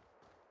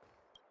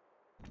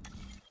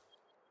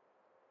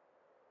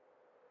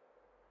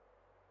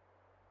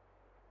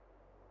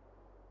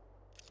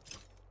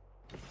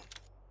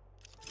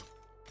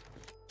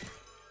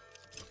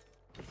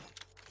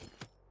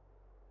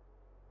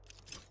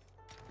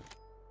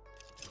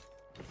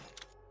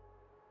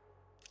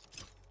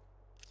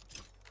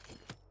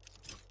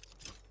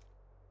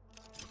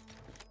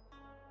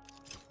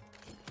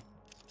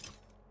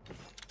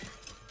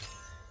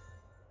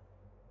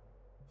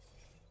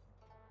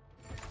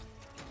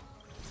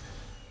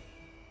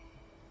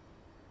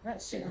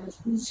 That seems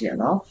easy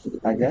enough,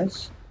 I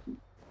guess.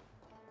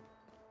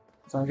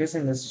 So I'm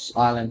guessing this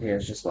island here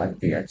is just like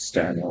the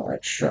external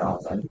extra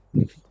island.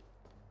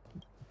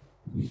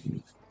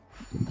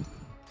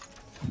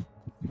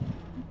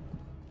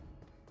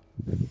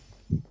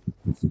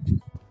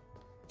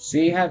 So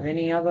you have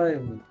any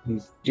other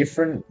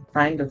different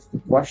kind of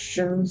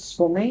questions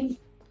for me?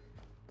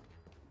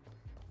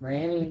 By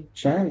any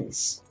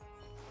chance?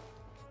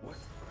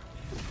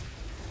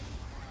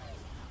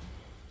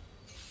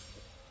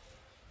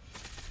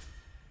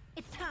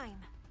 It's time.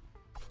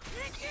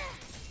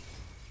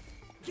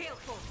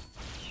 course.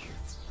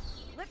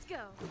 Let's go.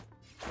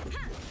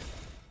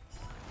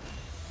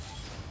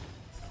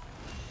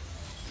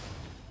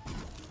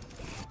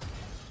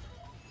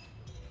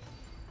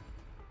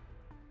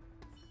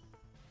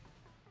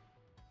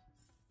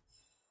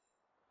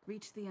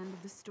 Reach the end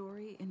of the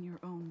story in your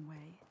own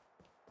way.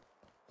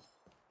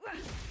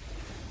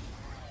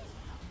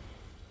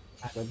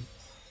 Adam.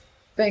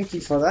 Thank you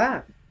for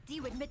that. Do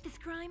you admit this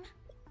crime?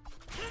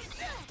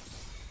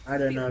 I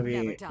don't know if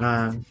Never you.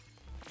 dies.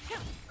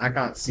 I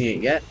can't see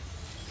it yet.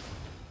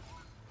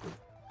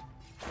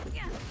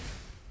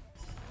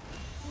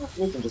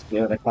 We can just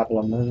give it a couple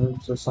of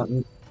moves or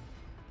something.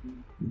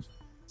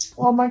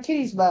 Oh, my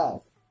kitty's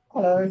back.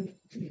 Hello. Reach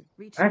the end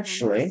of the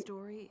Actually,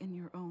 story in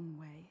your own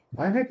way.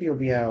 I hope you'll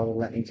be able to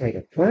let me take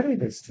a photo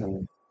this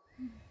time.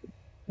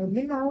 Let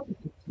me know.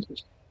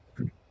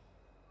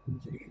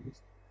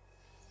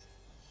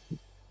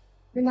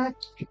 Good night.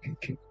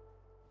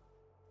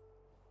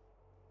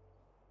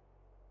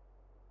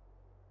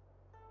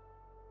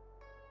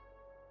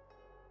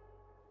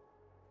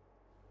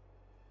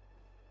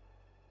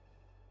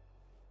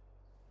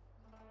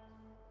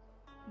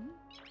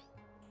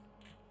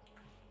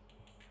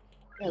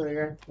 There we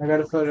go. I got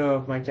a photo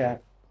of my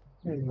cat.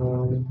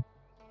 Hello.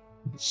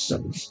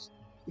 Sucks.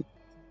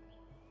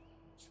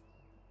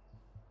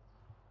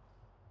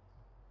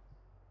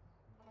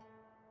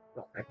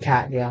 Got my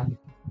cat here.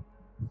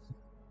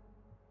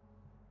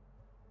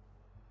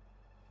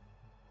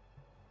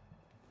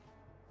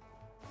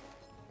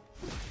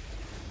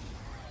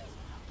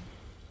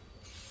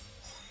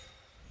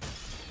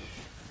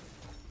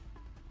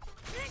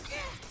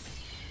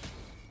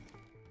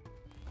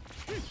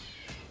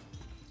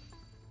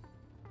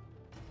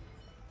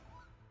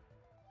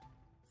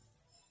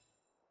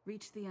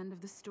 Reach the end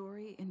of the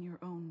story in your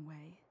own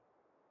way.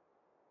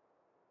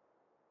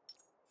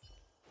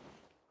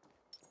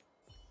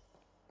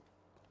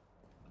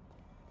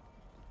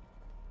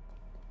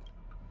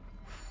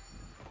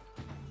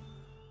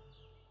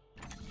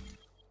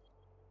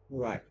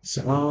 Right.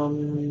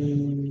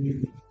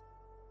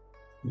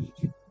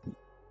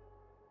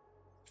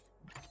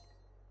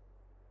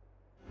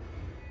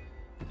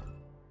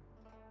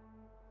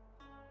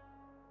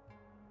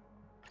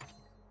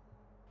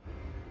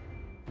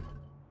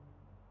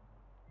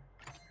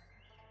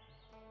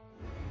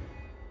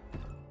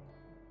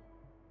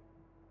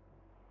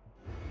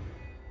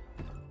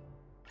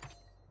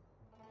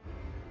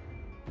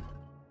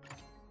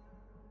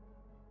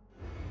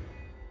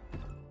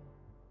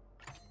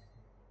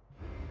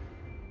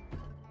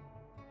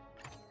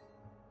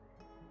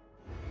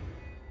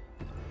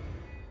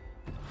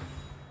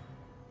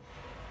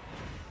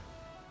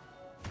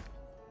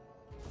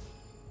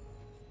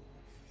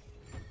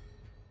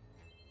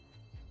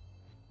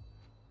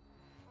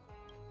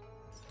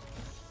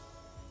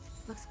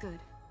 Looks good.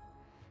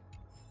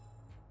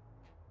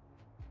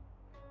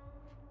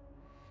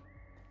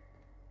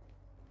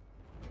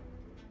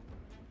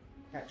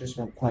 Cat just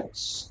went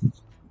place.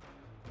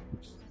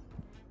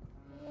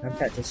 My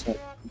cat just went.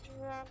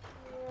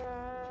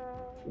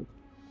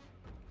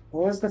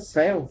 What was the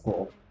fail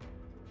for?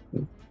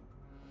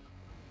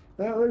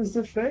 That was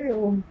the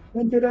fail.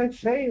 When did I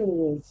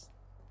fail?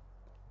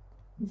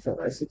 I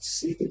thought I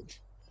succeeded.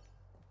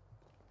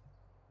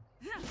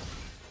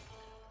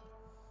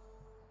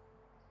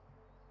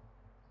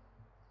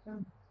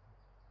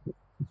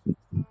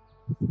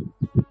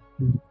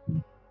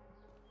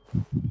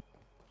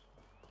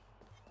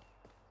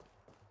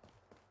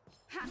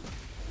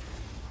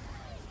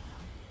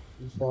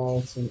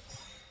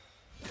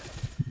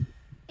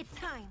 It's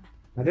time.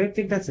 I don't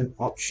think that's an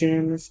option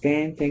in this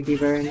game. Thank you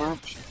very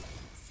much.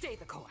 Stay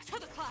the course. To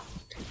the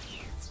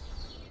clouds.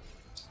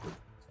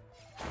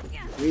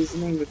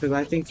 Reasoning, because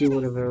I think you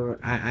would have.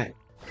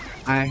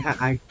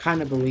 I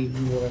kind of believe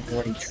you would have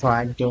already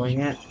tried doing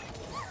it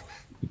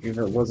if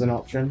it was an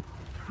option.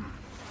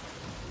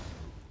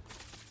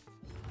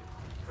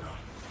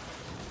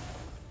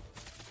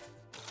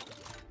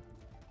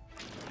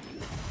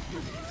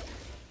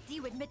 Do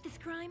you admit this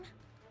crime?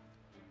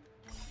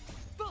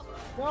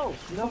 No,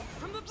 no,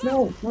 no,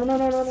 no, no, no,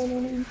 no, no, no,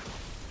 no.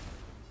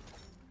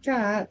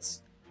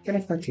 Cats, get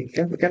off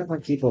my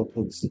keyboard,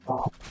 please.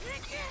 Oh.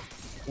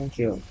 Thank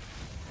you.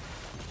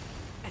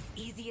 As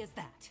easy as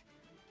that.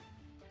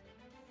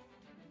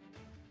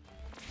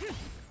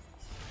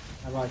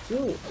 How about you?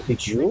 Did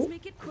Let's you?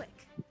 make it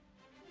quick.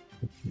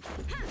 I'm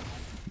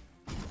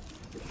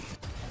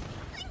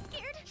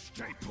scared.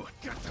 Stay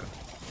put, get them.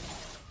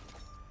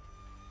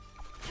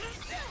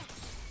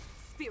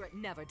 Spirit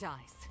never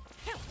dies.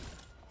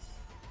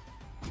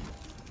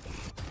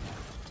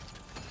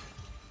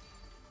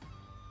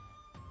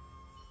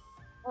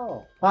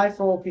 Oh, hi,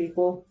 4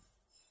 people.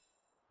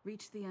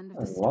 Reach the end of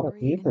A the lot of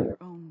story in people. your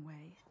own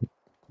way.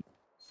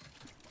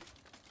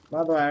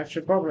 By the way, I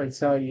should probably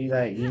tell you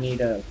that you need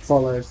to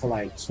follow for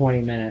like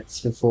 20 minutes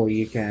before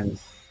you can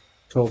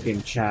talk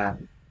in chat.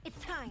 It's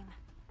time.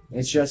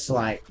 It's just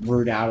like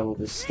root out all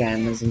the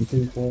scammers and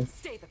people.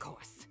 Stay the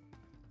course.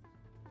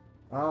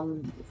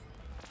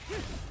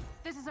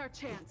 This is our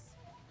chance.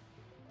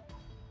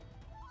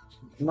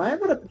 Am I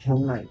able to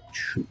become like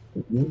true?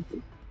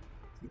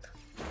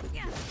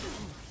 Yeah,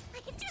 I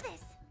can do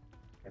this.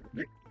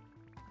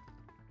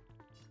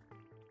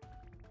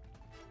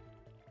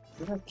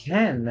 If I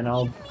can, then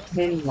I'll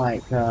pin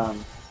like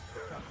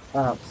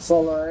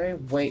follow,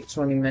 wait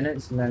 20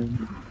 minutes, and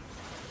then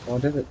or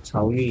does it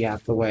tell you you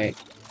have to wait?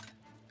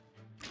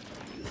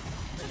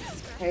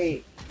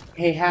 Hey,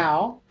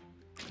 Hal.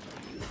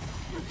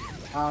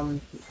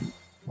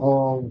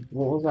 Or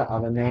what was that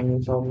other name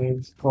you told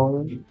me to call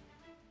him?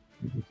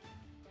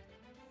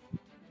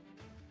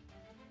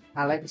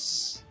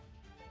 Alex.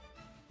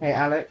 Hey,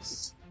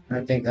 Alex.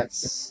 I think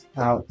that's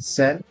how it's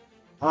said.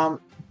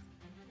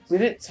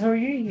 Did it tell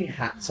you you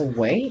had to I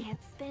wait?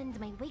 can't spend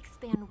my wake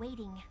span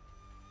waiting.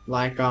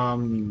 Like,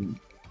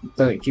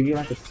 did it give you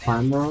like a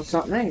timer or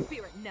something?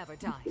 Spirit never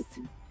dies.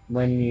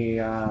 When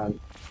you,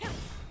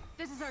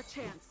 This is our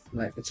chance.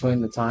 like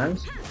between the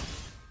times?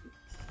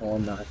 Or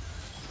no? I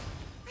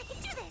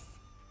can do this.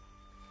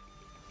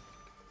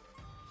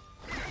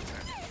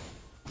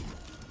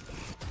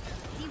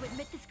 Do you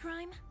admit this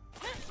crime?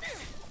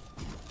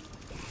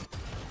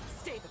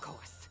 Stay the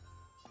course.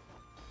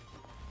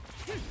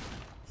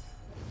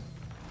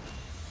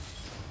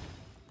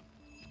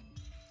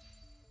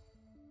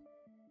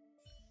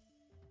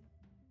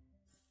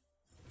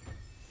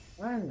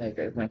 And there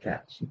goes my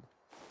cat.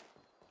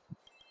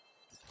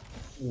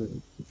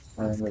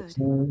 That's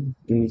good.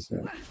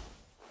 Decent.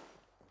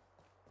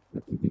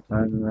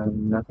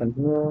 Nothing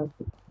here.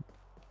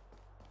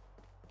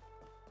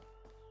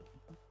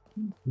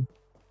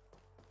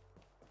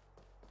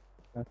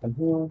 Nothing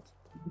here.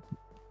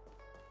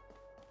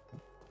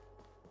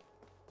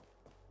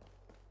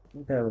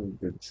 That was a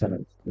good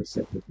sentence.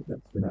 Specific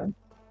for that.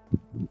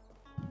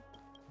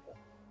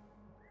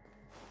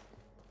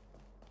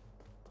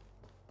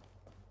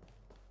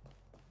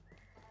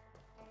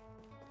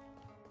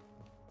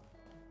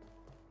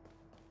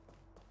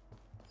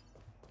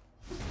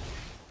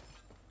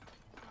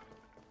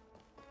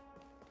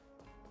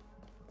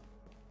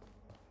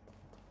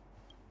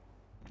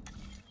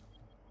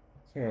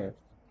 Okay.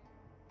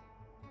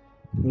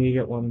 You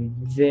get one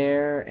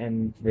there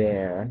and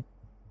there.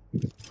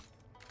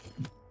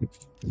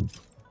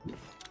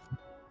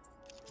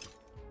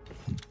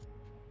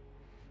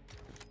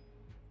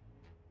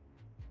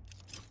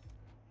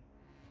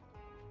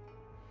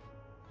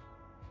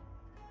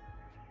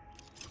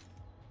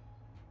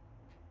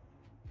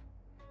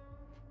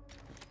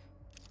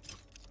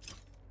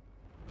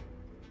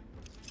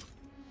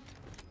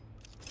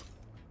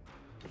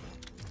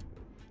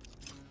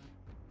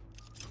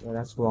 Yeah,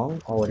 that's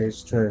wrong. Oh, it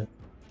is too.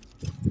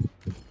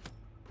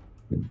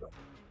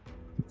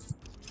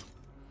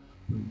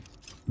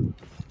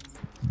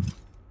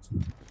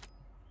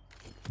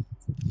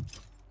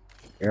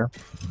 Yeah.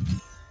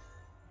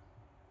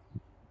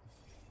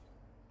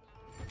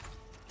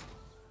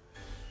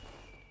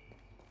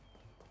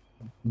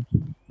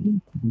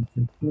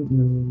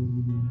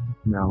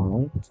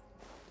 No.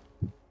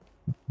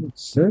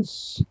 What's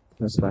this?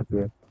 That's not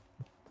good.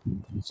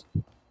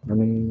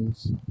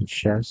 Enemies,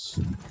 chest.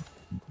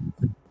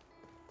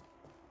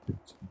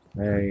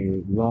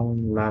 A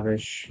long,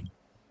 lavish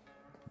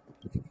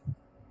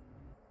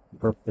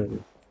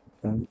purple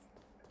thing.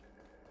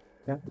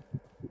 Yeah.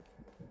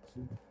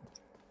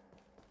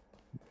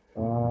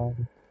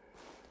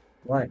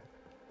 Right.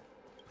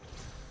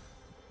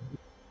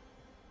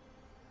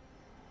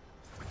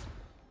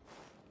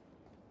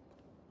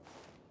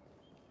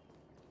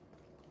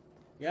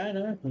 Yeah, I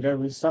know. I'm gonna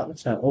restart the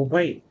chat. Oh,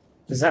 wait.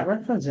 Does that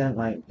represent,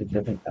 like, the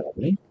different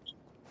enemy?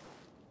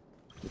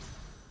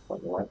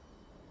 What?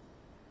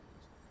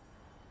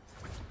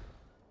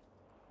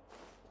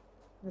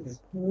 It's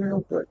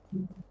real good.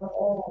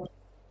 Oh.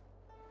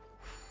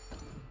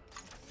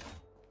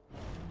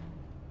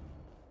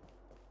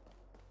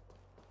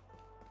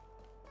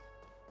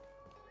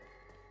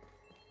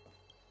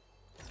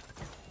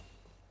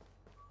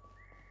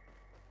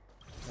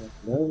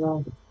 Very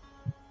well.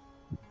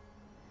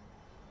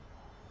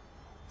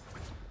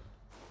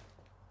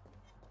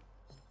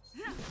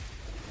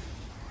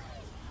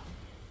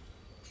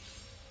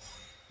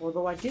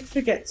 Although I did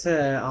forget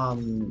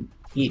to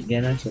eat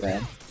dinner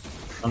today,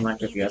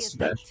 unlike of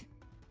yesterday.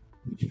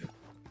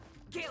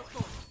 Gale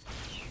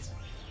Force.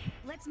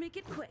 Let's make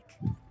it quick.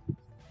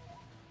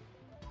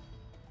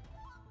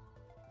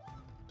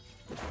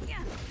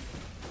 Yeah.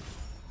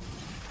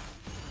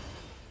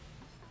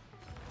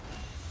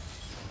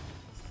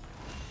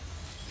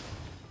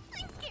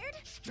 I'm scared.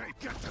 Stay,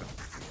 get them.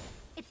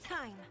 It's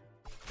time.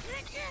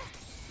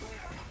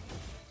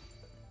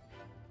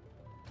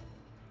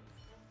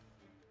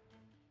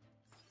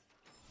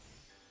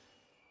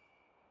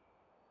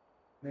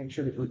 Make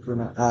sure that we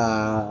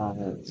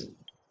remember.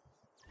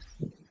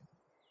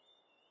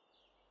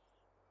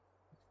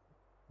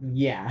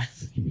 Yeah.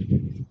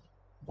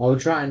 I'll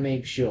try and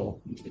make sure.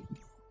 It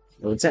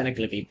will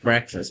technically be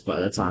breakfast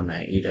by the time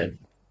I eat it.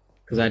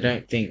 Because I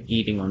don't think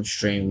eating on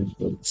stream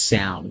would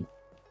sound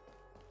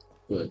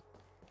good.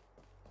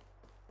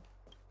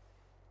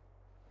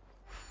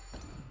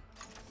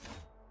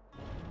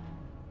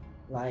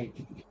 like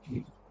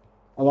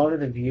a lot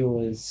of the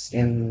viewers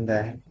in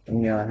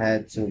your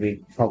heads will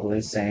be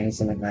probably saying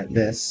something like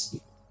this.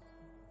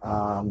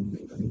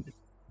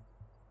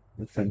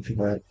 Different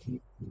word.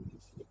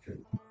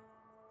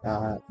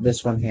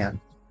 This one here.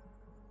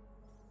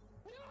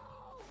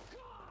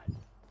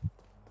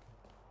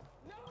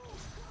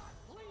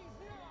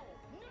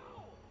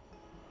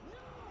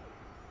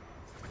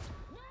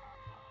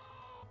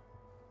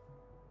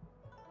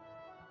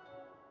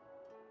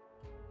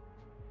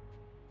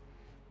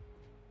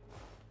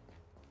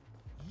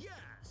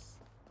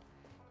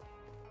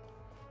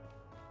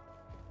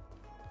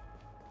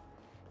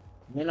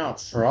 May not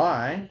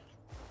try.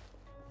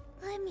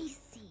 Let me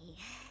see.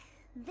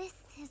 This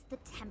is the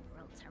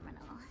temporal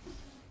terminal.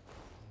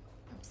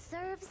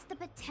 Observes the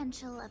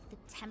potential of the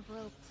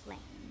temporal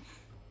plane.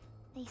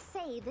 They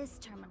say this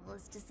terminal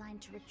is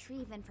designed to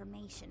retrieve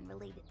information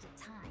related to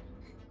time.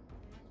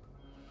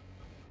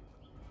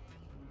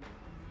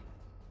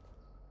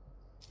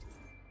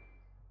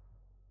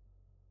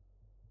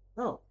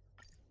 Oh.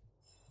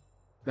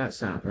 That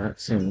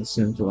seems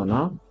simple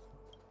enough.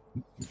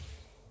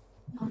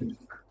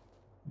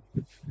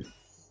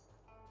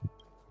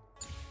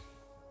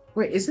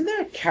 Wait, isn't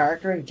there a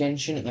character in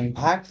Genshin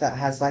Impact that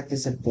has like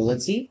this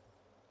ability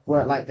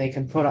where like they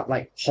can put up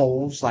like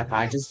poles like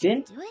I just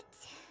did? Do it?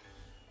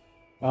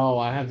 Oh,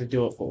 I have to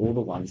do it for all the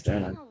ones,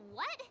 don't I?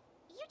 What?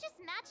 You just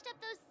matched up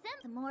those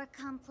symbols. The more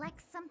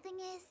complex something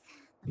is,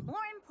 the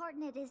more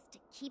important it is to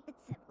keep it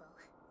simple.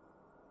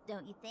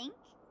 Don't you think?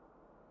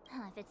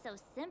 If it's so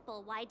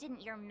simple, why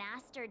didn't your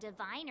master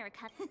diviner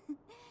cut?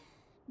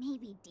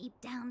 Maybe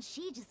deep down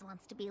she just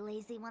wants to be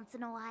lazy once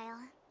in a while.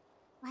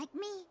 Like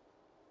me.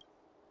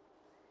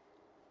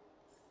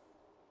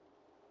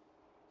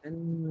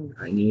 And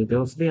I need to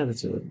go for the other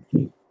two.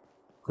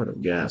 Could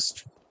have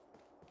guessed.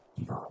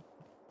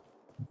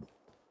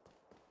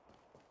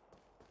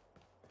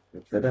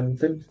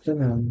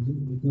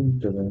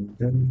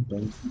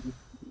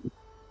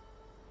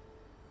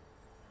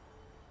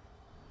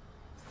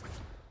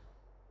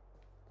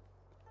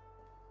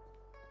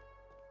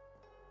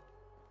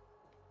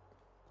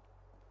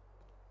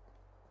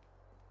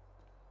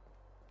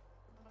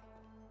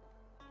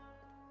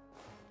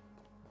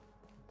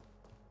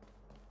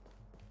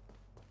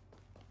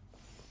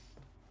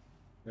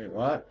 Wait,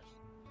 what?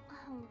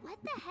 What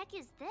the heck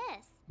is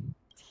this?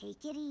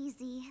 Take it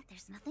easy.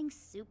 There's nothing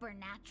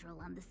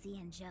supernatural on the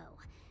Joe.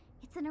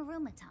 It's an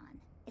Arumaton.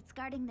 It's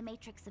guarding the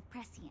Matrix of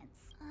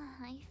Prescience.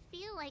 I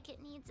feel like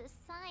it needs a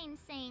sign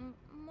saying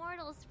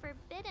mortals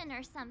forbidden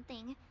or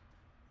something.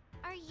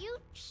 Are you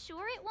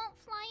sure it won't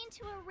fly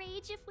into a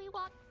rage if we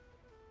walk?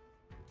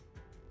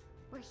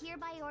 We're here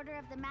by order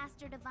of the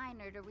Master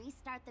Diviner to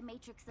restart the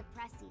Matrix of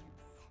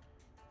Prescience.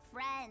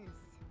 Friends,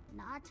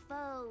 not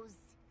foes.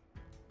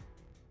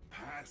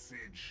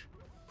 Passage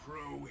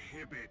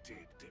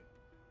prohibited.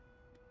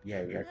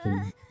 Yeah, yeah.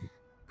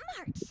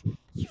 March,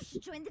 you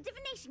should join the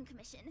Divination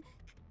Commission.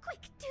 Quick,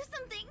 do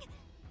something.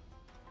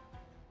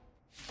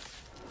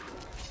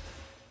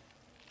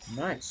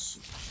 Nice.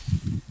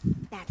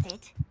 That's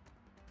it.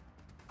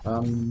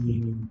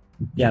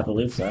 Yeah, I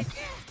believe so.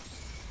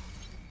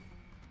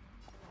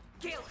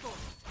 Gale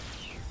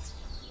Force!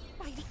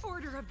 By the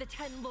order of the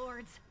Ten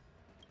Lords!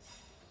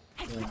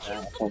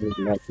 Execute Probably the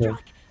do that too.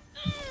 Marstruck!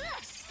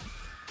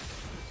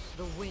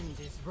 The wind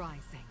is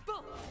rising.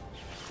 Bolt!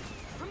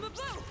 From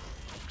above!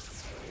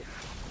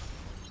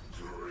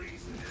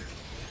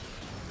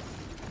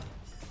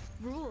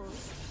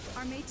 Rules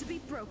are made to be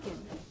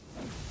broken.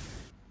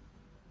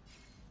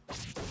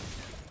 Don't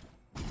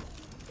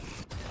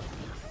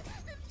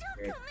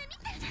come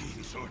any.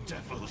 Fiends or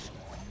devils,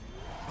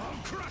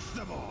 I'll crush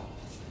them all!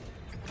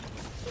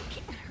 You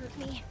can't hurt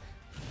me.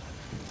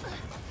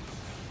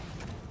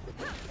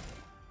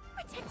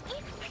 Protect me.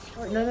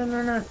 Oh, no.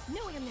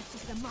 No amnesty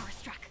to the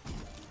Marstruck!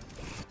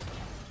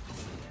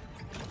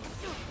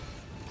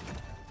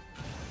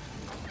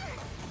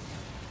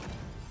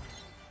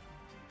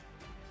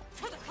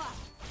 To the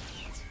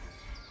clouds!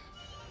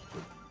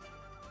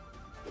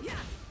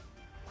 Yeah!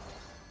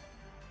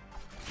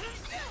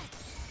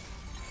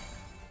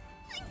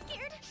 I'm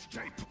scared.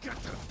 Stay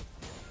together!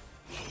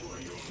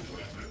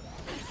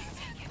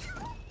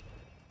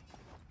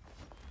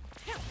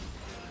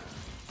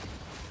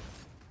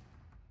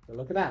 So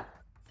look at that.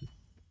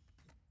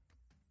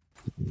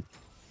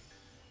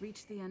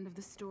 Reach the end of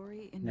the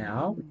story in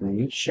Now your own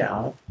way. we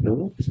shall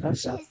do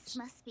ourselves. This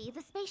must be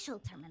the spatial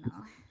terminal.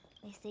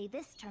 They say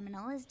this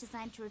terminal is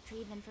designed to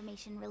retrieve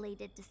information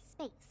related to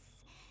space.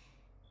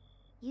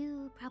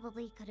 You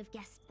probably could have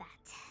guessed that.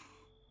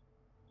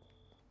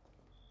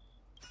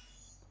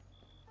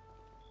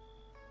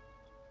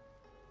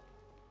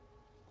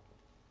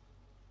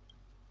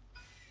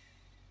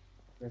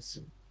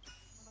 Listen.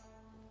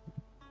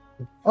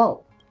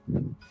 Oh.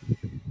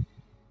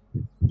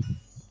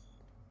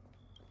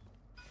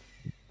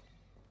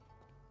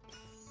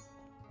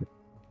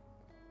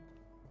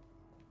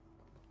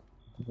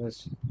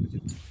 This.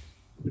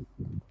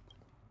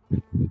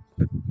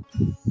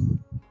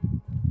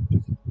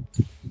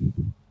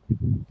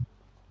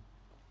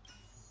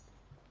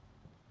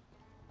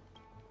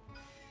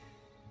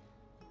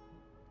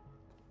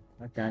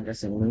 Okay, I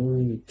guess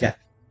we get.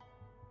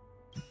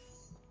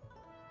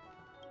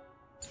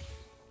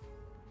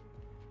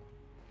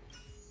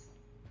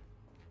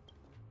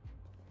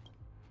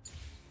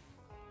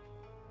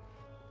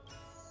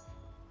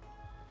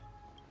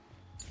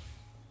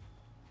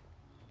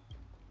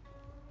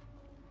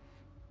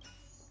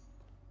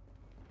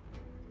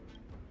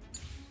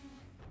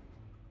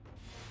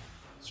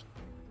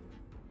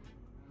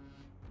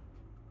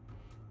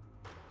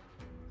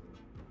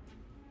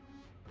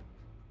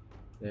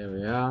 There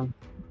we are.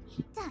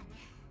 Done.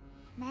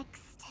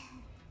 Next.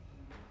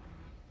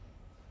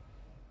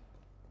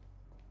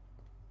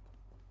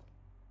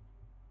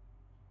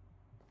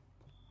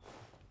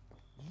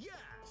 Yes!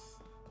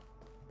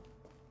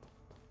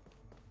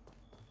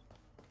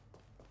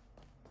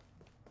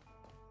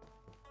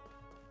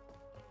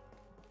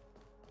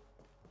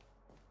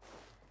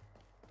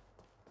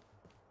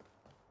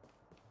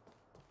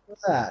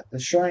 What's that? They're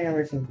showing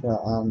everything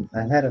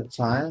ahead of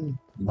time.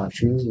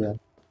 Much easier.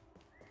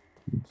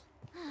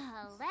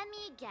 Let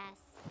me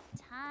guess.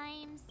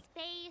 Time,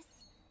 space.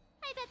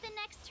 I bet the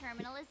next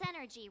terminal is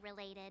energy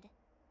related.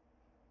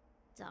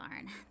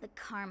 Darn, the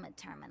Karma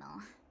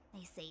Terminal.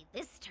 They say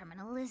this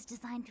terminal is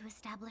designed to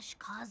establish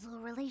causal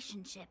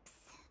relationships.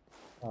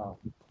 Oh,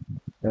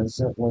 does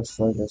it looks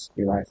like this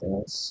be like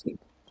this?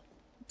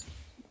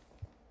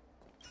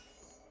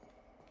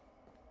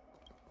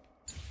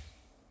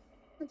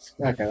 It's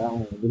like that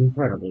one was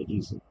incredibly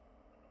easy.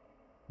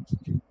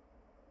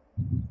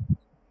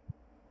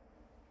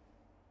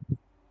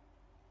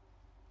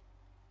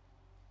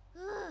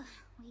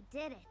 We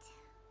did it.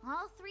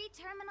 All 3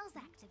 terminals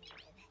activated.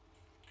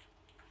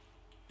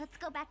 Let's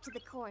go back to the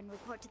core and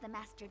report to the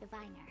Master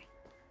Diviner.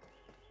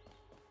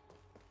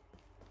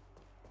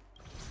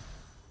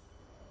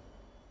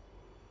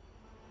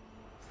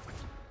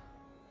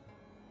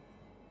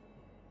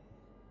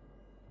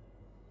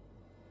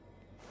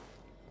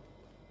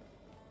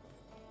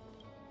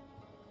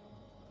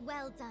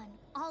 Well done,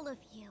 all of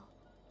you.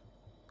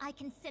 I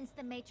can sense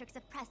the matrix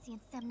of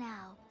prescience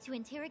now to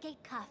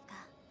interrogate Kafka.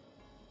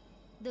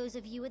 Those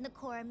of you in the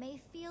core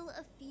may feel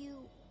a few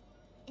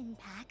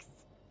impacts.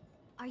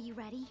 Are you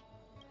ready?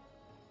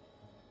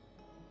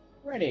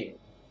 Ready.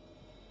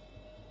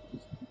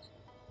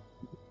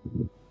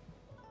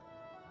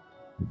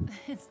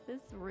 Is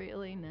this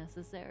really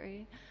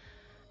necessary?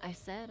 I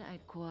said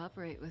I'd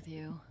cooperate with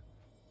you.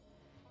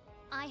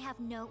 I have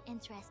no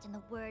interest in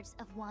the words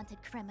of wanted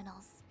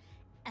criminals,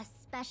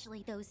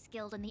 especially those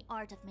skilled in the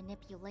art of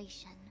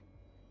manipulation.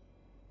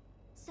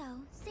 So,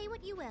 say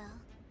what you will.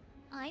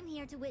 I'm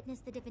here to witness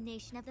the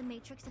divination of the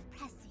Matrix of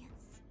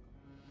Prescience.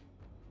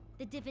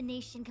 The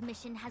Divination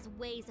Commission has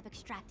ways of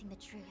extracting the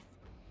truth,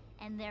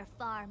 and they're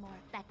far more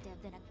effective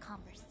than a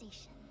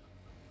conversation.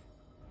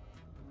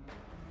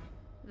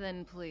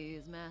 Then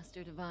please,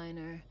 Master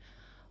Diviner,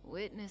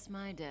 witness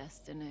my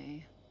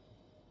destiny.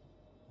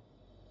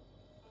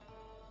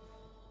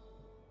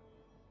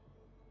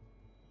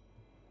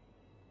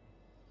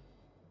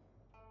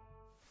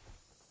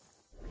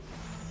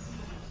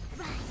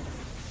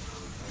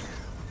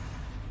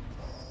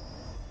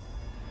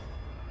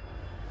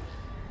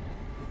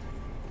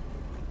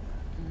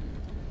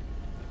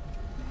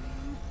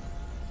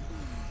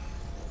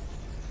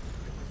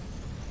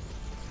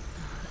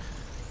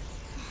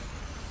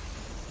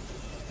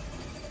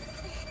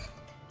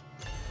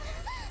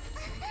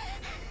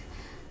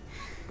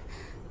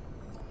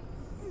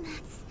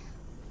 That's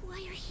why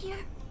you're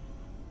here?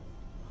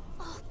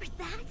 All for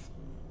that?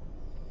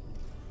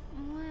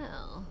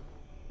 Well,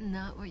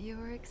 not what you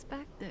were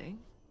expecting.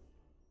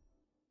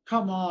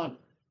 Come on.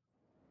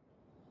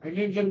 I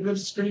didn't get a good I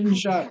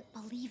screenshot. can't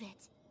believe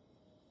it.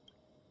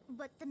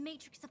 But the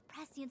Matrix of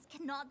Prescience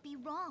cannot be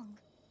wrong.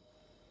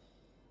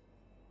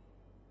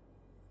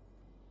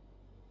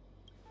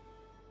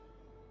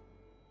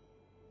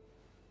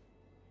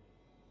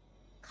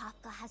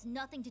 Kafka has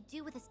nothing to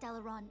do with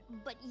Stellaron,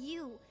 but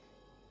you...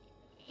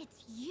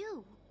 It's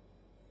you.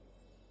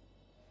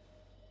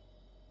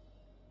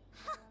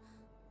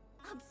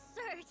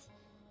 Absurd.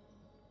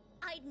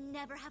 I'd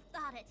never have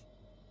thought it.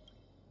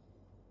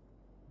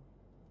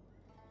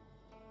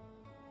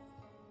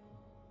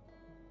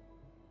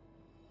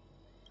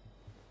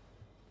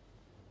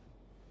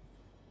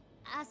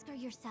 Ask her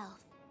yourself.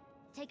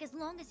 Take as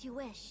long as you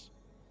wish.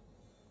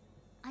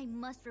 I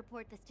must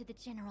report this to the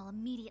General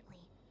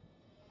immediately.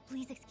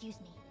 Please excuse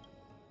me.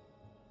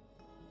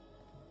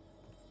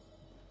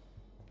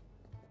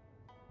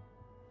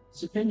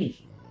 It's a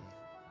finish.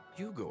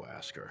 You go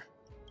ask her.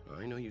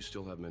 I know you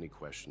still have many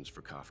questions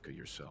for Kafka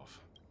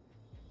yourself.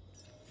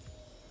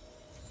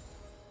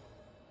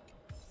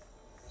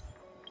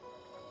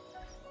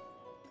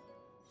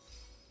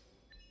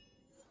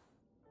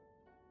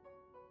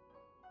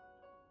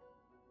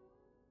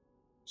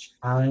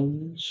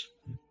 Challenge.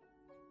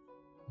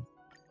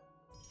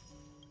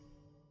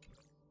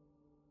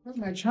 What's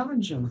my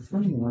challenge? I'm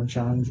funny one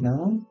challenge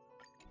now.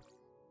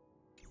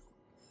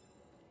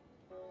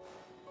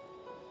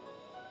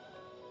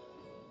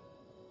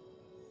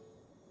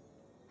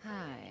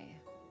 Hi.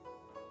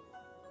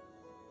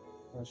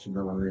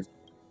 Possibilities.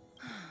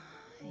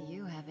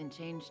 hasn't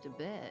changed a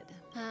bit.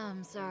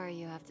 I'm sorry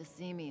you have to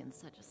see me in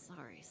such a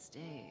sorry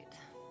state.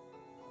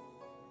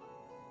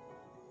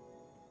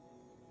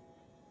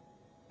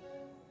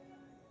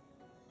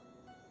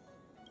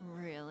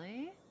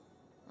 Really?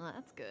 Well,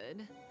 that's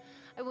good.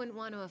 I wouldn't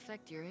want to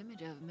affect your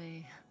image of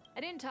me.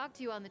 I didn't talk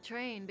to you on the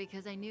train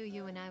because I knew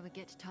you and I would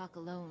get to talk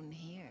alone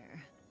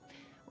here.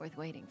 Worth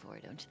waiting for,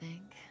 don't you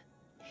think?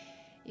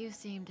 You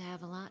seem to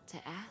have a lot to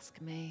ask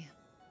me.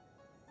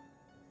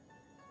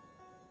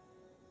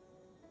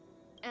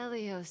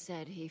 Elio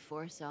said he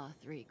foresaw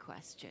 3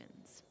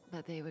 questions,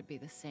 but they would be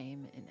the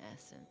same in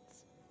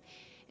essence.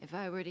 If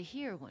I were to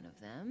hear one of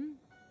them,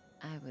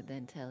 I would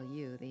then tell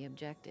you the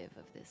objective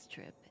of this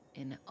trip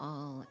in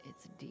all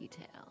its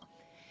detail.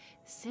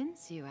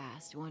 Since you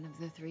asked one of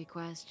the 3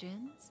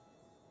 questions,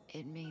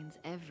 it means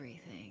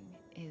everything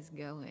is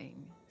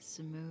going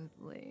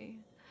smoothly.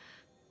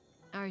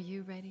 Are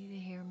you ready to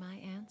hear my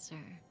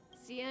answer?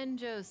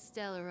 Cienjo's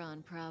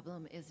Stellaron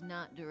problem is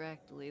not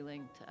directly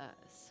linked to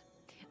us.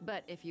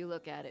 But if you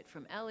look at it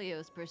from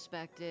Elio's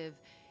perspective,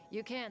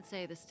 you can't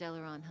say the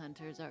Stellaron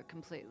hunters are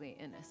completely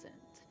innocent.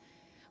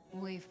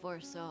 We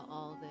foresaw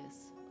all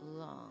this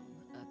long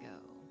ago,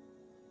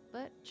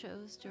 but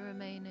chose to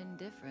remain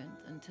indifferent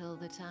until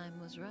the time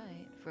was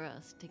right for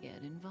us to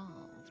get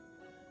involved.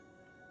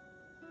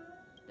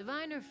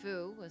 Diviner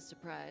Fu was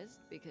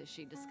surprised because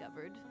she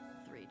discovered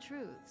 3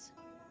 truths.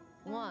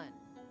 1.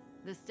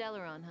 The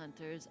Stellaron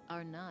hunters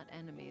are not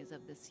enemies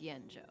of the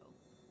Cienjo.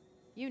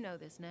 You know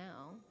this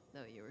now,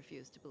 though you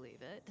refuse to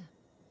believe it.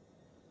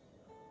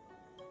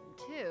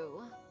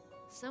 2.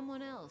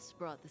 Someone else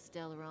brought the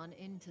Stellaron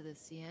into the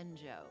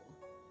Cienjo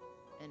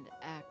and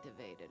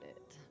activated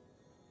it.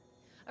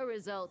 A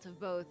result of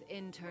both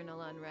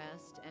internal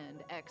unrest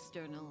and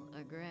external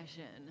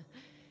aggression.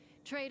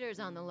 Traitors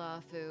on the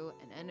Luofu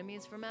and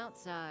enemies from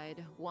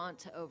outside want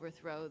to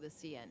overthrow the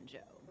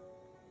Cienjo.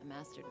 The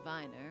Master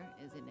Diviner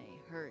is in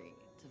a hurry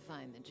to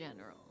find the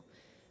General,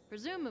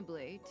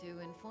 presumably to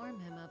inform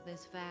him of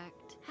this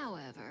fact.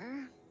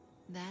 However,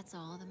 that's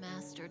all the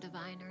Master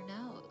Diviner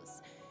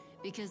knows,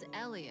 because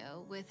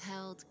Elio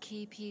withheld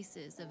key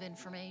pieces of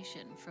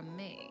information from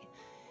me.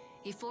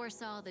 He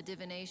foresaw the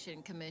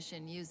Divination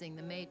Commission using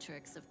the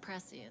Matrix of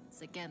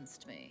Prescience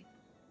against me.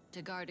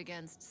 To guard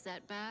against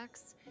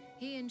setbacks,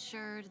 he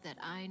ensured that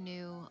I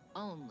knew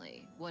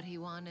only what he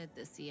wanted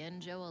the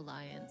Cienjo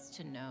Alliance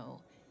to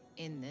know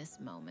in this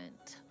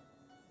moment.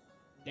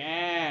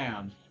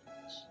 Damn.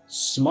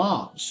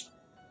 Smart.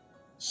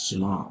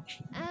 Smart.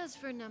 As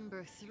for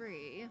number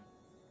 3,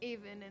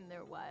 even in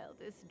their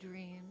wildest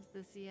dreams,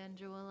 the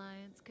Cienjo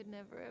Alliance could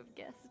never have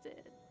guessed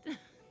it.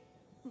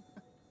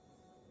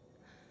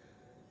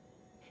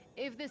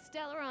 If the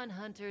Stellaron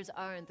hunters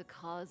aren't the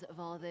cause of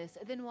all this,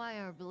 then why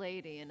are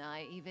Blady and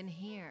I even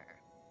here?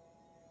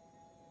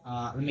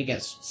 Let me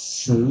get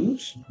some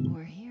food.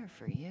 We're here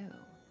for you.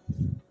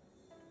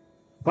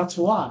 But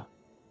what?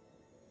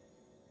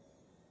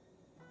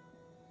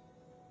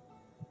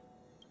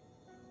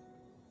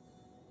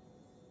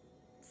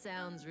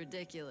 Sounds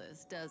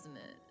ridiculous, doesn't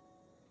it?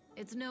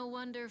 It's no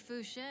wonder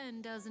Fu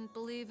Shen doesn't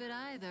believe it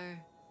either.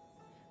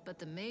 But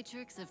the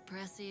Matrix of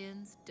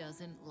Prescience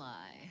doesn't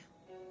lie.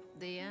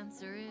 The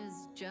answer is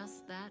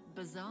just that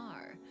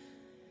bizarre.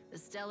 The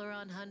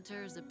Stellaron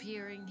hunters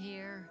appearing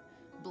here,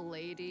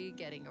 Blady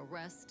getting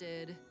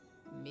arrested,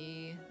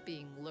 me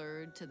being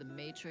lured to the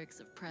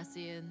Matrix of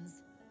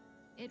Prescience.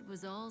 It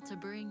was all to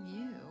bring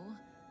you,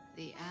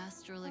 the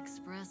Astral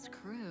Express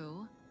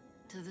crew,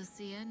 to the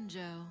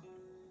Cienjo.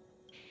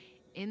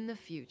 In the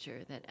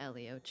future that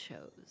Elio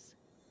chose,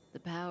 the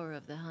power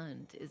of the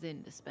hunt is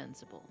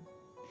indispensable.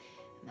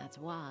 And that's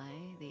why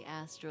the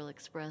Astral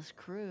Express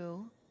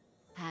crew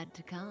had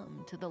to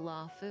come to the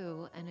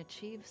Luofu and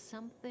achieve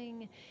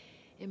something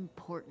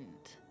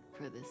important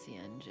for the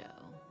Cienjo.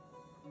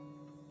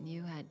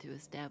 You had to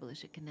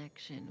establish a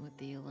connection with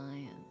the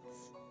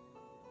Alliance.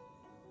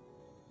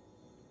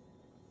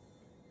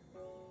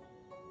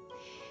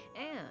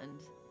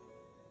 And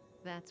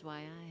that's why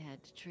I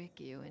had to trick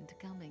you into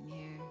coming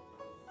here.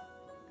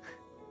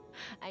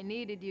 I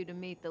needed you to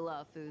meet the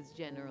Luofu's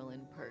general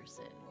in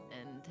person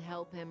and to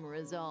help him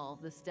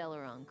resolve the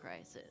Stellaron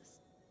crisis.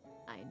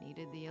 I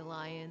needed the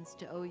Alliance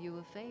to owe you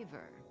a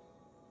favor.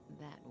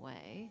 That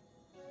way,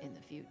 in the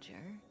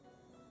future,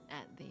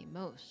 at the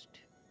most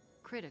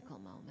critical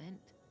moment,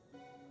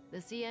 the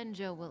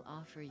Cienjo will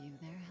offer you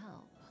their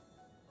help.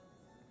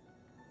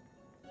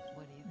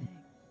 What do you think?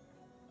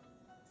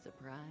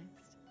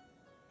 Surprised?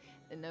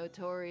 The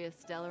notorious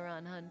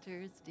Stellaron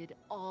hunters did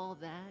all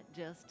that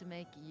just to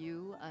make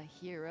you a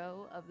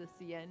hero of the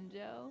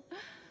Cienjo?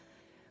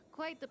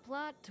 Quite the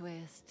plot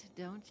twist,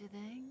 don't you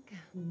think?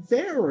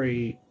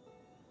 Very.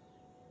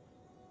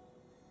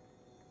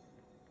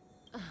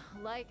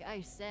 Like I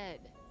said,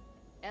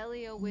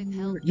 Elio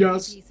withheld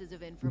Yes. pieces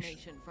of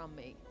information from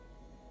me.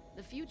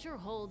 The future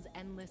holds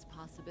endless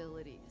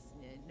possibilities.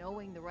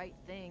 Knowing the right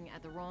thing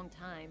at the wrong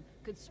time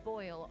could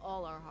spoil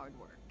all our hard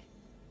work.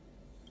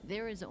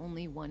 There is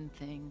only one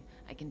thing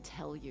I can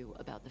tell you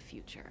about the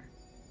future.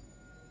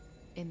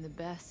 In the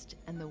best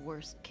and the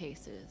worst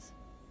cases,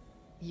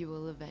 you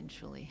will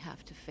eventually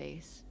have to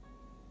face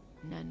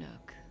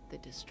Nanook the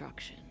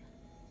Destruction.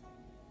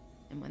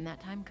 And when that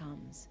time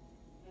comes,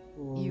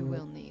 you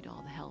will need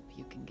all the help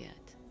you can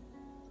get.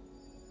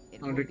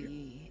 It will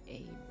be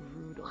a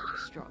brutal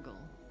struggle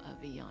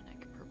of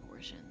eonic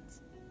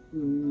proportions.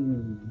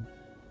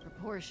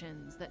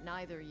 Proportions that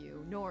neither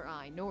you, nor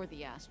I, nor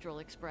the Astral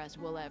Express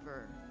will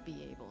ever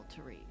be able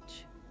to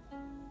reach.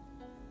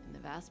 In the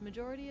vast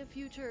majority of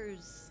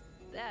futures,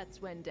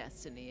 that's when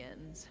destiny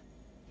ends.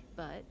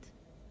 But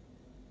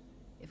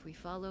if we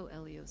follow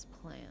Elio's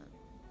plan,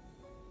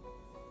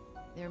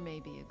 there may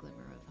be a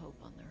glimmer of hope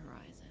on the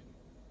horizon.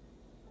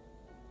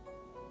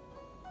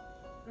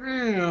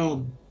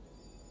 Damn.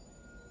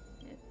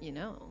 You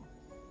know,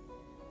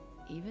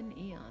 even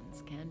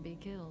eons can be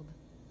killed.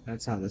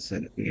 That's how they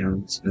said it,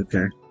 eons.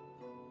 Okay.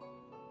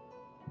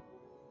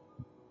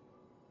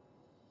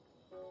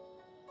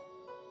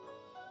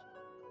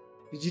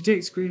 Did you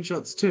take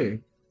screenshots too?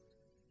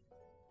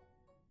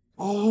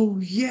 Oh,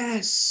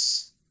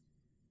 yes!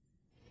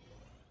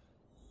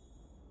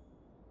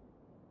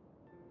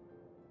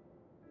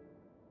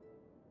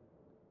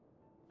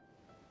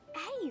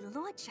 Hey,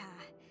 Lorcha.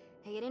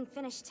 You didn't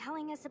finish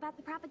telling us about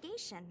the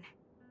propagation.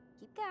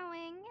 Keep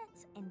going,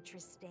 it's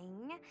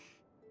interesting.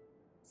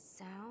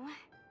 So,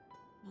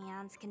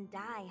 eons can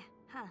die,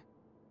 huh?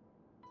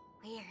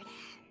 Weird.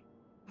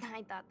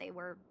 I thought they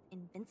were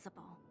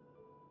invincible.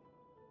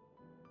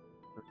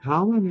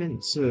 How am I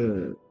meant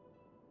to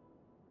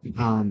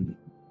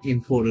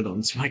import it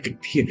onto my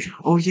computer?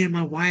 Oh yeah,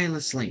 my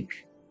wireless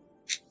link.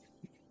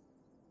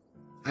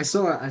 I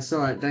saw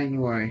it, don't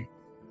you worry.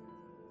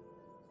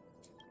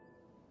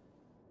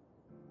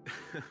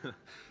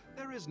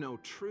 There is no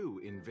true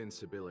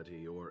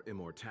invincibility or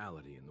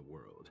immortality in the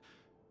world.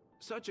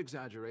 Such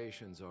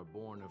exaggerations are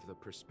born of the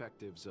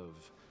perspectives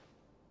of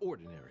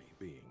ordinary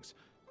beings.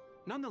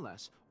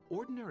 Nonetheless,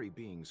 ordinary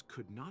beings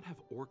could not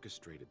have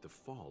orchestrated the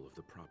fall of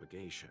the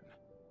propagation.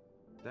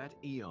 That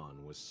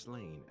eon was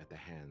slain at the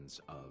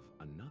hands of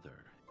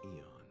another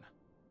eon.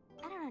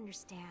 I don't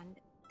understand.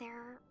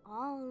 They're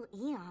all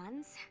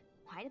eons.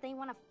 Why do they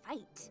want to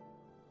fight?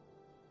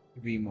 To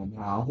be more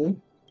powerful.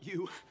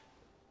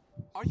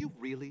 Are you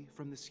really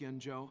from the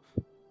Xianzhou?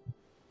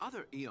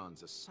 Other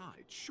eons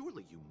aside,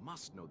 surely you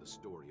must know the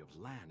story of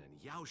Lan and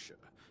Yaoshe.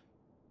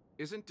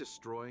 Isn't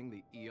destroying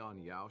the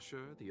Eon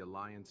Yaoshe the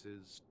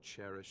Alliance's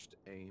cherished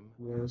aim?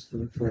 What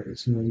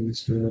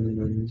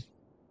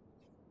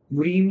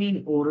do you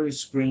mean auto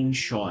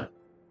screenshot?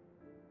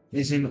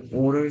 Is an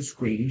auto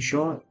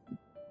screenshot?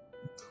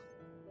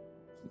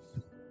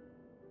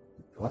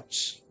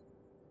 What?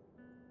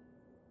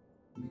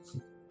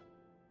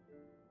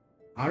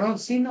 I don't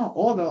see no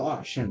auto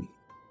option.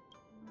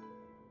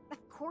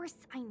 Of course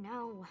I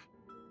know.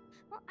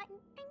 Well, I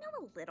know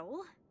a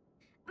little.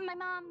 My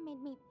mom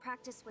made me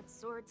practice with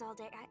swords all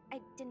day.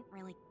 I didn't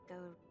really go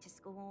to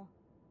school.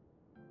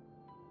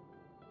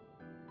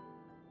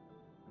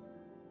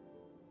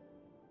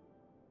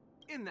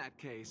 In that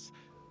case,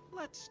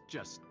 let's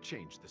just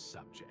change the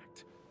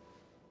subject.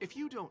 If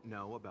you don't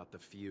know about the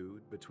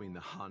feud between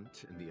the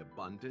Hunt and the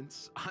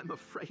Abundance, I'm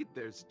afraid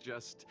there's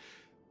just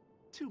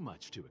too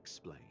much to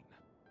explain.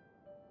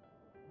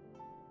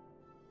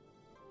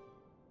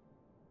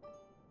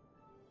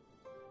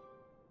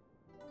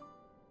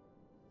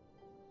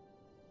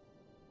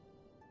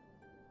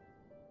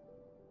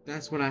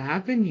 That's what I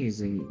have been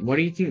using. What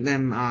do you think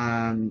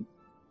then,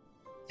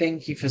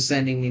 thank you for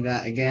sending me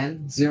that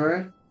again,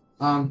 Zero.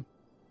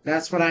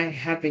 That's what I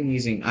have been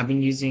using. I've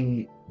been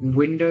using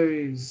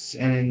Windows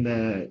and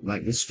the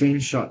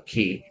screenshot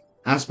key.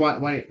 That's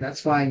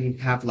why you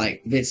have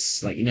like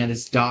this, like, you know,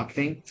 this dark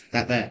thing.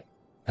 That's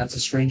a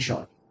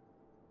screenshot.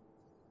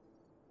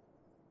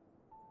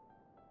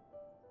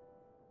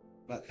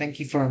 But thank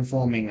you for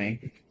informing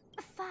me.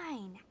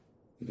 Fine.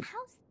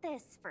 How's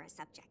this for a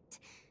subject?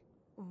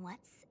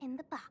 What's in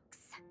the box?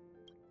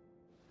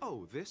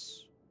 Oh,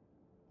 this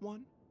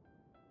one?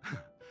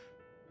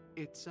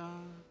 It's a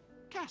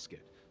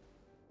casket,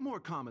 more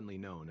commonly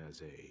known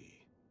as a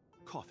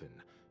coffin.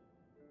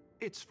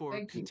 It's for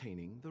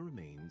containing the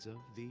remains of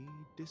the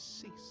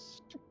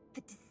deceased.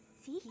 The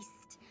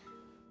deceased?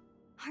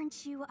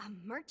 Aren't you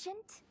a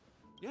merchant?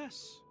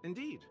 Yes,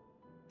 indeed.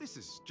 This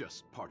is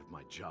just part of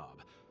my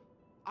job.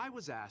 I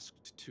was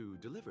asked to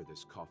deliver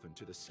this coffin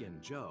to the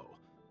Xianzhou.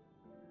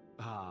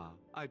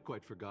 I'd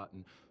quite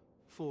forgotten.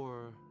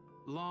 For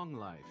long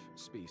life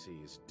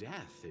species,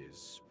 death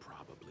is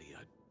probably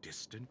a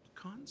distant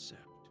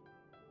concept.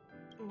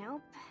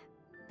 Nope.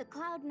 The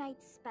Cloud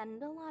Knights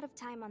spend a lot of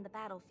time on the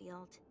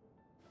battlefield.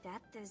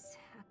 Death is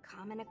a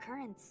common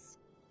occurrence.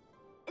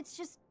 It's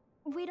just,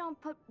 we don't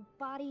put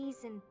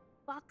bodies in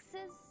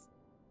boxes?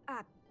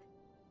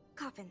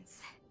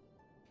 Coffins.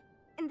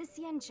 In the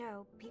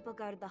Xianzhou, people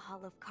go to the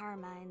Hall of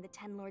Karma in the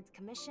Ten Lords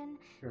Commission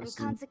and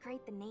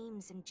consecrate the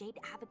names and jade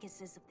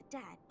abacuses of the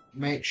dead.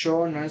 Make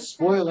sure no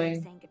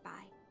spoiling. Saying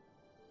goodbye.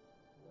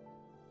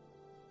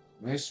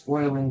 No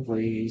spoiling,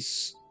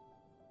 please.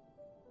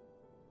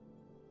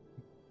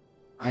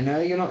 I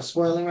know you're not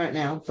spoiling right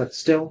now, but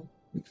still,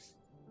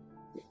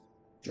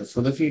 just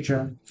for the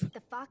future.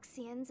 The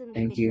Foxians and the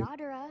Thank you.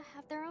 Videodora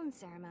have their own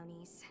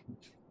ceremonies.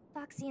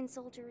 Foxian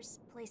soldiers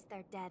place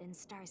their dead in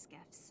star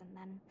skiffs and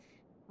then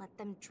let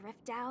them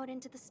drift out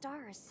into the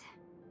stars.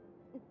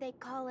 They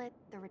call it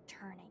the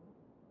returning.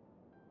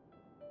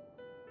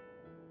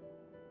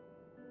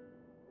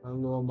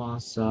 Hello,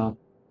 Master.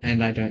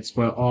 And I don't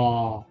spoil.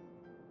 Oh,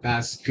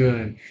 that's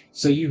good.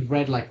 So you've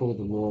read like all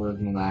the lore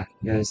and all that.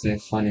 There's no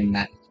fun in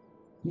that.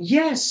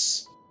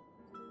 Yes!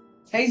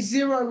 Hey,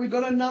 Zero, we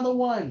got another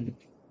one.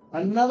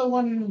 Another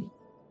one.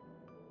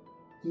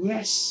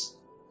 Yes.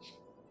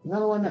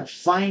 Another one that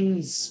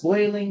finds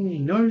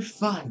spoiling no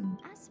fun.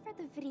 As for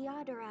the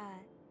Videodora,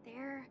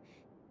 they're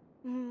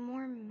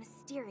more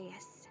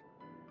mysterious.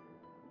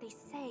 They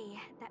say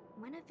that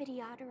when a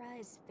Videodora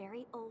is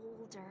very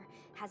old or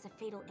has a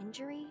fatal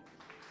injury,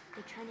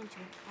 they turn into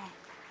an egg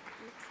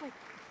that looks like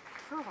a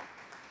pearl.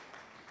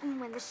 And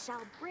when the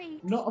shell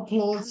breaks, Not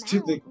applause they to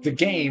come the out looking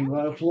game, but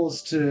elegant.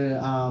 applause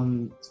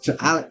to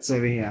Alex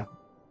over here.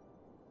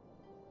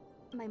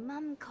 My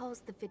mum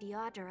calls the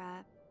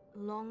Videodora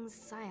long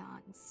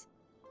scions.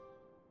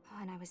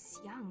 When I was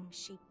young,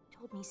 she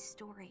told me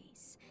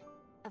stories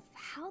of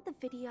how the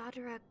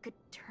Videodora could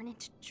turn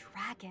into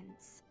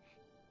dragons.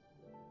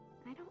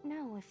 I don't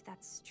know if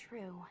that's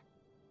true.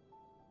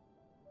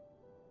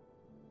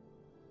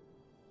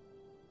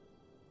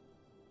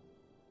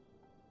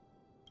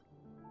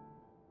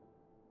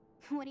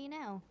 What do you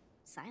know?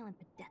 Silent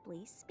but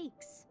deadly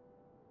speaks.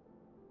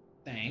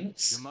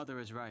 Thanks. Your mother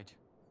is right.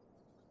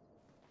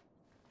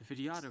 The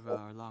Videodora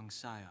are long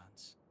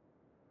scions.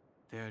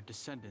 They are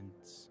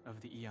descendants of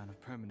the Eon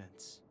of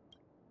Permanence.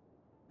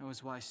 That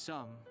was why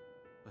some,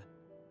 but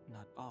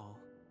not all,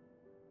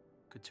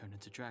 could turn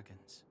into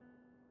dragons.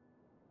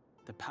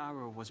 The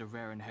power was a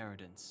rare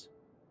inheritance,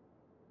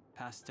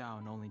 passed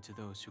down only to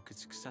those who could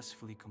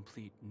successfully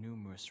complete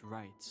numerous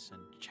rites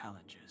and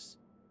challenges.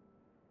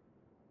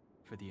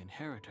 For the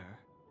inheritor,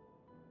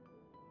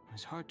 it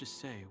was hard to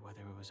say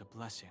whether it was a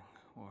blessing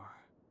or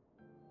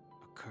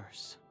a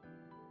curse.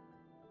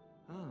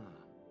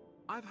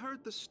 I've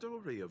heard the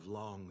story of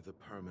Long the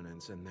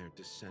Permanence and their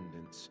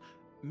descendants.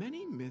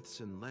 Many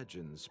myths and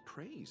legends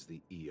praise the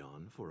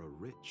Eon for a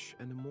rich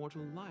and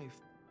immortal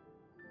life.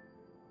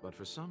 But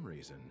for some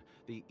reason,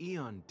 the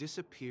Eon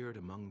disappeared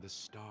among the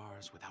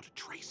stars without a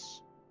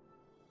trace.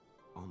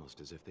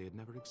 Almost as if they had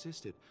never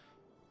existed,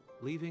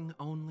 leaving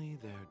only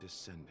their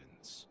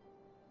descendants.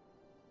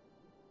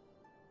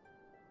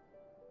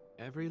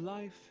 Every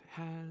life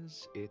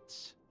has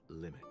its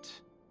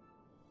limit.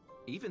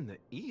 Even the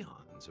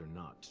Eons are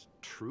not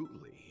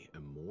truly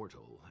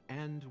immortal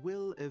and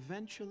will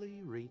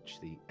eventually reach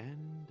the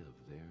end of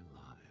their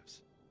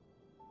lives.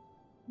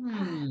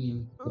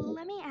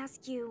 Let me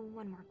ask you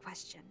one more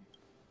question.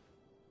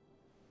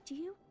 Do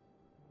you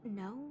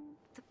know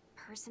the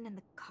person in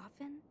the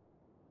coffin?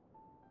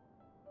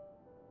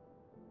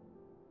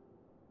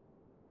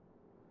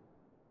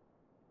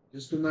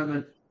 Just a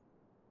moment.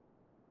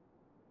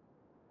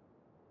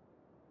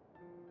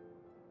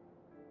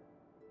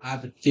 I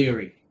have a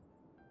theory.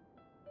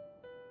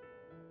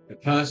 The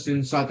person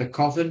inside the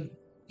coffin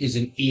is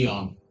an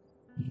Eon.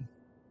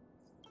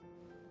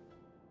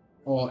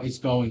 Or is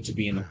going to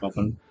be in the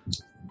coffin.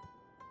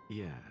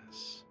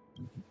 Yes.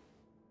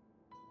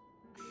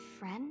 A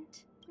friend?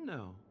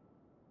 No.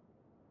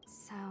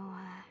 So,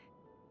 a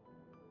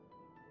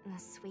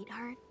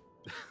sweetheart?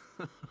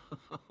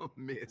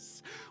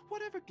 Miss,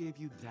 whatever gave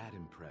you that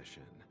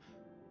impression?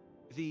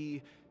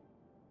 The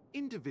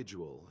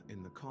individual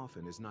in the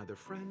coffin is neither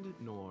friend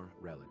nor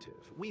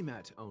relative. We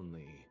met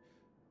only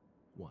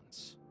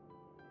once.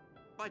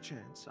 By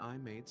chance, I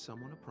made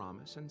someone a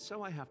promise, and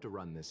so I have to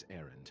run this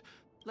errand.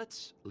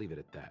 Let's leave it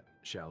at that,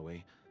 shall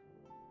we?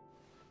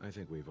 I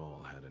think we've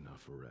all had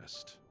enough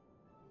rest.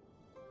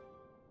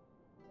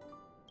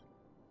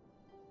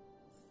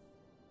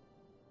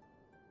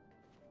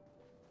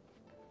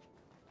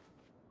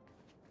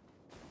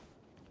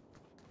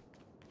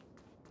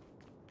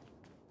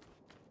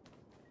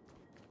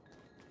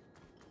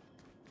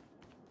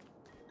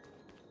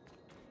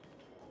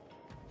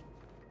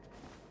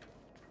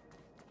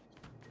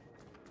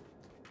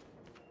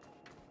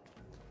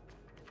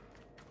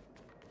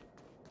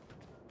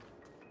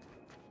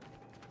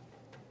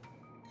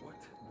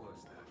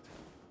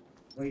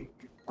 Wait.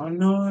 Oh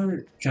no.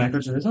 Can I go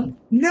to this one?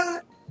 No!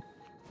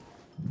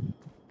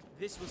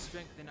 This will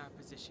strengthen our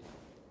position.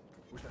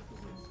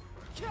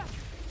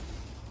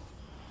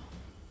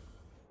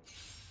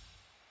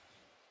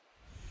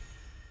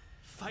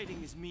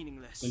 Fighting is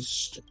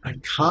meaningless. I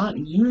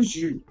can't use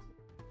you.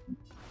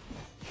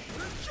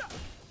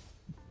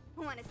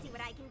 Want to see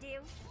what I can do?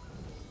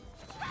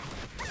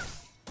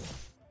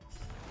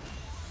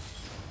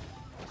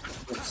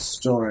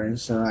 Story,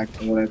 so I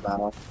can worry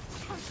about it.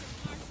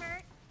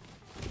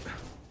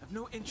 I've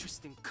no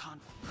interest in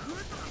conflict.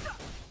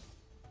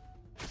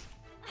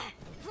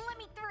 Let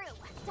me through!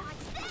 Dodge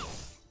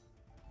this!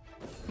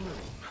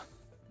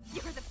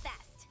 You're the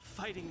best!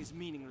 Fighting is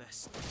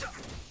meaningless.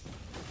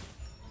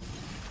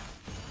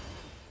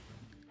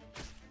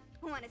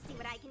 Want to see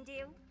what I can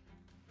do?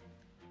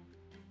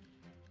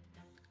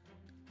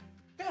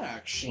 That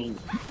actually.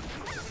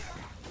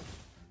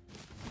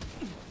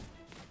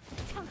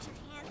 Don't your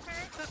hands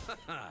hurt?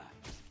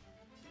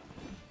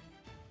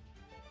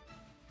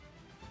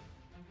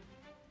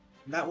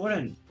 That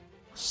wouldn't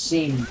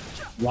seem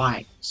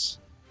right.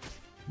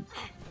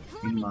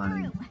 Let me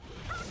Mine. through.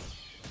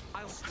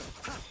 I'll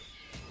stop.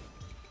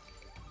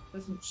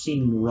 Doesn't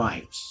seem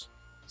right.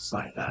 It's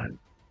like that.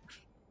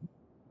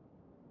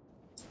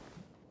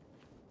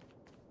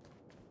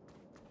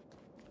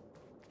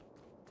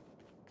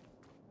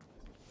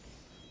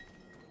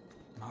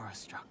 Mara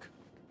struck.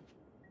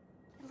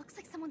 It looks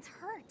like someone's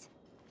hurt.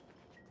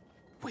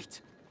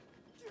 Wait.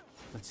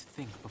 Let's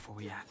think before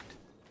we act.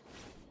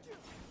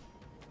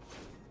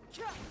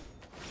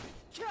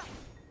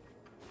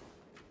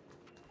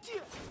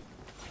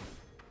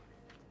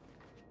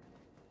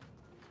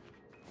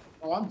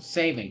 Oh, I'm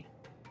saving.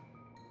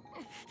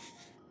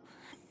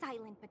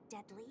 Silent but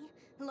deadly.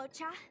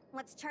 Locha,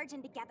 let's charge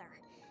in together.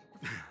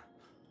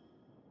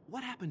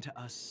 What happened to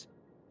us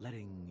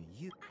letting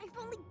you... I've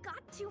only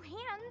got 2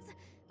 hands.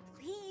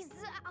 Please,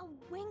 I'll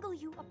wangle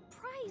you a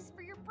prize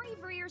for your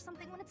bravery or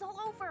something when it's all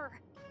over.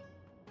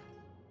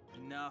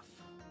 Enough.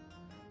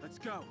 Let's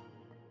go.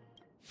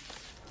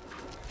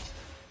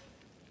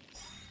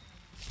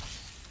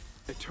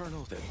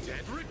 Eternal the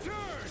Dead return!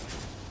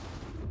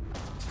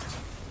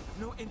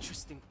 No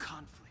interest in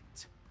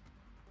conflict.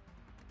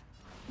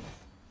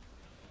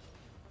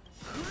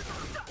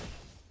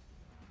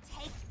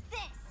 Take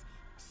this!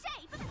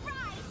 Shay for the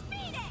prize!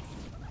 Phoenix!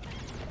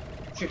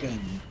 Chicken.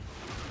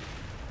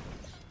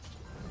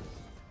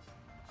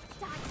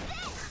 Dodge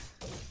this!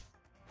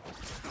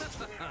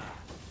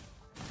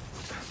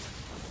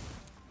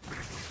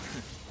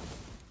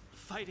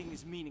 Fighting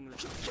is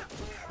meaningless.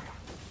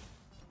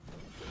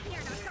 You're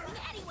not going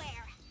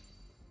anywhere!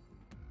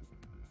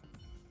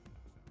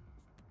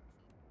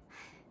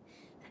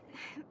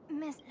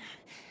 Miss...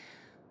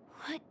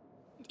 What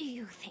do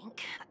you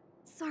think?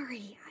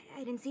 Sorry, I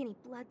didn't see any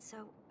blood,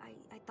 so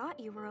I thought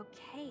you were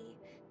okay.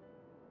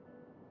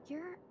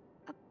 You're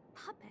a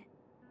puppet.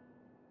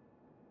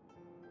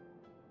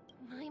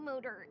 My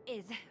motor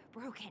is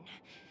broken.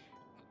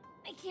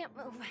 I can't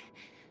move.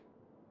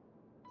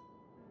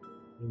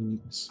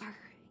 Are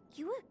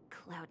you a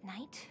Cloud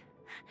Knight?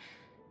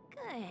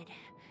 Good.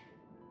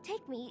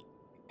 Take me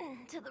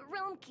to the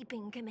Realm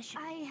Keeping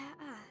Commission.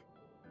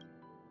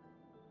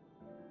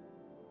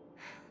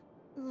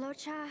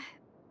 Locha,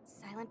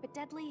 silent but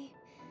deadly.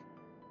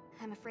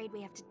 I'm afraid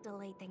we have to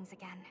delay things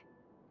again.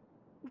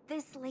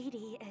 This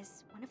lady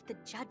is one of the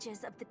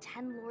judges of the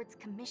Ten Lords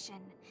Commission.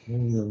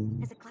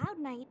 As a Cloud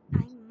Knight,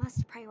 I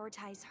must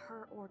prioritize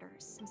her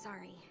orders. I'm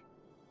sorry.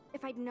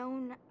 If I'd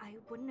known, I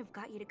wouldn't have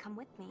got you to come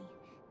with me.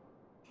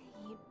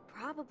 You'd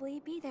probably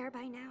be there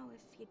by now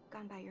if you'd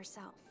gone by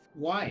yourself.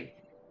 Why?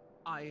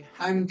 I'm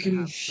I'm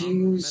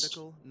confused.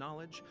 Medical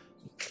knowledge.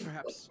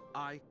 Perhaps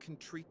I can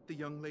treat the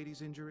young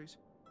lady's injuries?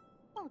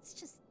 Well, it's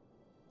just...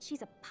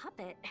 she's a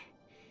puppet.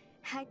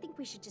 I think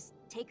we should just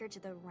take her to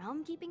the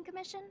Realm Keeping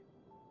Commission.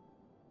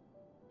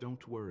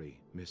 Don't worry,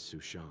 Miss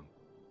Sushang.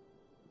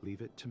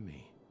 Leave it to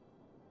me.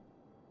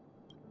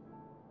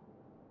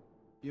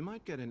 You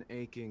might get an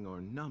aching or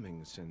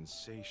numbing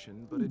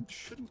sensation, but it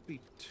shouldn't be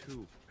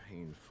too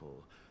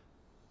painful.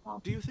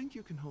 Do you think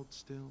you can hold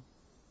still?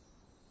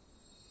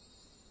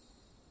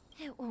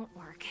 It won't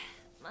work.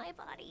 My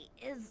body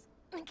is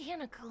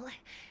mechanical,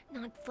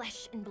 not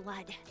flesh and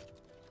blood.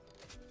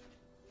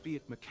 Be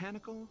it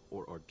mechanical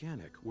or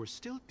organic, we're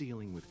still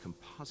dealing with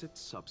composite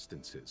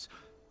substances.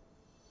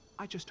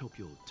 I just hope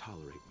you'll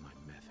tolerate my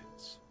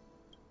methods.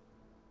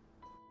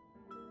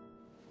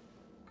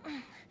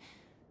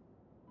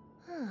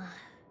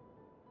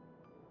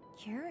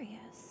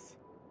 Curious.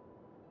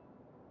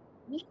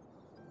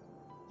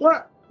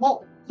 What?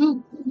 Oh.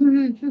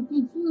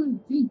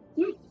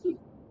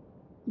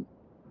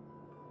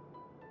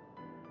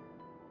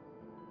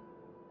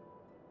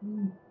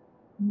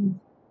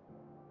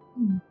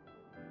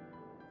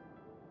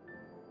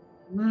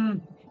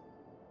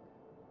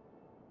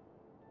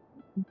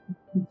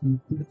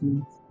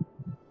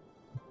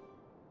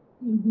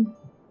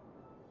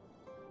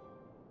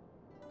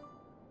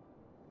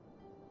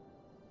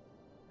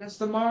 That's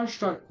the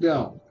Marstruck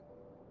girl.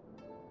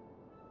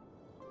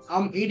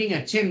 I'm eating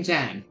a Tim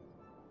Tam.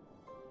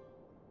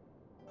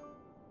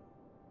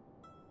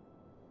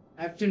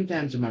 I have Tim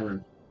Tams in my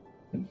room.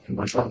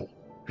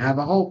 I have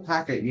a whole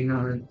packet, you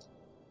know.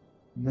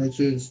 This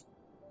is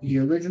the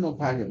original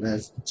packet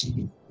list.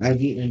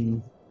 I've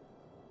eaten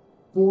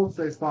 4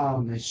 so far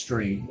on this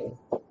stream.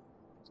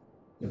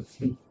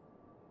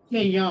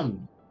 Yeah,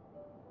 yum.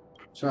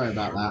 Sorry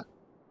about that.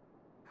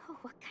 Oh,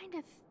 what kind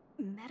of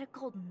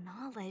medical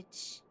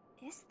knowledge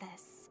is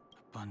this?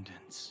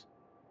 Abundance.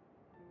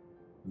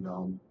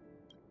 Yum.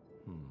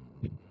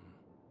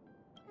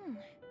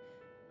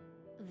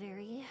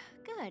 Very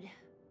good.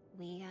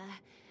 We,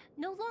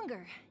 no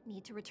longer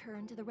need to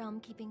return to the Realm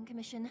Keeping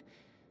Commission.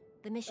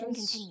 The mission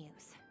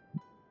continues.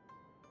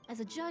 As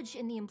a judge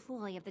in the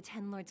employ of the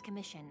Ten Lords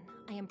Commission,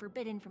 I am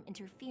forbidden from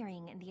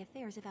interfering in the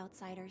affairs of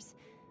outsiders.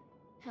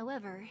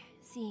 However,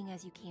 seeing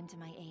as you came to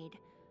my aid,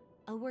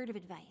 a word of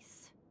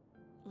advice.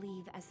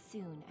 Leave as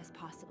soon as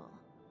possible.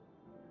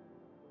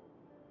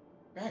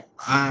 Okay.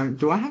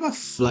 Do I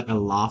have like a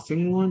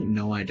laughing one?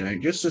 No, I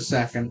don't. Just a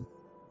second.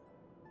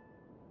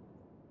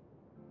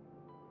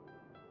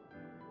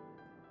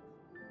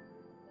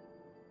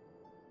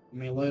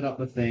 Let me load up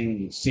the thing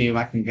and see if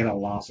I can get a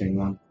laughing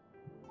one.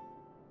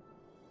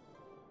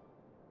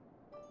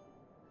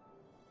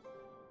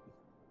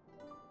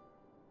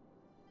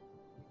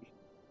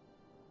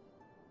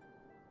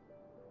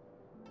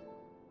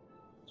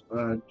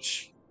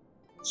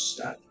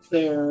 Start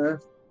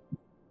there.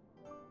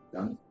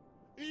 Done.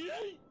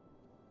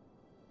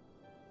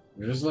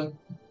 Seriously?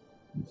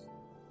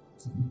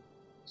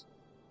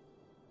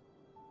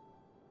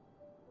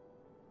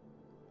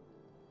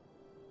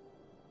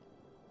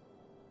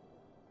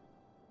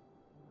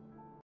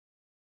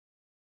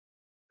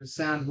 The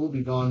sound will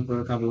be gone for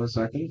a couple of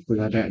seconds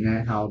because I don't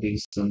know how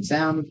these things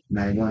sound, and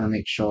I want to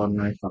make sure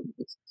no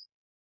fumbles.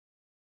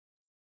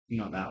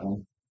 Not that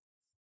one.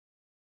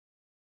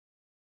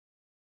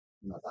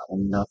 Not that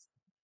one, no.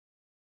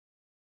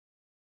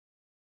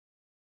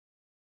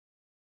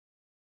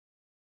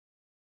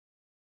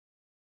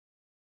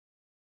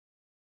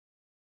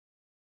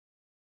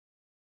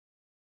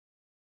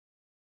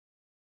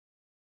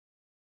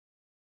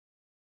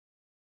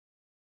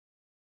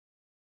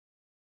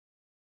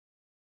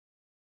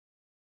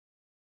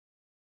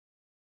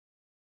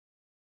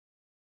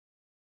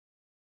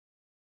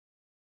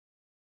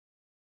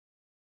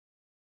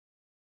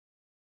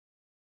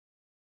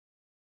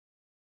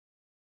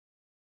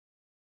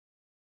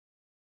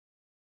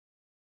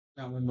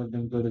 That one would have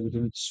been good if we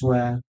didn't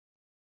swear.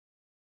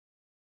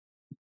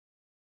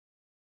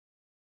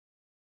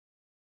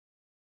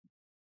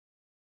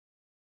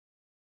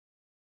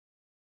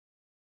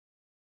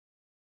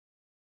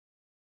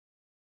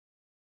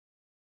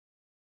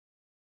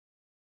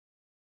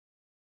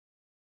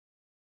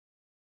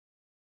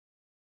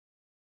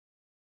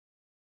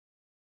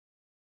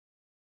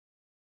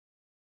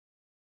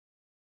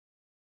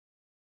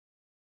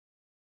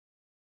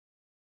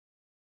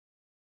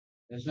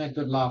 There's no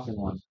good laughing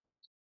one.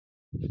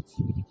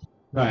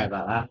 Sorry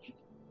about that.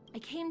 I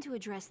came to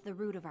address the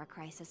root of our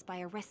crisis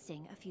by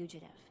arresting a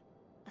fugitive,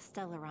 a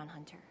Stellaron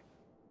hunter.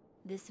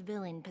 This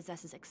villain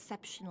possesses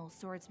exceptional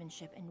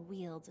swordsmanship and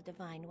wields a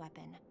divine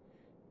weapon.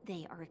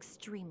 They are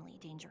extremely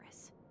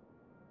dangerous.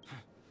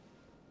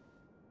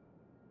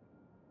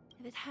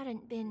 If it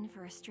hadn't been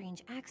for a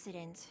strange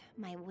accident,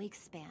 my wake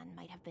span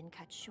might have been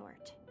cut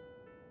short.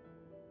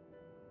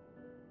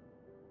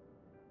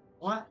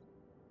 What?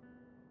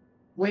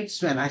 Wait,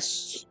 Sven,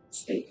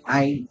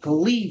 I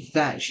believe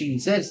that she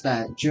says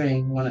that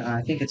during one,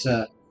 I think it's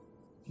a,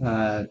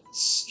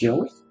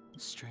 skill?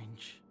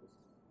 Strange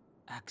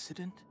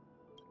accident?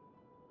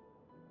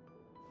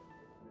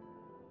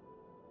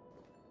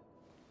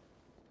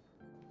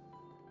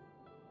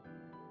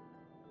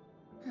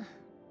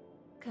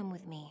 Come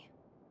with me.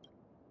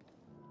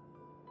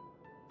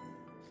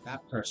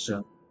 That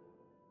person.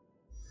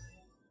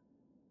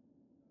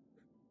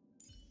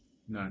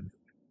 No.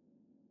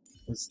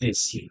 What's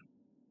this here?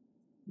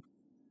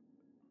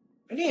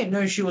 I didn't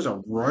know she was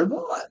a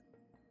robot.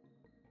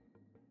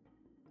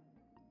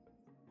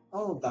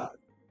 Hold that.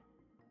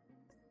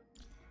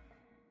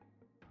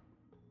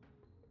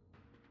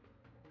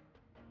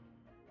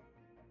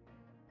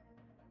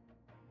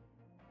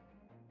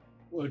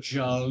 Would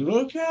you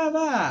look at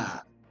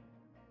that?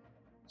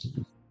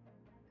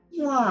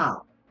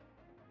 Wow.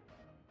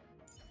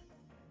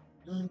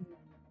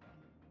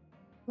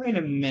 Wait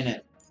a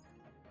minute.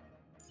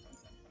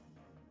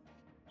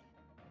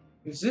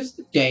 Is this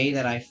the day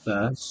that I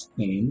first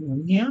came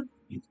in here?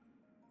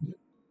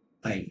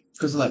 Like,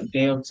 because like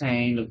they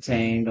obtained,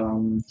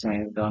 and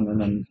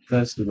then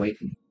first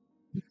awakened.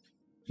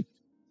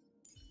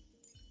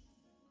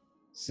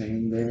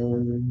 Same day.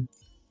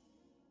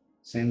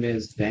 Same day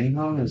as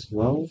Benham as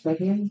well, I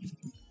think.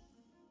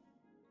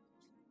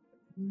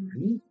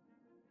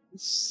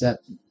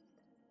 Seven.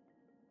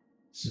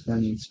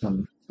 Seven's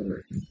from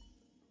third.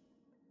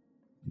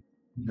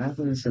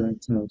 Nothing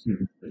 17.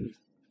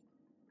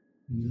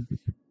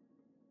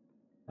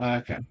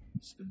 Okay.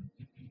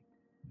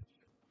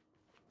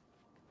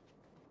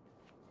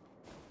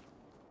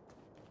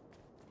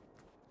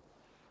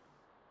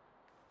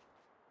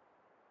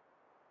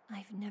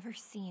 I've never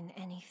seen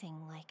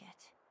anything like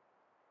it.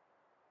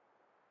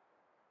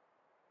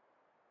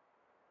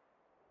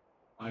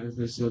 Why does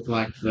this look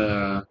like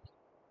that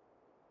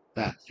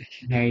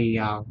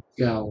hey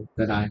girl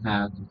that I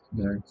have?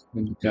 The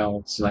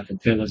girl, it's like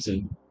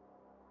ability.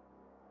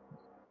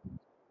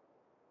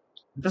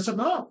 It doesn't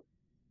know.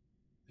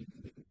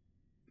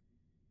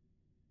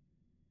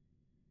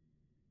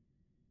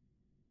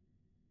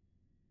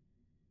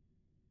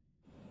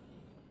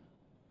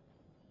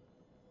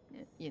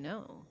 You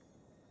know,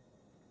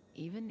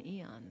 even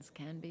eons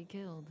can be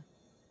killed.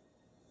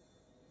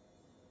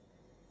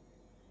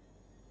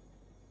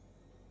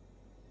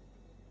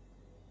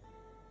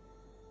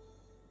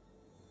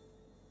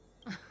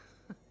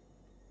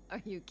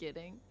 Are you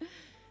kidding?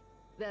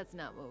 That's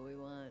not what we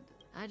want.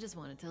 I just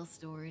want to tell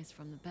stories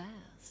from the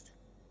past.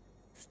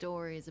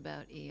 Stories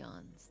about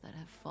eons that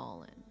have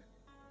fallen.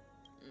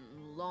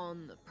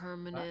 Lon the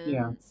Permanent,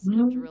 Yeah.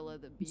 Cinderella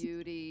the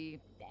Beauty,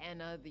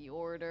 Anna the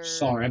Order,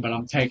 Sorry, but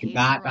I'm taking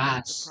that.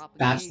 Tazeron the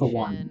That's the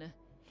one. Propagation,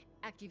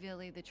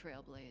 Akivili the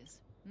Trailblaze.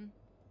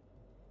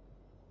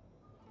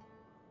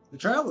 The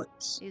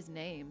Trailers. These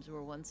names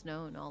were once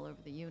known all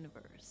over the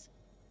universe.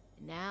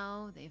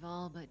 Now they've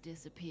all but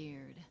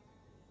disappeared,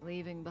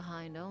 leaving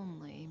behind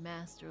only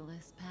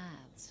masterless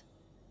paths.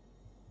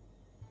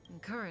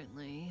 And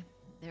currently,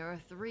 there are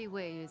 3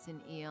 ways an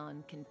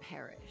eon can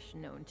perish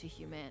known to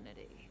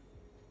humanity.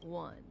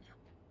 1.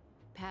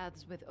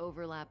 Paths with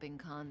overlapping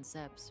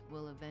concepts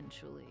will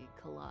eventually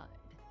collide,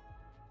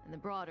 and the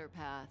broader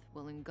path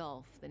will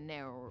engulf the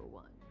narrower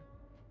one.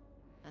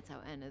 That's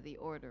how Enna the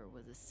Order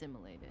was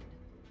assimilated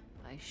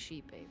by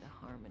Sheepe the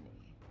Harmony.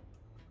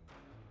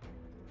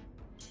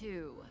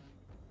 2.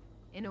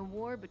 In a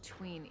war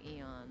between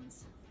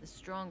eons, the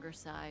stronger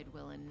side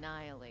will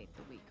annihilate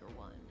the weaker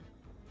one.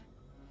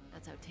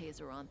 That's how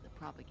Tazeron the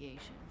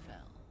Propagation fell.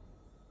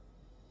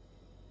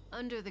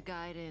 Under the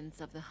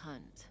guidance of the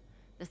Hunt,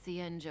 the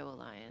Cienjo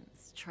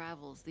Alliance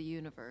travels the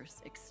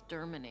universe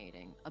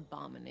exterminating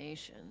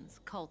abominations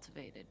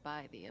cultivated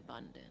by the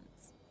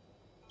Abundance.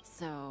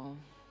 So,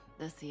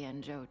 the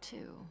Cienjo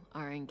too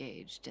are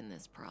engaged in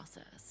this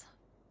process.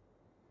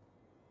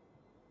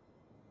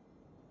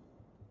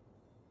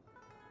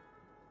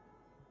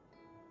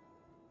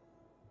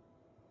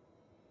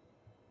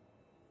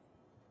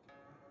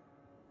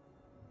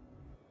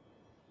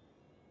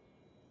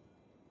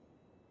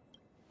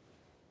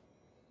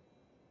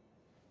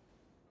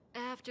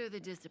 After the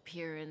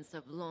disappearance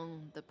of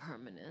Long the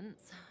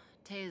Permanence,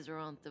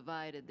 Tazeronth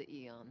divided the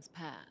Eon's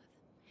path.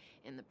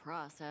 In the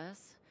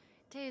process,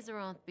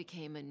 Tazeronth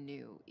became a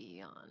new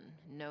Eon,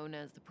 known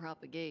as the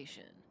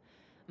Propagation.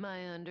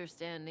 My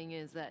understanding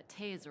is that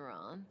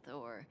Tazeronth,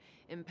 or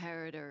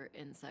Imperator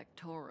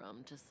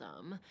Insectorum to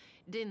some,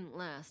 didn't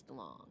last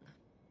long.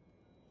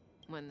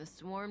 When the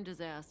swarm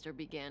disaster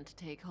began to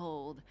take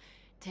hold,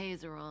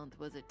 Tazeronth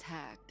was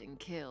attacked and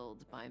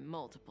killed by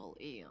multiple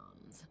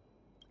Eons.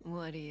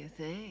 What do you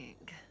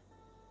think?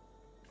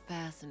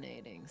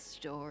 Fascinating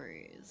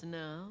stories,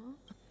 no?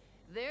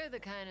 They're the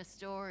kind of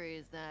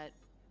stories that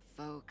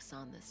folks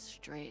on the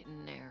straight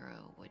and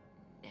narrow would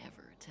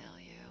never tell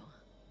you.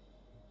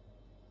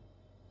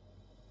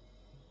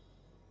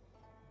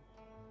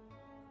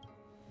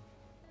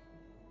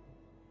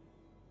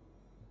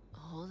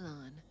 Hold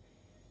on.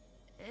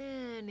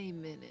 Any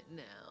minute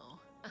now.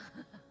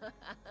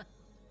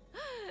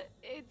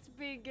 It's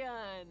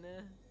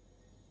begun.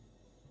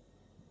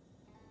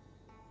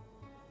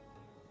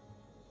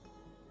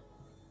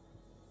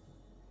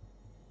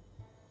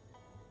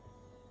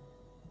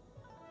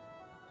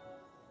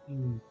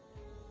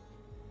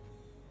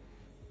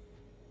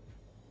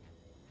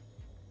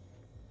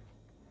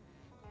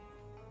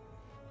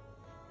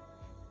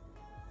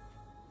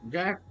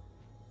 Okay.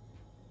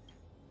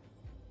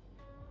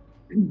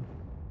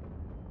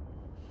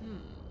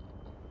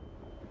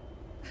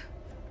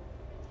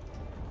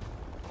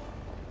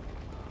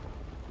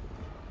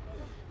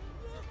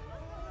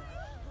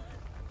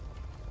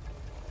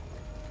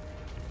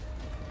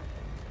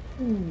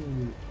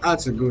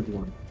 That's a good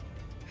one.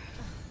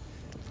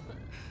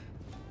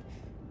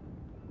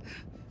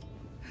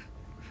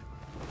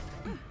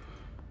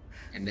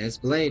 And there's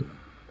Blade.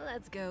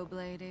 Let's go,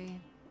 Bladey.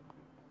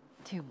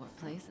 2 more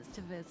places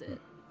to visit.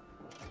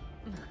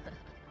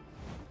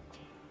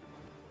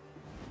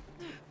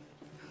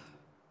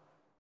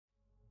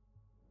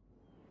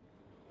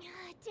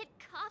 Did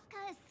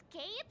Kafka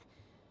escape?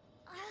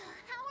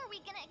 How are we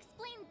gonna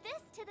explain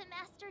this to the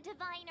Master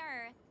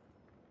Diviner?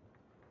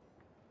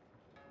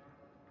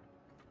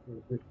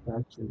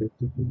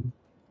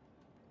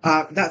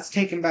 That's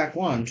taken back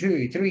 1,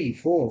 2, 3,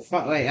 4,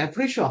 5. Wait, I'm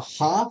pretty sure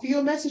half of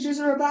your messages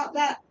are about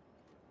that.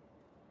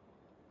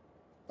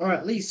 Or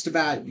at least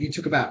about, you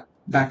took about,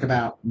 back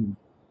about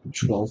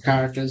 12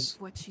 characters.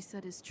 If what she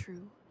said is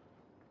true,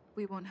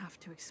 we won't have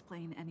to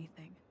explain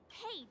anything.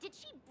 Hey, did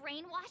she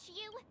brainwash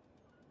you?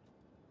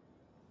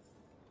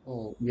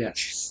 Oh, yeah.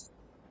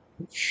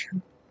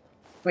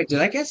 Wait,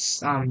 did I guess,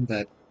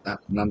 that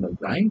number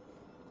right?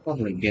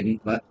 Probably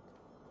didn't, but...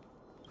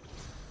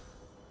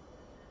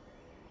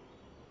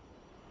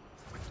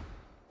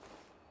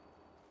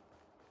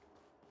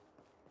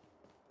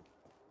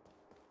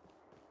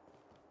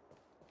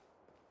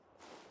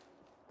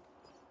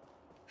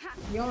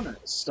 To be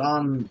honest,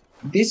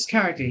 this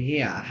character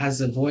here has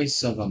the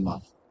voice of a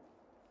mother.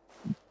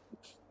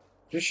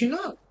 Does she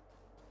not?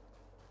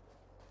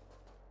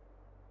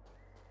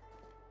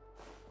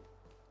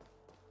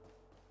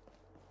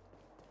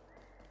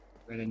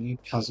 Where the new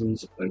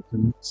puzzles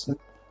open. So...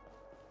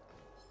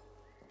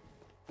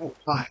 Oh,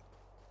 hi.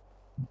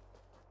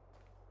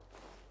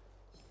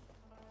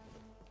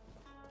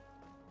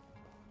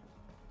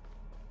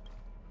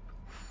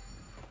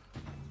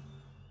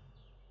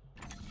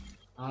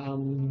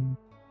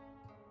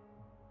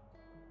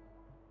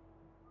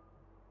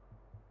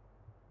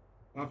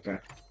 Okay.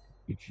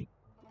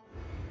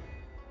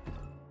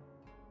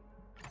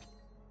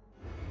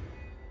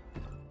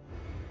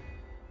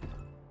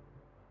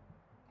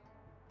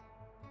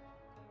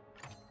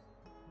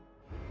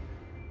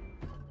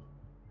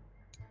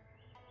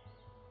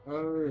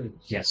 Oh,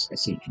 yes, I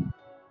see. Um,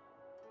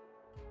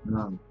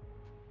 No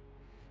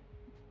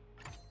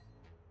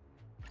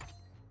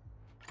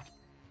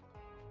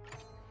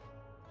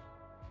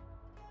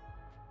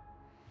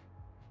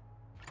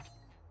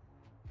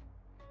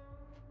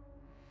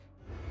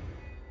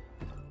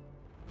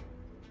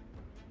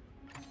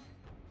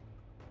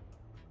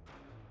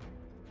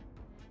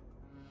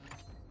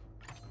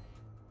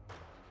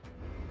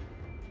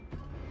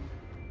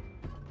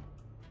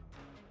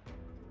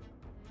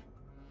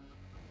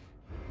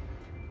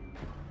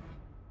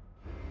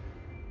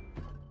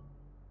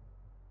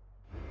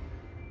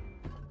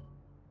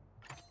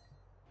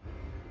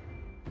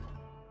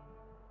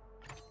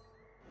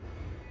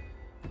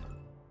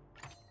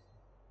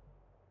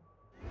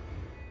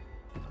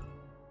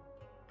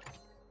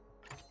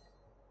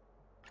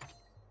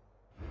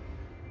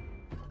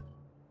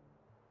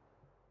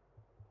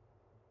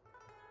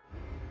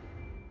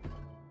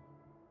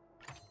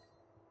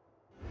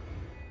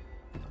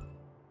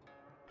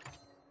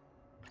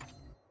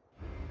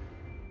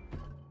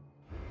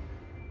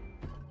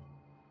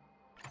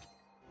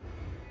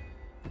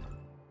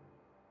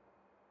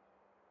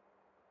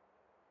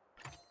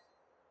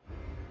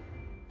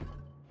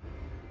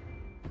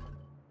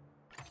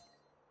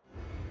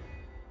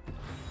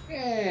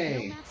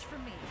Hey, match for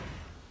me.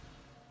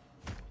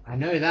 I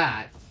know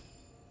that.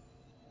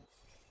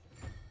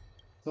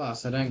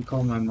 Plus, I don't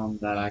call my mum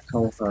that. I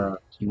call her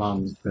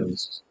mum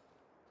because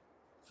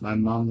my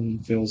mum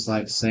feels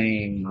like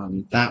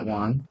saying that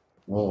one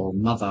or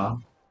mother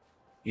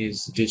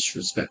is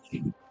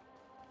disrespectful.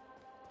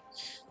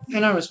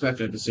 And I respect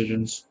her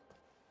decisions.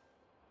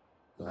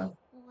 But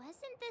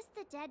Wasn't this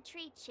the dead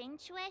tree Ching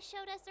Chue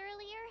showed us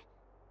earlier?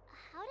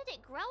 How did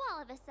it grow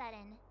all of a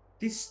sudden?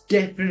 this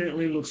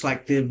definitely looks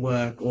like the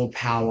work or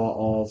power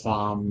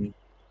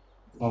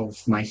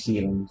of my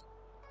healing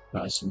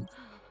person.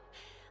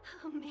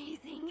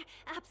 Amazing.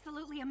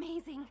 Absolutely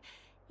amazing.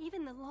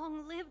 Even the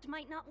long-lived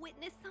might not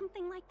witness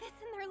something like this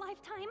in their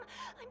lifetime.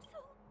 I'm so...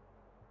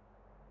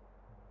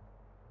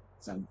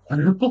 Some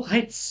honorable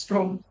heights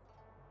strong.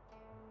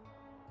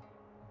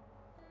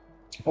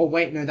 Oh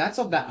wait, no, that's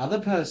of that other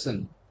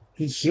person.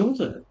 He healed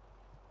her.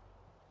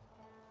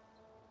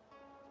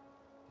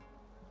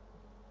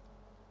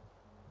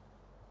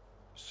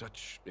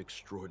 Such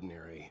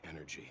extraordinary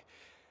energy.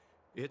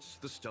 It's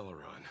the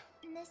Stellaron.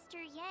 Mr.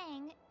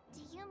 Yang, do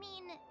you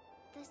mean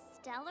the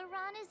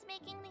Stellaron is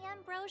making the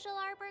ambrosial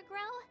arbor grow?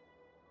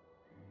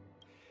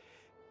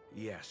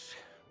 Yes,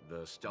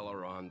 the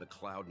Stellaron the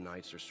Cloud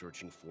Knights are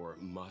searching for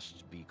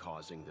must be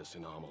causing this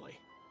anomaly.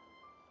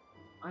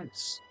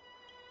 Nice.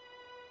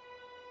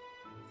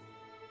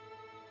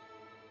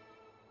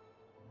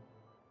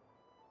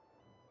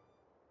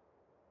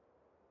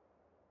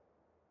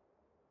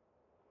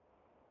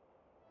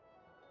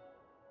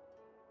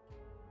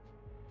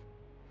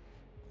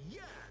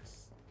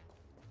 Yes!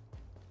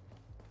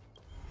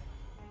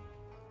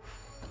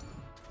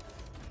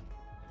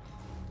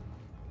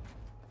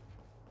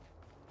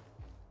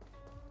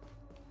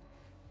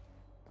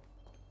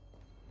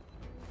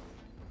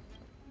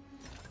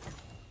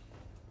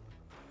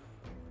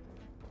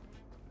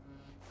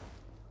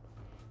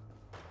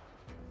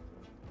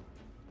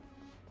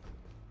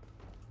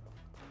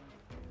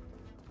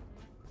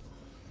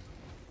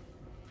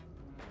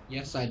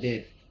 Yes, I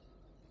did.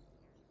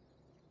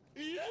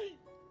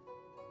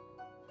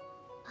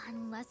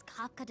 Unless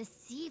Kafka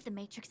deceived the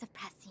Matrix of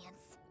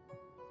Prescience.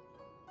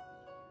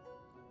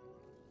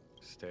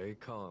 Stay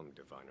calm,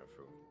 Diviner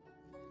Fu.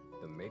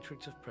 The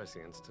Matrix of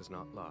Prescience does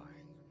not lie.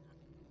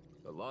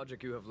 The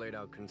logic you have laid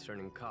out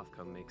concerning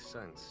Kafka makes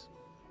sense.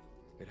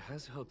 It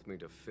has helped me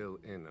to fill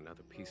in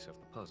another piece of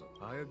the puzzle.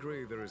 I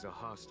agree there is a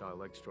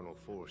hostile external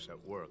force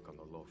at work on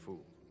the Luofu.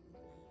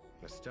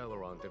 The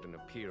Stellaron didn't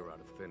appear out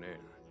of thin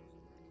air.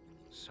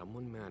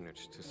 Someone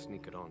managed to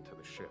sneak it onto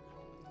the ship.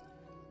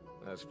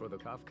 As for the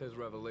Kafka's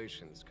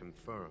revelations,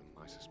 confirm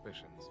my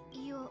suspicions.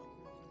 You...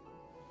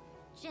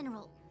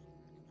 General,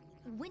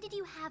 when did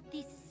you have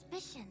these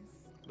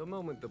suspicions? The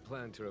moment the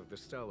planter of the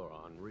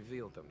Stellaron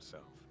revealed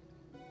himself.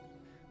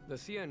 The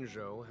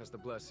Xianzhou has the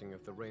blessing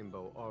of the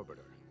Rainbow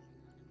Arbiter,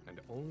 and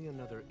only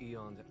another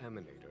Eon's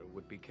Emanator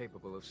would be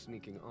capable of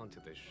sneaking onto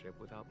this ship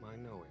without my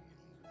knowing.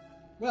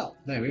 Well,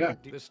 there we go.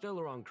 The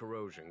Stellaron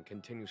corrosion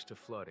continues to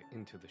flood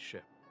into the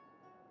ship,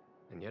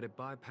 and yet it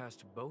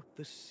bypassed both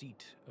the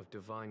seat of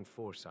divine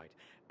foresight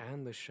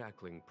and the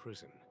shackling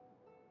prison.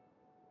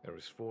 There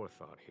is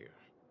forethought here.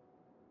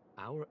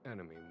 Our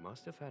enemy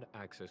must have had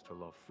access to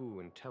Luofu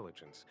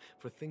intelligence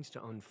for things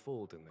to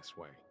unfold in this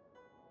way.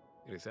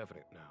 It is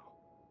evident now.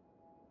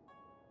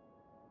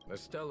 The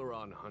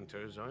Stellaron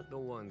hunters aren't the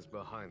ones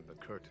behind the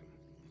curtain.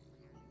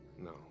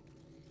 No.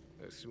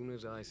 As soon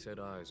as I set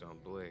eyes on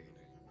Blade,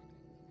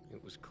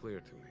 it was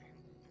clear to me.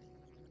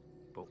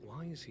 But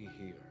why is he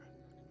here?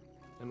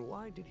 And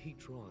why did he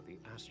draw the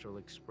Astral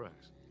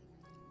Express?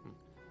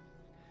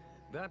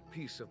 That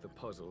piece of the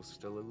puzzle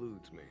still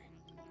eludes me.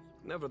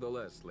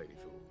 Nevertheless, Lady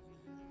Fu,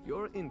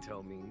 your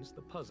intel means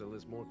the puzzle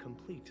is more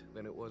complete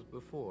than it was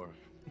before.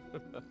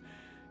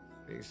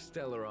 These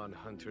Stellaron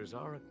hunters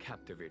are a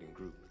captivating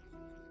group.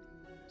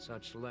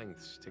 Such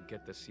lengths to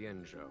get the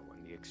Xianzhou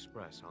and the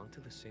Express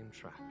onto the same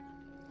track.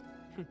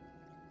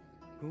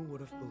 Who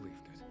would have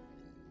believed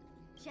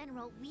it?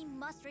 General, we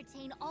must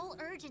retain all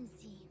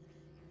urgency.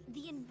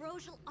 The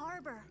Ambrosial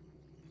Arbor.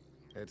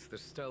 It's the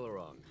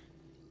Stellaron.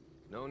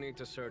 No need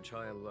to search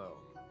high and low.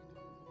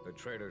 The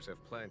traders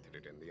have planted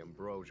it in the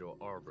Ambrosial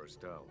Arbor's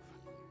delve,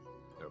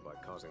 thereby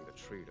causing the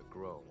tree to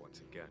grow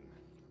once again.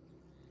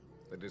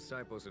 The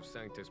disciples of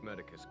Sanctus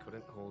Medicus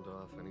couldn't hold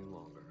off any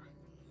longer.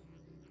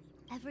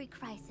 Every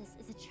crisis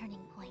is a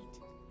turning point.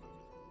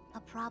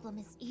 A problem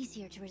is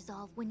easier to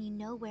resolve when you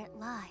know where it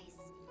lies.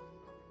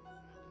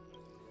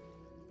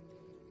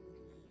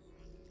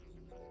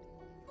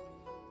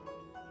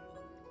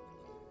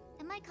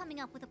 Am I coming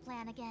up with a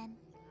plan again?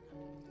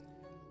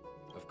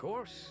 Of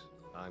course.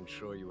 I'm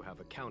sure you have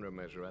a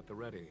countermeasure at the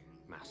ready,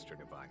 Master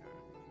Diviner.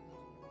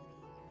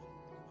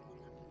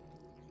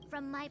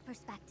 From my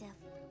perspective,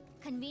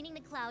 convening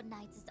the Cloud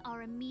Knights is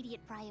our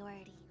immediate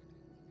priority.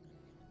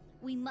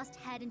 We must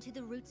head into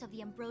the roots of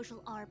the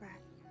Ambrosial Arbor,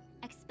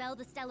 expel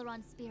the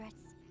Stellaron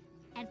spirits,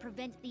 and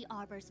prevent the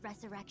Arbor's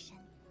resurrection.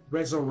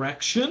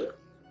 Resurrection?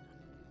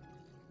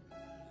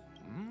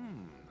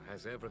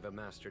 As ever, the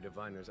Master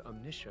Diviner's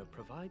omniscia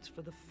provides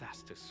for the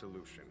fastest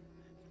solution.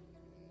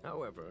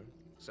 However,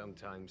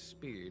 sometimes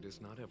speed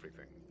is not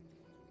everything.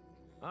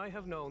 I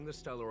have known the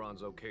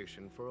Stellaron's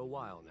location for a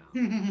while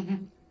now.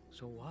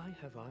 So why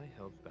have I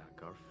held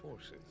back our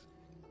forces?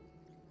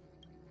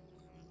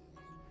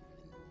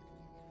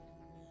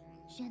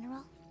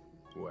 General?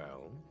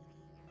 Well?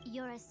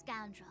 You're a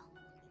scoundrel.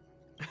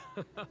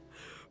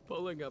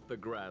 Pulling up the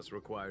grass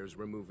requires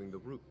removing the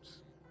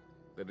roots.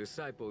 The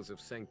disciples of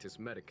Sanctus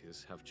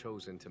Medicus have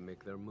chosen to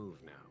make their move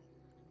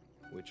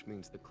now, which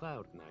means the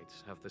Cloud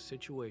Knights have the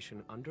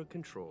situation under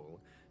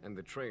control and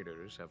the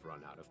traders have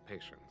run out of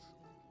patience.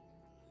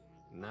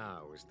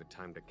 Now is the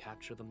time to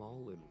capture them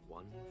all in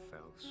one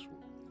fell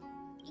swoop.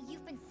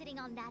 You've been sitting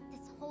on that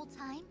this whole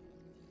time?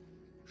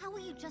 How will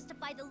you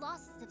justify the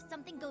losses if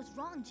something goes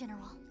wrong,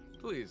 General?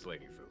 Please,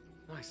 Lady Fu,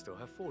 I still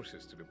have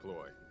forces to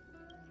deploy.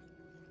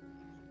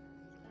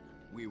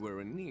 We were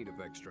in need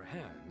of extra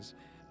hands,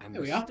 and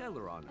the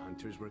Stellaron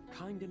hunters were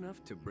kind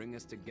enough to bring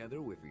us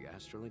together with the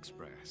Astral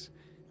Express.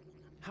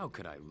 How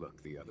could I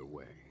look the other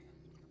way?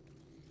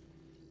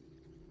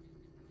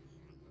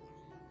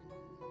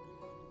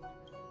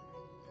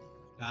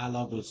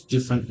 Dialogue was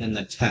different than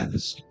the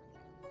text.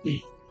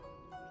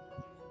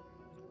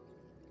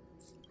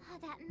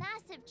 That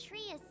massive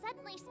tree has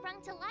suddenly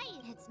sprung to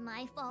life. It's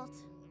my fault.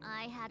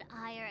 I had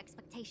higher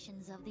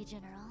expectations of the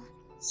General.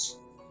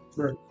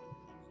 Right.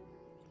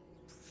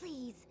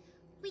 Please,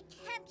 we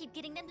can't keep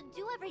getting them to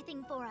do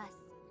everything for us.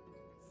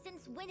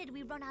 Since when did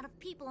we run out of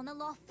people on the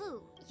Law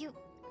Fu?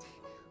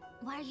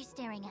 Why are you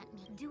staring at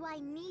me? Do I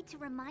need to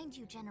remind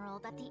you, General,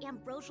 that the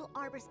Ambrosial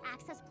Arbor's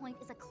access point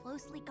is a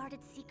closely guarded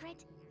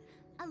secret?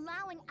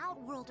 Allowing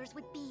Outworlders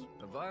would be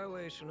a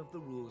violation of the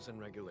rules and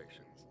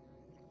regulations.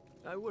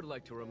 I would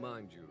like to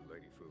remind you,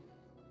 Lady Fu,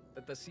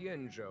 that the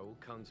Xianzhou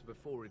comes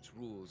before its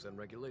rules and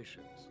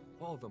regulations,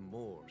 all the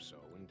more so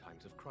in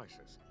times of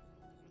crisis.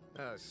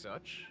 As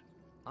such,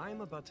 I am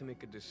about to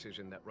make a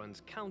decision that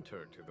runs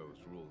counter to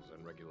those rules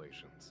and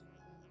regulations.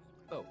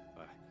 Oh,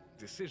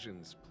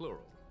 decisions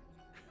plural.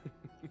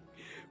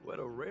 What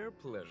a rare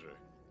pleasure.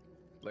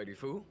 Lady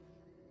Fu,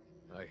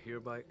 I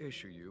hereby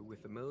issue you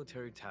with the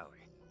military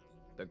tally.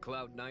 The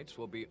Cloud Knights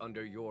will be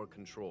under your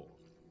control.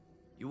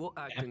 You will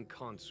act in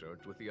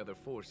concert with the other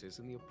forces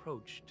in the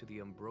approach to the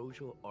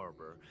Ambrosial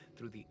Arbor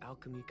through the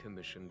Alchemy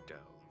Commission delve.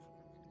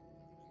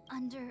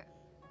 under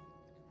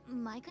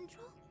my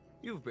control?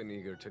 You've been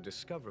eager to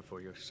discover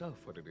for yourself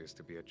what it is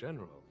to be a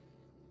general,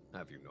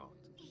 have you not?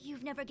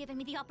 You've never given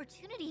me the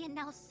opportunity, and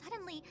now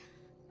suddenly...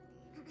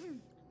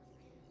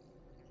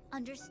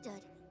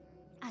 Understood.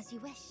 As you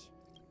wish.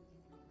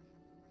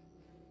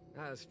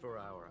 As for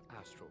our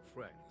astral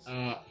friends,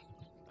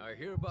 I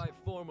hereby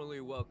formally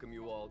welcome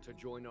you all to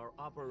join our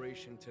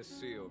operation to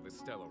seal the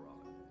Stellaron.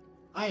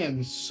 I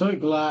am so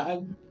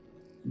glad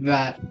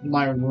that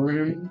my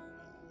room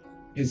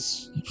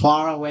is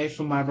far away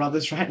from my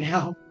brothers right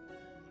now.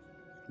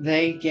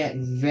 They get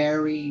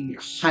very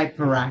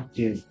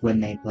hyperactive when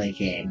they play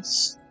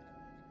games.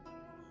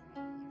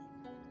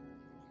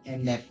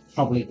 And they're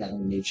probably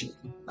yelling at each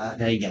other.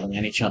 They're yelling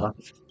at each other.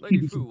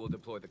 Lady Fu will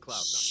deploy the Cloud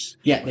Knights.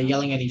 Yeah, they're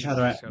yelling at each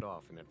other at... Set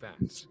off in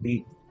advance.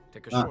 Take a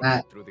at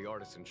shortcut through the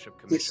Artisanship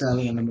Commission. 6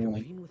 early in the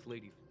morning. Convene with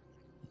Lady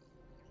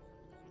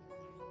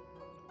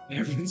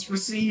Everyone's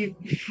received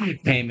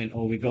payment.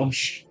 Oh my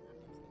gosh.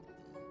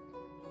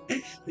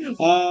 This is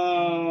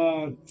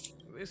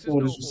orders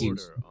no received.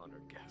 order,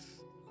 honored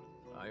guests.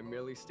 I'm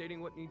merely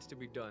stating what needs to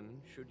be done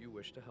should you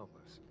wish to help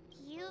us.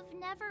 You've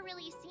never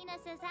really seen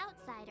us as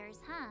outsiders,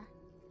 huh?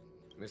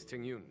 Miss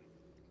Ting Yun,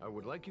 I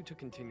would like you to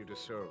continue to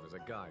serve as a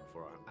guide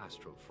for our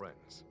astral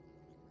friends.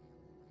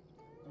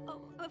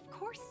 Oh, of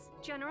course,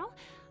 General.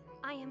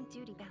 I am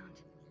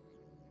duty-bound.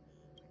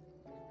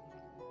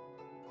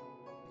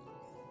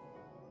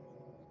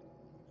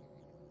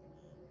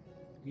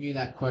 Knew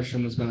that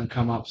question was going to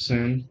come up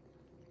soon.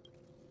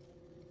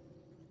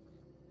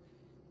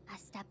 A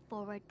step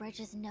forward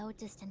bridges no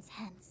distance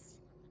hence.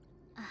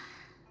 Ah,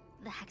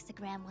 the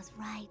hexagram was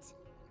right.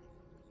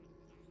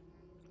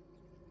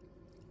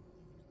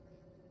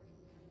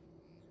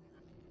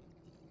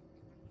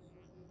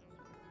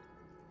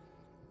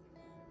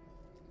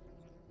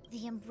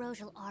 The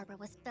ambrosial arbor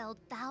was felled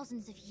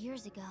thousands of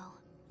years ago.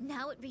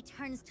 Now it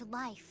returns to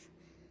life.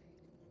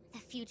 The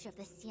future of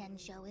the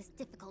Xianzhou is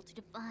difficult to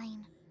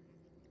define.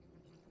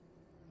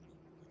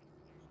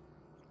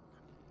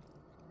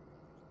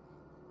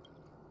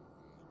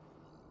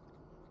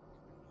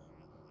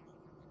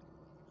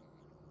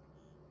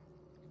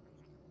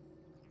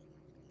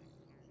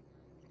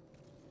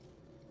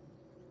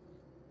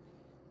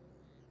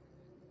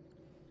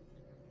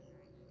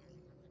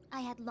 I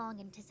had long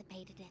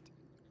anticipated it.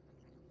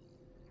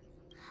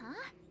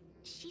 Huh?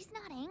 She's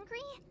not angry?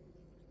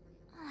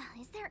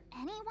 Is there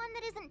anyone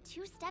that isn't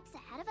 2 steps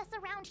ahead of us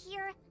around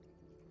here?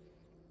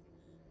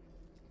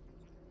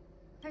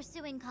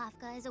 Pursuing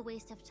Kafka is a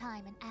waste of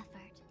time and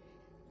effort.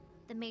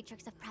 The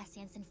Matrix of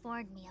Prescience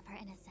informed me of her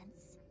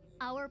innocence.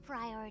 Our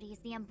priority is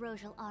the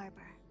Ambrosial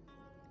Arbor.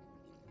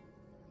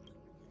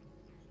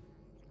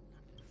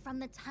 From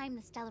the time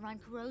the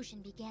Stellaron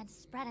corrosion began to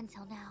spread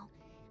until now,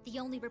 the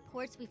only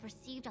reports we've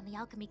received on the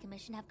Alchemy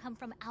Commission have come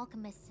from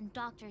alchemists and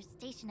doctors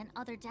stationed in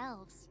other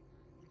delves.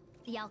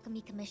 The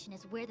Alchemy Commission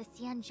is where the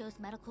Xianzhou's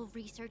medical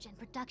research and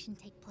production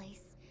take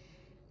place.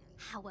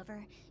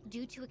 However,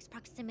 due to its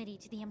proximity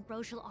to the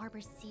Ambrosial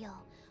Arbor's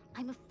seal,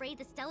 I'm afraid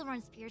the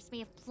Stellaron spirits may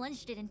have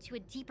plunged it into a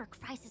deeper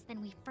crisis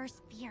than we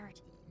first feared.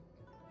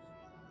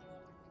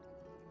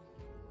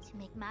 To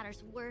make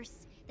matters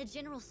worse, the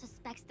General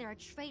suspects there are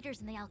traitors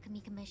in the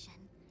Alchemy Commission.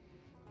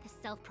 The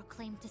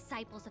self-proclaimed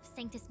disciples of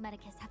Sanctus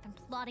Medicus have been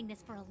plotting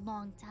this for a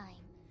long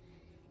time.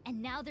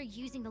 And now they're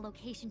using the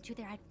location to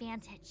their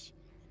advantage.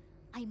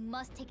 I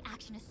must take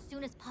action as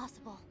soon as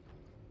possible.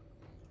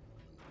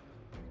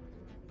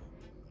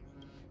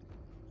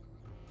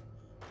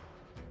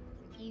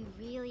 He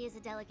really is a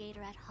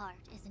delegator at heart,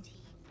 isn't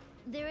he?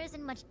 There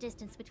isn't much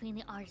distance between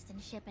the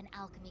artisanship and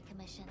alchemy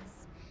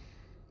commissions.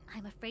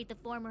 I'm afraid the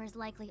former is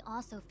likely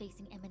also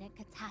facing imminent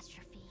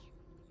catastrophe.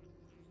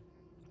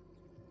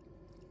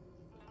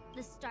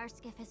 The star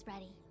skiff is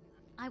ready.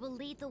 I will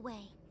lead the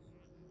way.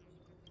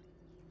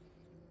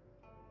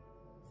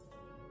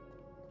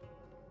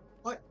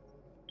 What?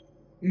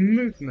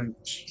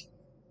 Movement.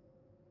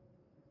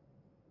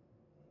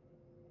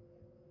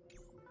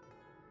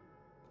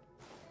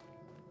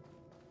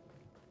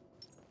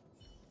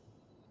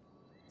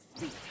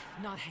 Speed,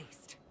 not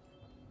haste.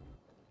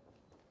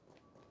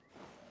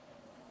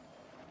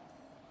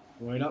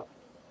 Wait up.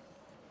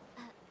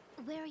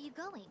 Where are you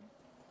going?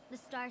 The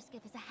star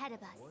skiff is ahead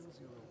of us.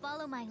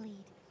 Follow my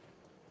lead.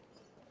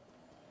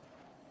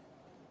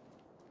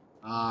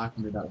 I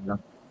can do that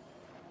enough.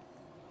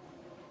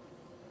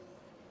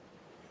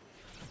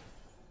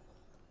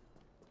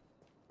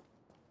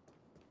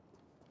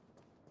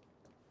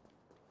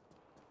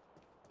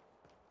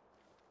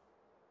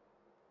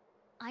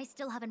 I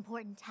still have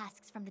important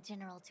tasks from the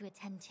General to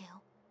attend to.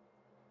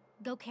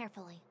 Go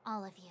carefully,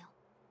 all of you.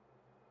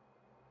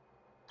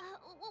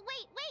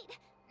 Wait!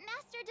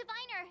 Master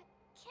Diviner!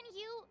 Can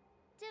you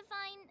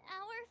divine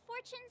our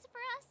fortunes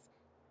for us?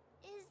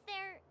 Is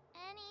there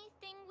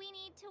anything we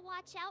need to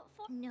watch out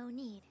for? No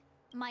need.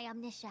 My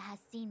Omniscia has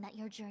seen that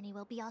your journey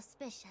will be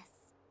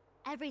auspicious.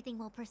 Everything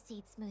will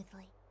proceed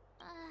smoothly.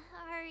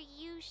 Are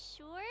you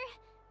sure?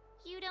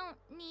 You don't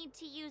need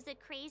to use a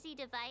crazy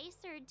device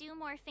or do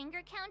more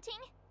finger counting?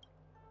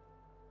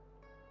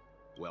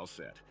 Well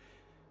said.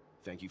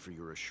 Thank you for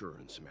your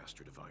assurance,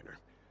 Master Diviner.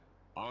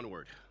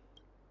 Onward.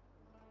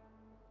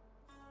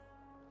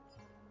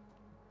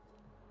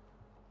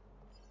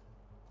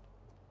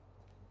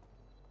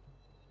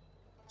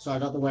 So I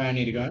got the way I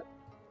need to go.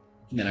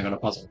 And then I got a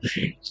puzzle.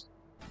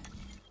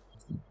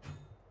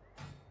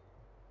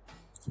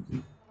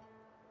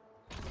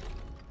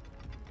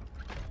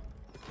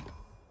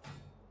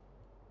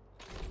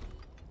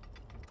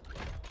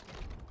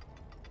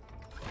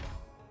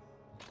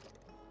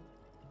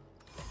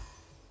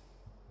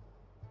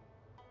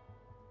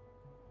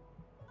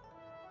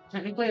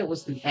 Technically it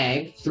was the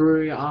egg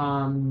through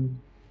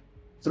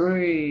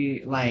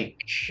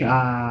like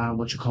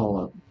what you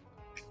call it?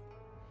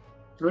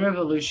 Through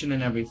evolution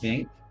and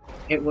everything,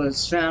 it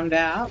was found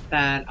out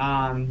that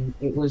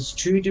it was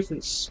 2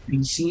 different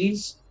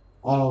species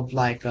of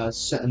like a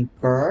certain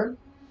bird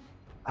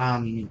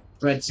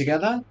bred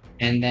together,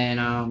 and then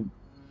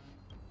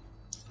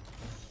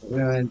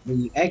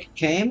the egg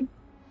came,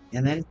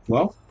 and then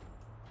well,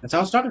 that's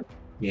how it started.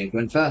 The egg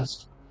went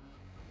first.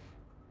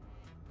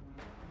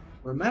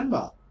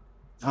 Remember,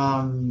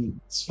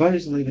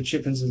 supposedly the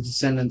chickens are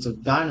descendants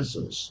of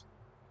dinosaurs.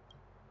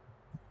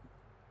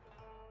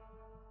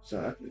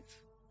 So,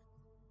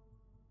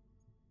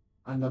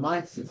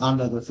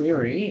 under the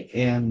theory,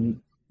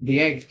 the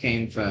egg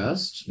came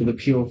first for the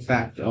pure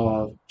fact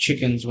of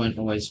chickens weren't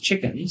always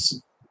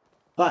chickens,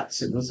 but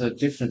it was a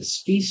different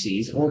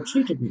species or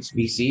two different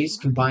species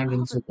combined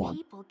All into the one.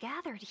 people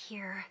gathered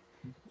here.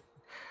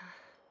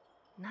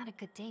 Not a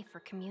good day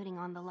for commuting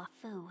on the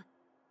LaFu.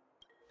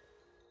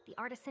 The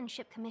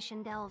Artisanship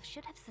Commission Delve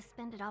should have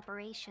suspended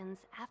operations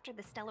after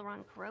the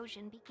Stellaron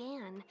corrosion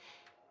began.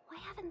 Why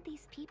haven't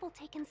these people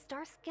taken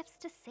star skiffs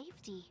to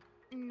safety?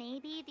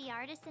 Maybe the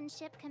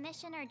Artisanship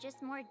Commission are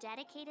just more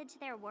dedicated to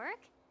their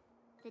work?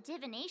 The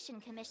Divination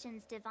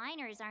Commission's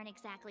diviners aren't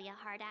exactly a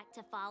hard act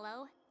to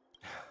follow.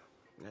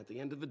 At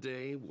the end of the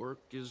day, work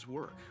is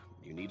work.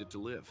 You need it to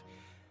live.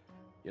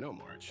 You know,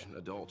 March,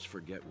 adults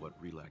forget what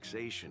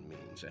relaxation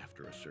means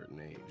after a certain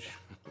age.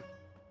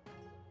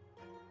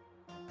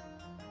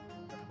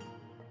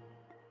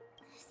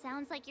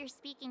 Sounds like you're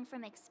speaking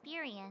from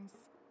experience.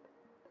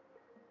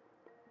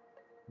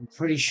 I'm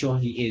pretty sure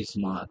he is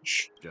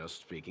March.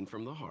 Just speaking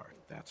from the heart,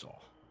 that's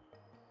all.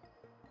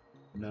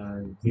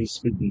 No, he's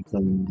speaking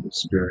from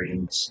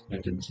experience. I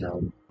can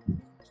tell.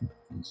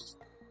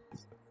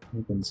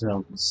 I can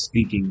tell he's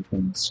speaking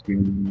from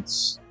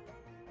experience.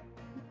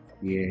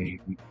 Yeah.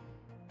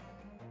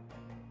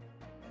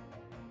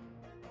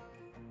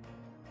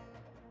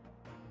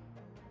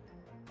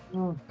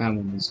 Oh, that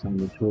one was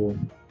kind of cool.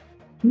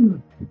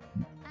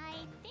 I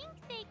think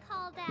they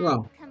call that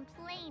Well.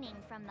 complaining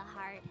from the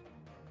heart.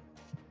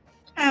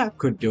 I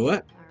could do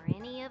it. Are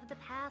any of the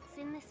paths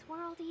in this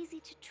world easy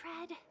to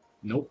tread?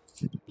 Nope.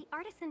 The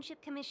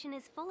Artisanship Commission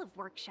is full of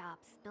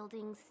workshops,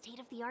 building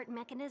state-of-the-art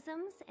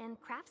mechanisms, and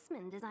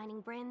craftsmen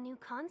designing brand new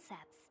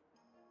concepts.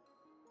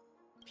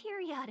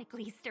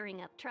 Periodically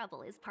stirring up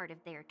trouble is part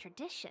of their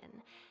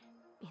tradition.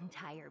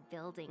 Entire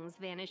buildings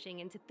vanishing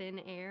into thin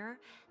air,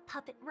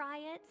 puppet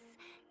riots.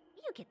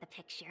 You get the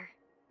picture.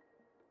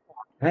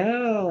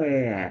 Hell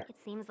yeah. It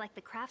seems like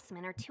the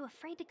craftsmen are too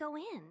afraid to go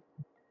in,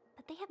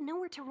 but they have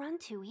nowhere to run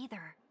to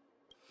either.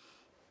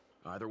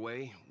 Either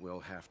way, we'll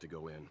have to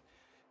go in.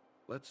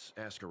 Let's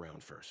ask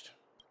around first.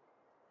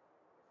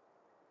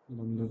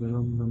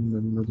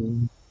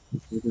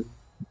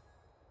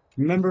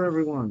 Remember,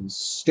 everyone,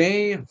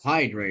 stay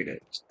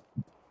hydrated.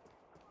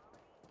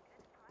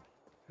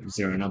 Is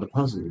there another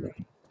puzzle there?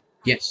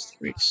 Yes,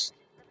 there is.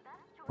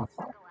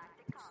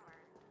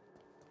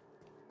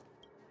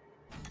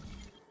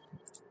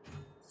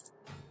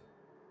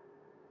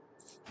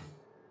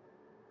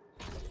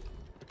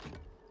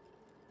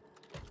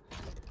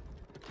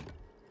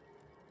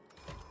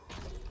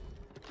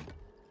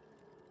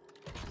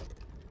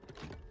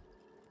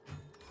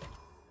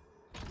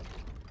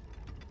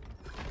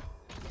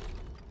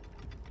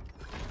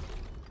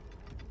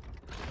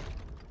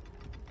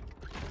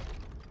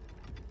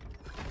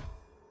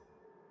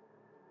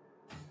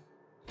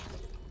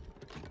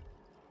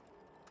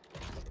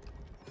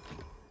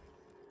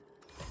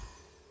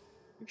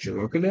 What you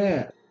looking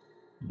at?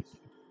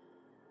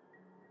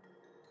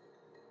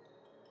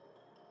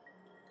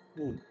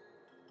 Ooh.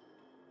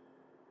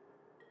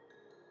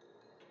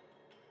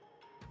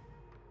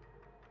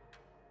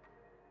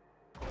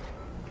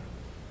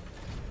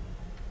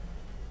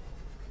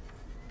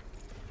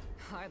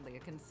 Hardly a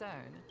concern.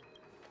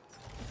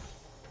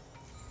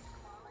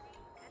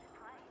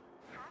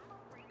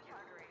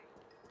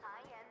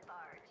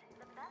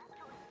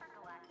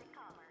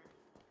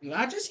 Did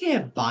I just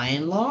get by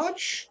and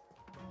large?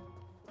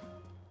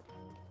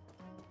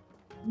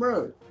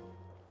 Bro.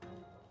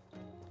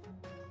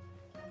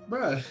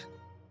 Bro.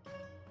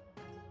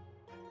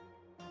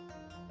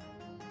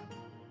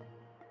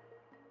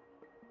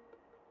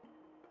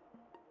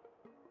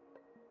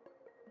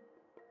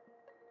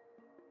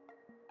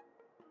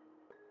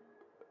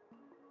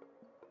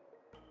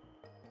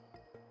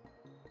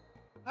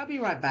 I'll be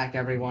right back,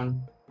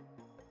 everyone.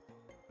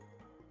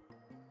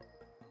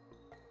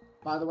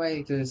 By the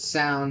way, the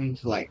sound,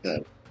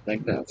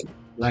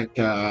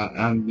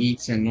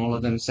 beats and all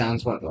of them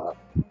sounds what,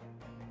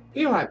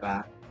 be right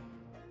back.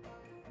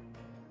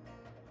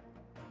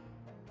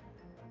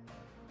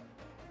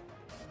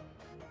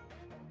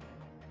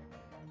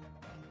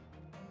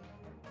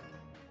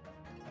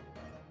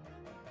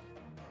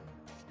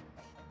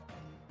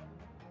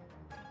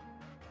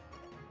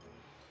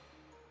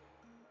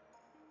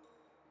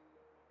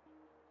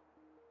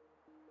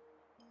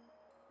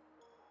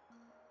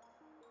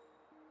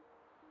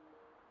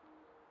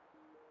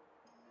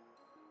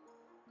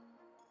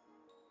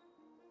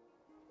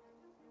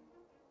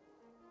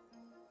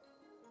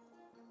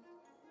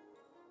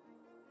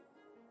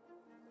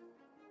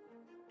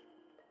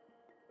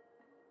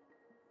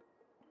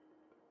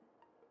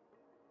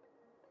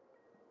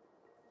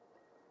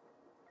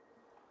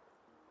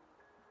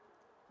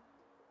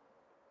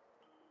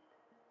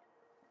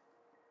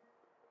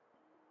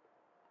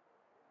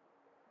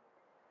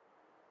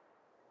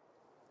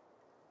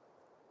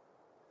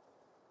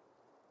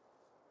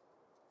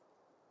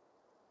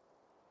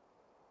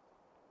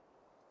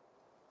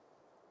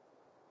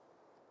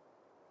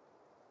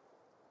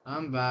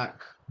 I'm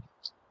back.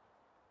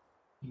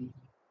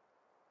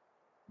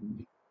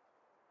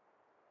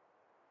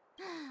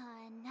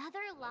 Another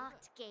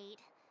locked gate.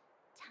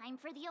 Time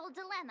for the old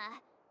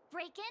dilemma.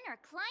 Break in or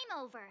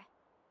climb over?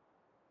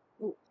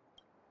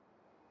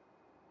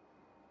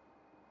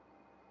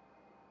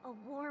 A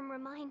warm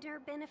reminder,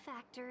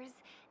 benefactors,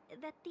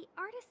 that the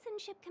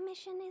Artisanship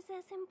Commission is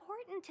as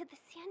important to the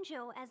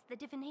Xianzhou as the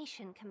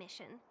Divination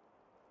Commission.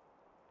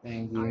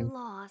 Thank Our you.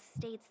 law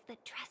states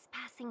that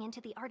trespassing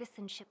into the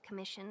Artisanship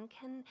Commission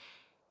can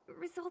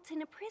result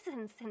in a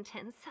prison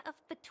sentence of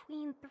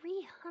between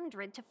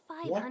 300 to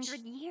 500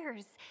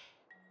 years.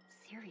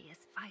 Serious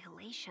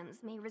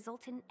violations may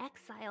result in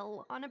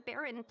exile on a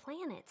barren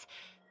planet,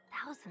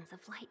 thousands of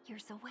light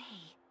years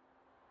away.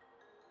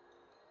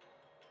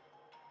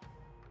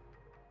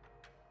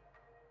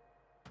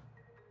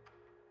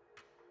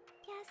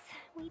 Yes,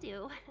 we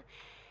do.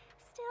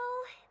 Still,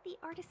 the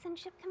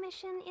Artisanship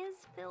Commission is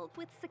filled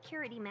with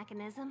security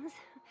mechanisms.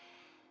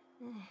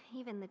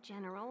 Even the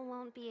General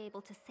won't be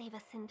able to save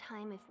us in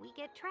time if we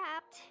get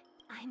trapped.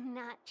 I'm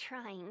not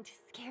trying to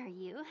scare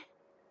you.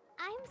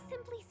 I'm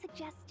simply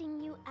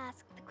suggesting you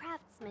ask the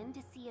craftsmen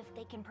to see if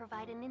they can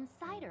provide an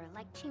insider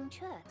like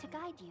Qingche to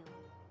guide you.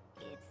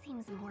 It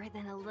seems more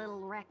than a little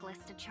reckless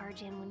to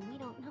charge in when we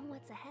don't know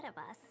what's ahead of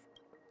us.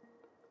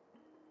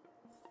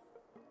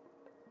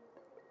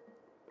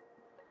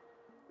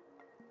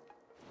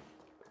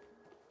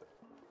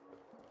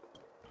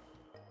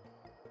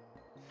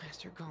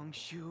 Master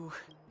Gongshu.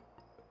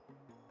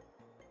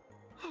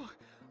 Oh,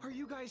 are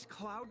you guys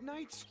Cloud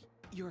Knights?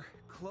 Your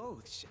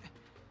clothes.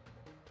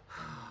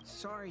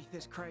 Sorry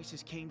this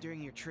crisis came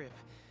during your trip.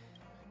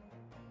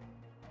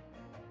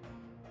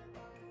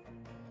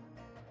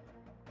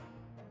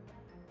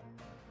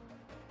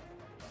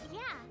 Yeah,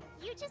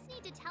 you just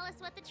need to tell us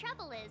what the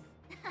trouble is.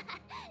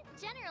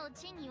 General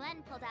Jing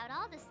Yuan pulled out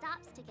all the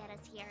stops to get us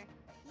here.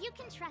 You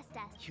can trust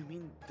us. You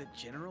mean the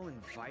General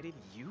invited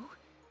you?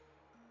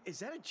 Is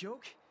that a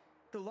joke?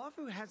 The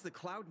Luofu has the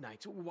Cloud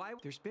Knights. Why?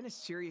 There's been a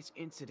serious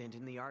incident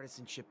in the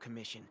Artisanship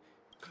Commission.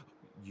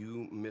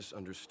 You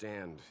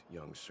misunderstand,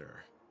 young sir.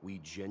 We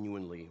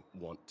genuinely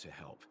want to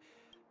help.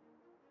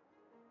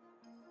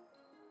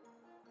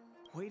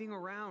 Waiting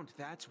around,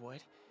 that's what.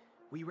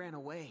 We ran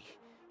away.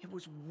 It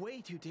was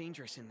way too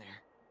dangerous in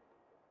there.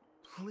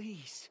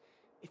 Please,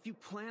 if you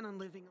plan on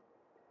living...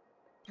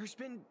 There's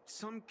been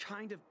some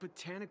kind of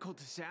botanical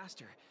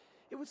disaster.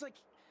 It was like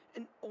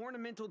an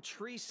ornamental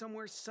tree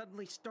somewhere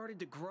suddenly started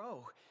to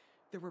grow.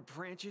 There were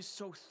branches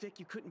so thick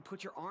you couldn't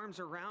put your arms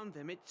around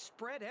them. It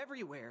spread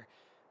everywhere.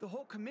 The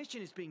whole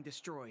commission is being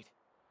destroyed.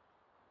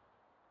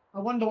 I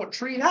wonder what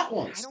tree that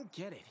was. I don't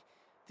get it.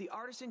 The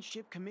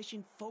Artisanship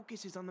Commission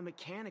focuses on the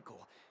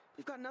mechanical.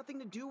 We've got nothing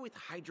to do with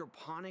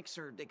hydroponics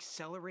or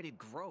accelerated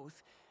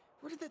growth.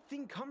 Where did that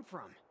thing come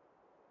from?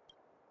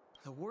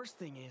 The worst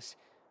thing is,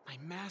 my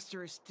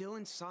master is still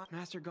inside.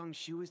 Master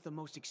Gongshu is the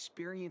most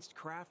experienced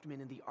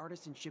craftsman in the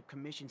Artisanship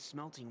Commission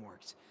smelting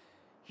works.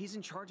 He's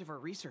in charge of our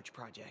research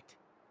project.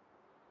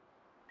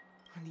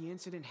 When the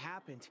incident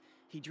happened,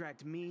 he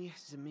dragged me,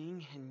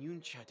 Ziming, and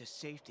Yuncha to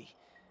safety.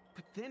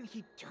 But then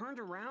he turned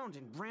around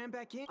and ran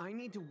back in. I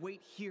need to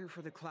wait here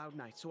for the Cloud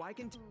Knight so I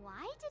can...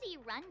 Why did he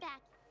run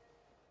back?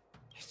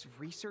 Is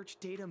research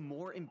data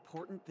more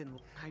important than...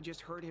 I just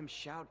heard him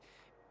shout,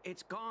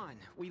 "It's gone!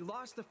 We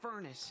lost the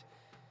furnace!"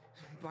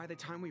 By the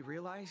time we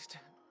realized,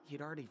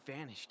 he'd already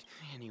vanished.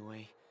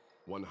 Anyway...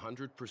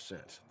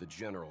 100% the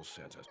General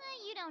sent us.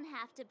 You don't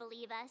have to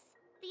believe us.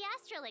 The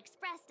Astral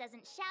Express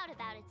doesn't shout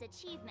about its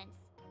achievements.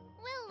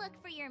 We'll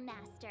look for your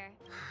master.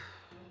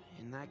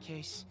 In that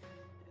case,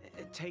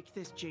 take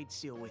this jade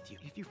seal with you.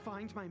 If you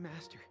find my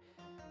master,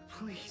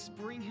 please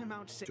bring him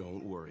out safe.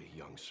 Don't worry,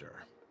 young sir.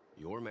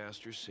 Your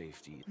master's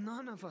safety...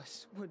 None of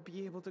us would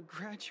be able to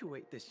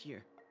graduate this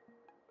year.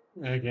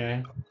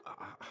 Okay.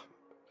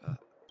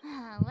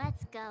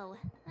 Let's go.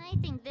 I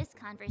think this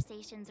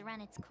conversation's run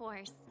its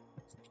course.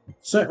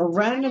 So a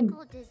random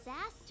Botanical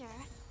disaster?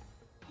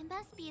 It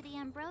must be the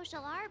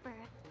Ambrosial Arbor.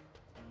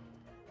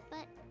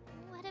 But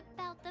what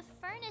about the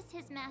furnace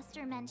his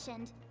master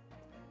mentioned?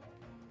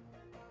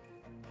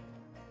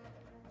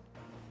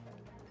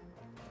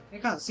 I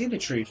can't see the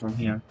tree from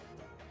here.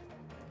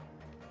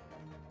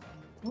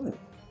 Oh,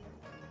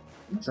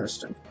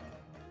 interesting.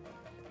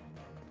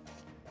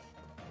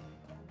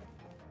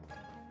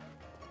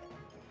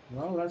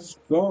 Well, let's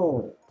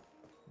go.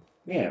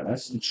 Yeah,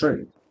 that's the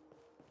tree.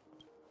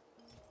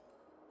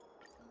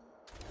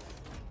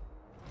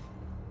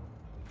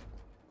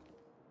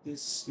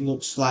 This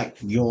looks like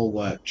your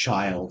work,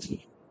 child.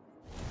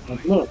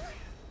 But look,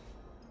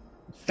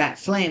 that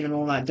flame and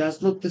all that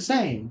does look the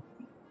same.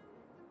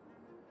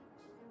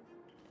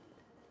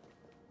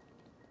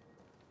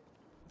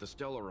 The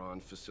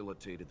Stellaron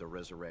facilitated the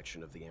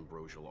resurrection of the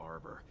Ambrosial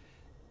Arbor.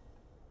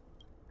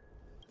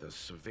 The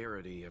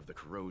severity of the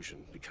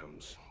corrosion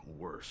becomes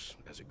worse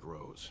as it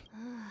grows.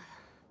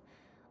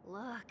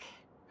 Look,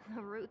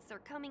 the roots are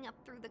coming up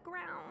through the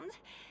ground.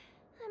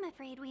 I'm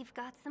afraid we've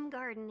got some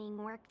gardening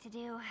work to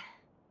do.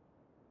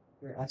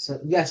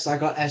 Yes, I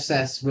got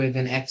SS with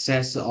an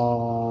excess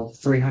of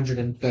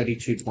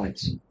 332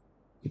 points.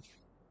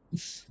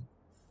 Spirit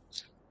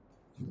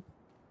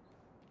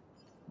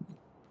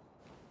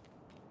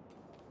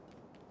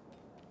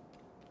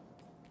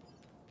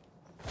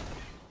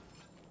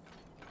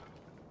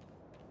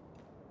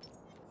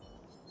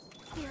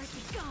be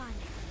gone.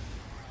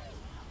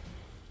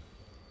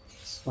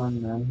 It's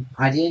fun, man.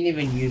 I didn't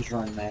even use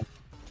Run Man.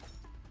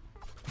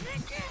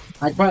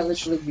 I quite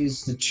literally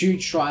used the two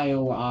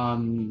trial,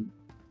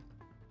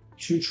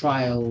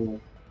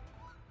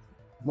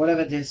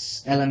 whatever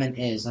this element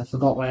is. I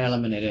forgot what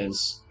element it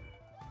is.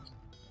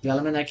 The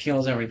element that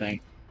kills everything.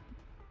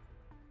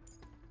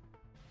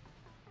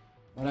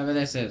 Whatever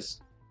this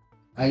is.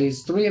 I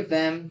used 3 of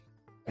them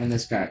and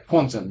this guy.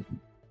 Quantum.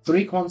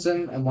 3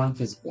 quantum and 1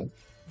 physical.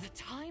 The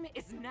time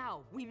is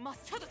now. We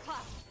must to the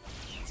clouds.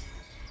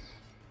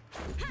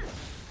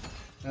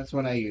 That's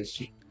what I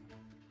used.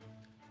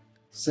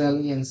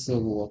 Selly and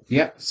Silverwolf.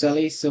 Yep,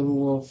 Selly,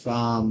 Silverwolf,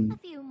 A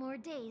few more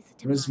days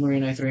to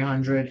Rosmarino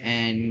 300,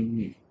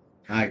 and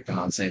I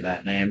can't say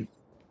that name.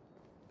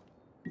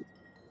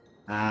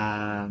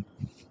 Okay.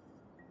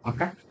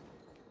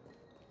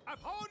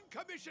 Upon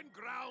commission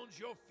grounds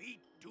your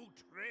feet do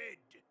tread.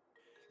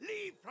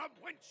 Leave from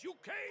whence you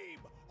came,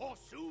 or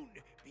soon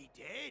be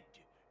dead.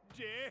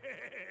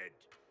 Dead.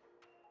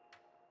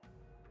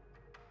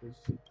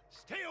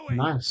 Stay away.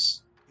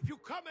 Nice. If you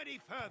come any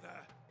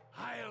further,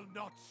 I'll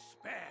not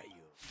spare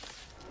you.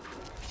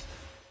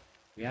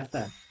 We have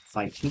to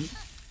fight him.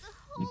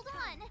 Hold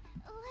on.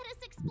 Let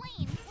us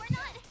explain. We're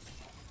not...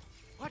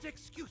 What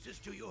excuses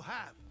do you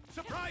have?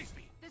 Surprise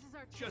me. This is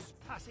our Just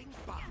passing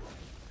by.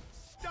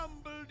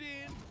 Stumbled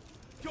in.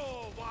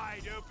 Door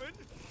wide open.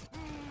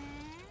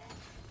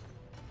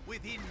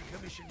 Within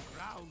commission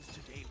grounds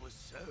today was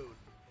sown.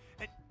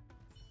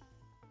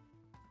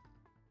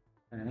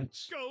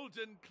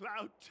 Golden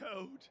cloud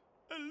toad.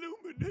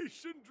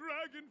 Illumination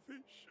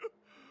dragonfish.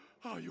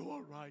 Are you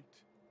all right?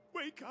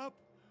 Wake up.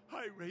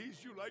 I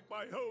raised you like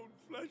my own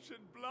flesh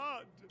and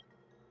blood.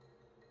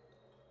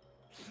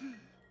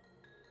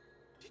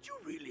 Did you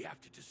really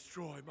have to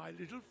destroy my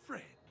little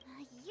friend?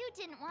 You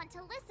didn't want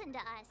to listen to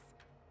us.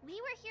 We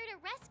were here to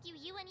rescue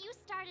you and you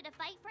started a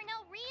fight for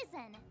no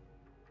reason.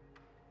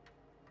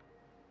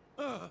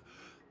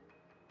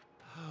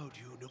 How do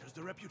you know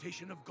the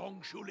reputation of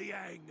Gongshu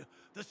Liang,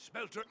 the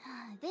smelter?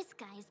 This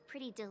guy's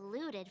pretty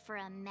deluded for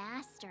a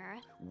master.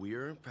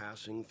 We're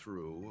passing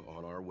through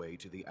on our way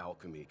to the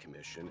Alchemy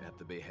Commission at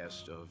the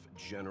behest of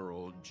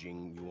General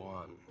Jing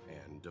Yuan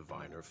and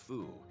Diviner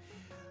Fu.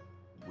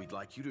 We'd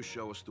like you to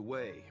show us the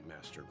way,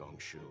 Master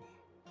Gongshu.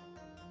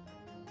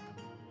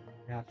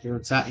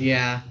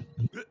 Yeah.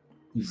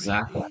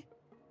 Exactly. Really?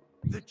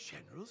 The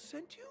General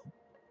sent you?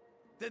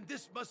 Then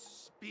this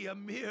must be a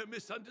mere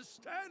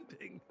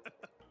misunderstanding.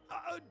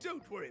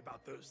 Don't worry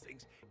about those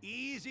things.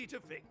 Easy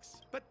to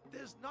fix. But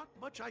there's not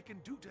much I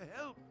can do to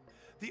help.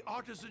 The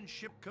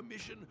Artisanship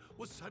Commission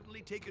was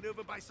suddenly taken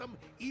over by some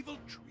evil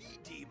tree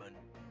demon.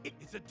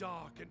 It's a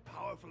dark and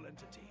powerful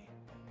entity.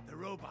 The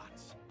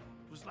robots.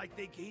 It was like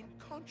they gained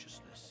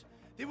consciousness.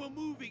 They were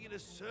moving in a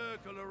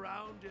circle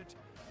around it.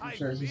 I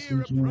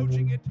fear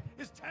approaching it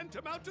is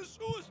tantamount to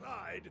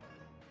suicide.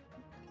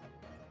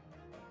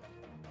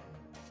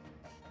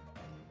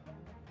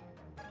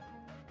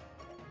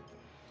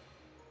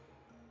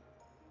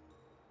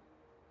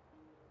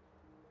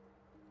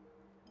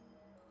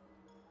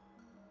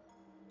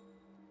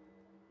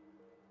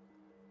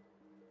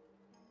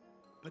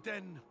 But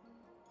then,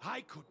 I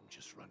couldn't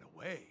just run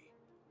away,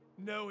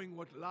 knowing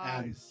what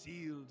lies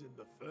sealed in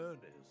the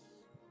furnace.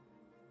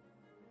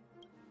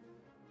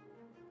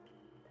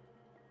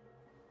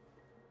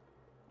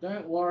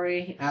 Don't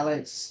worry,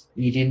 Alex.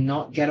 You did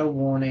not get a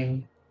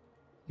warning.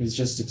 He's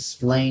just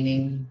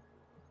explaining.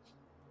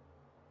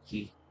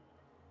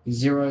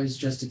 Zero's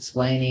just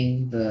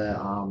explaining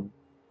the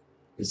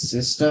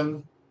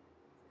system.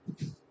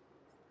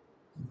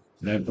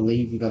 I don't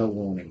believe you got a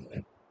warning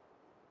there.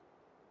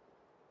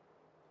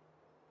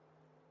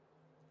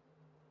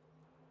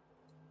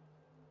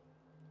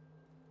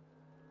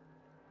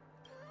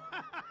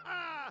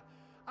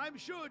 I'm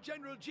sure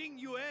General Jing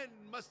Yuan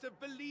must have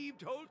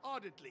believed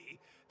wholeheartedly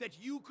that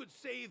you could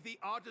save the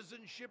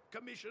Artisanship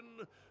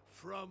Commission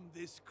from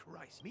this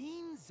crisis.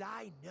 Means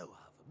I know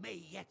of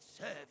may yet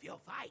serve your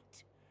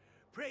fight.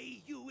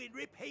 Pray you in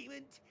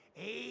repayment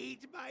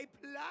aid my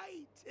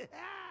plight.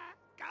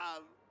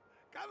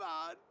 Come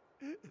on,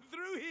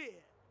 through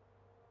here.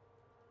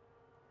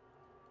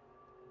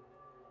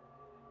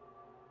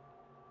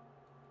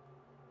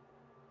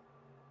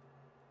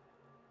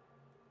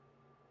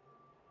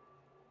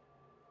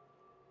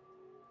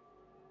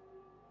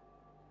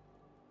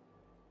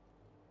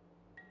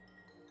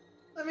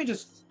 Let me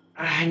just.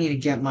 I need to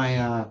get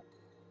my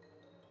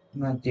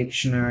my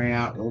dictionary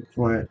out real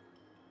quick.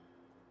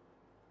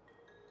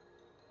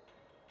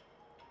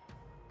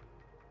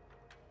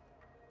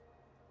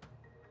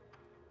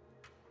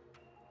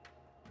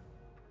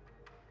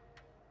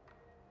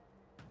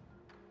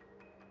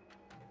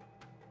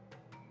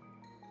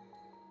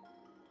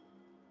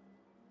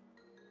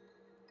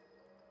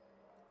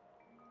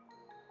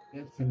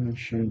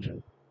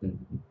 Definition.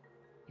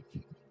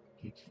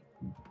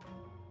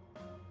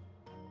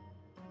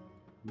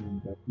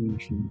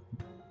 Definition.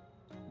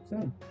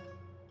 So,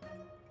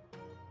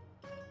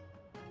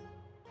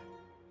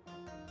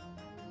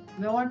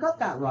 no, I got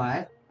that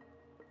right.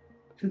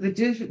 So the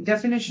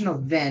definition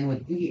of then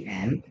with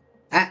en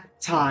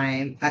at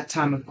time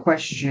of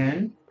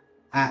question,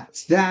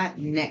 at that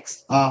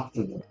next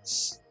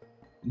afterwards.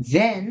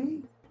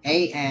 Then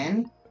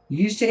an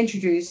used to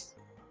introduce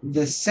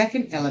the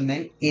second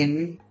element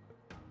in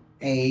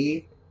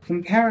a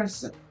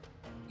comparison,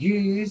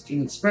 used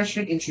in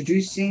expression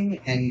introducing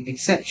an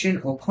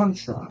exception or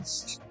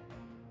contrast.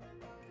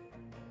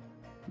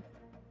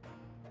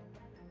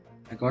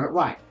 I got it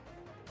right.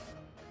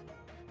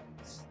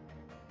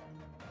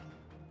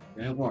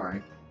 Don't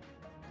worry.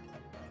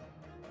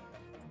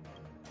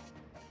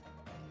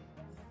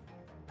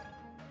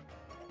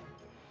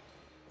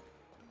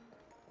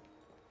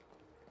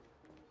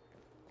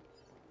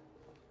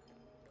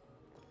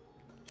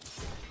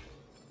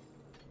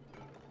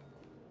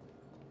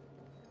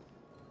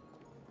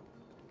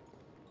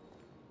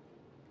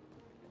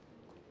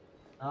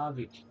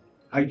 Navi.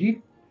 Are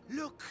you?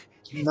 Look,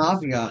 this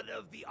Navia. is one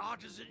of the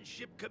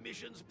Artisanship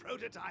Commission's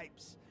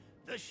prototypes.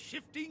 The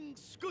shifting...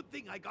 Good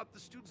thing I got the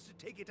students to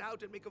take it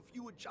out and make a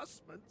few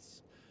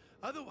adjustments.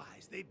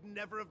 Otherwise, they'd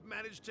never have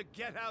managed to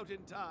get out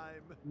in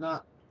time.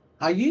 Not.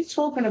 Are you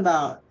talking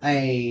about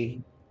a?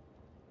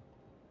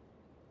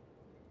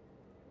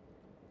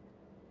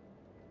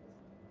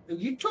 Are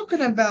you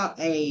talking about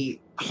a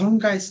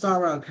Honkai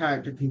Star Rail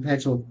character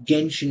compared to a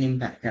Genshin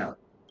Impact character?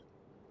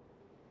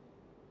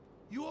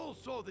 You all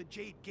saw the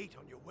Jade Gate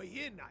on your way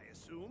in, I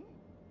assume?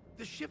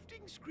 The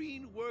shifting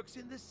screen works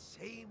in the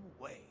same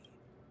way.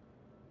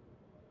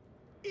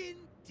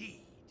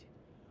 Indeed.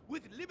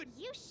 With limited...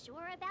 You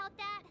sure about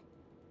that?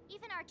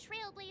 Even our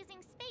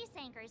trailblazing space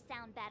anchors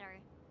sound better.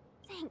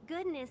 Thank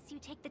goodness you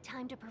take the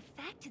time to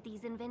perfect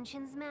these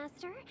inventions,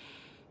 Master.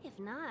 If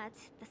not,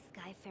 the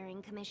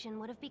Skyfaring Commission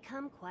would have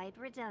become quite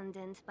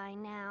redundant by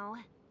now.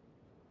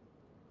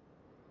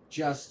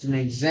 Just an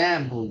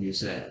example, you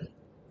said.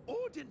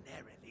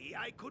 Ordinarily,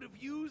 I could have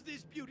used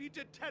this beauty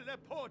to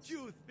teleport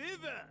you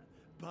thither,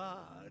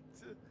 but...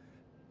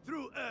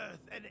 Through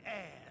earth and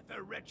air,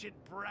 the wretched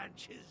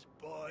branches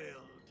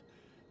boiled.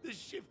 The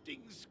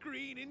shifting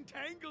screen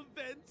entangled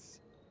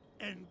thence,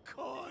 and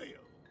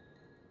coiled.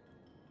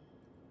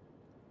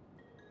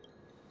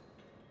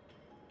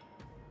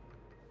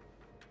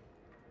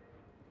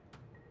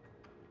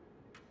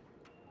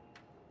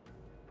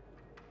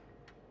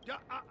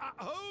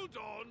 Hold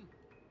on!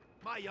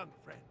 My young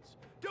friends,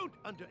 don't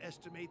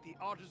underestimate the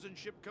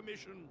Artisanship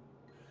Commission.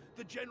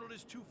 The General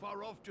is too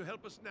far off to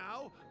help us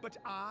now, but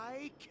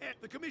I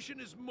can't. The Commission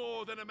is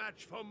more than a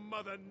match for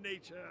Mother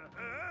Nature.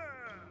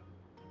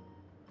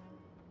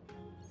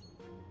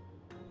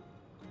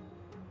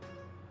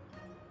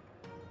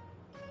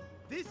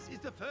 This is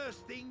the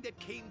first thing that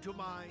came to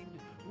mind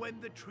when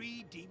the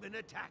tree demon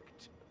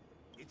attacked.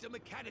 It's a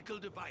mechanical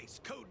device,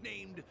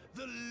 codenamed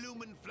the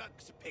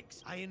Lumenflux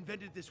Pix. I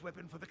invented this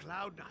weapon for the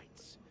Cloud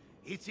Knights.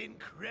 It's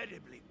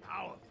incredibly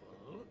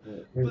powerful,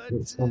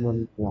 but...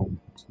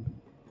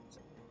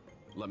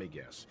 Let me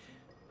guess.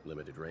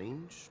 Limited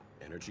range?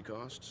 Energy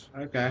costs?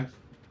 Okay.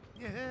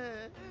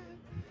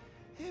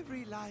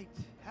 Every light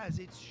has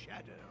its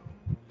shadow.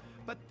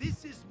 But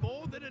this is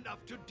more than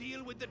enough to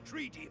deal with the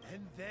tree demon.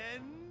 And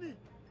then...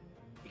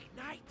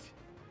 ignite!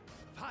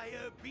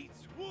 Fire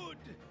beats wood!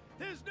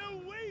 There's no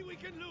way we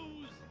can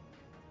lose!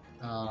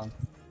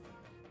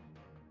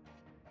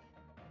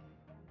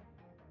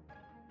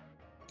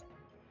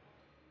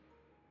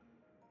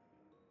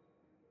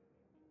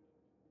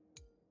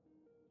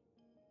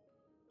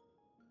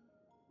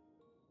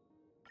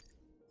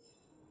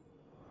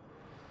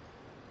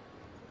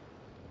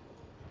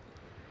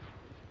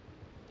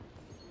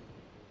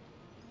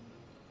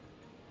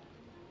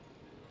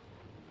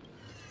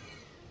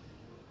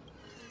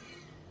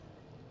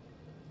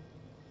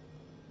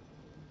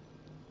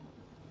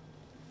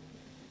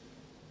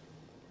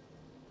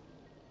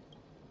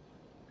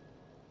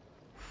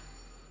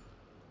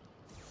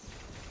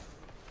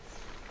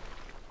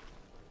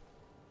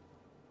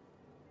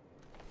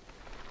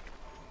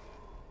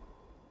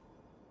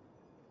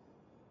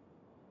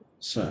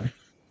 So.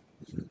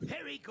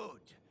 Very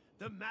good.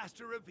 The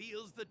master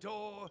reveals the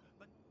door,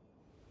 but...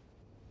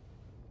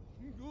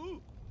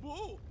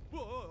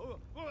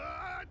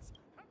 What?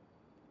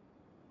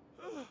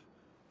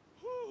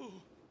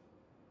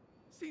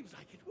 Seems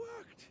like it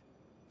worked.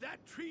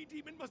 That tree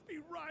demon must be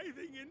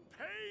writhing in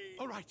pain.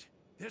 All right,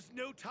 there's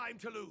no time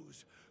to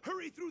lose.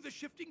 Hurry through the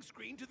shifting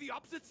screen to the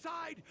opposite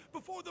side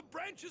before the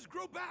branches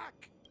grow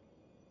back.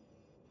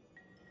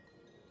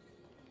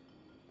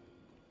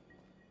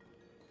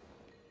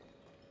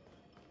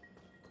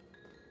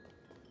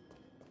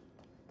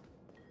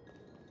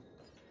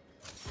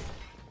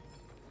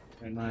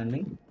 Remind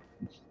me.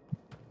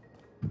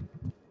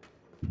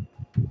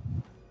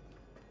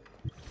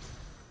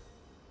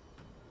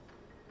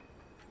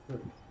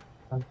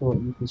 I thought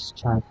you just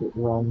typed it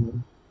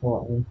wrong.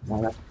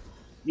 What?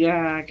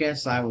 Yeah, I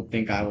guess I would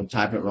think I would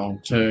type it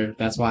wrong too.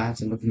 That's why I had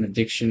to look in the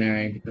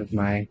dictionary because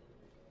my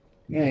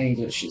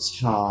English is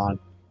hard.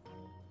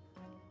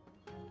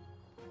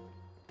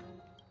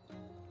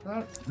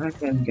 But I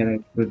can get a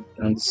good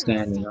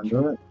understanding Interesting.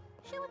 under it.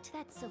 Show it to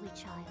that silly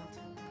child.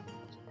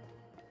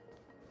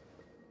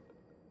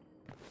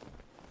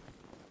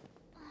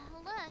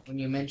 Look, When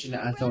you mentioned the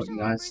it, I thought you Ambrosial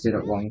guys Arbor's did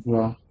it wrong roots. as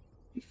well.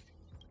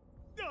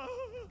 Ah,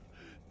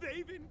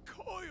 they've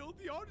encoiled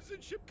the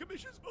Artisanship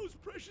Commission's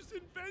most precious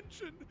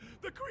invention,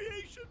 the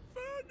creation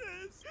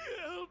furnace.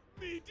 Help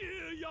me,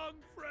 dear young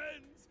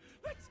friends.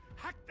 Let's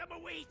hack them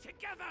away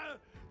together.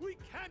 We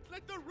can't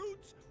let the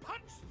roots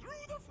punch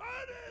through the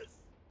furnace.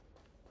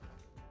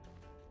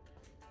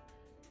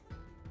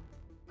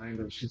 My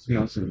English is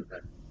not so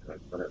bad,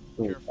 but it's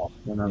still off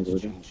when I'm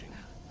reading.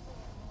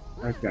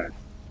 Okay.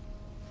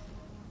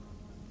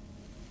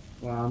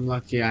 Well, I'm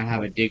lucky I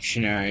have a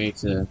dictionary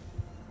to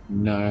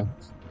know.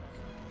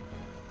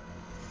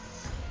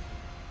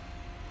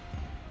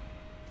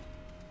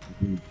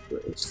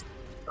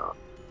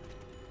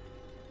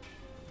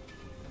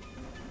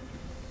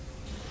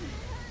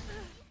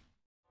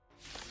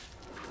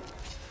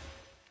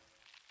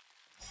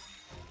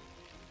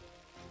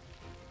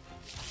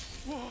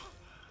 Whoa.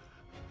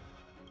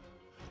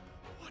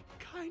 What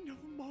kind of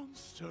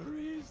monster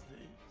is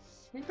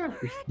this? I think I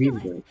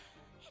defeated it.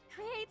 It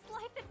creates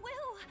life at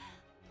will.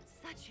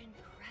 Such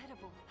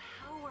incredible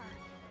power.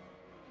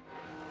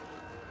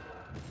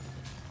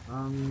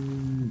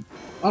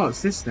 Oh,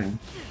 it's this thing.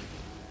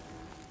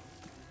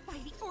 By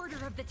the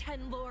order of the Ten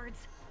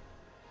Lords.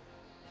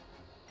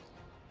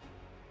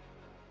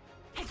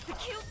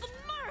 Execute the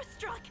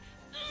Marastruck!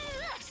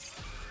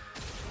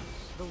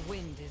 The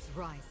wind is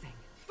rising.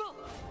 Bolt!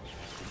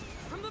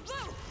 From the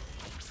bow!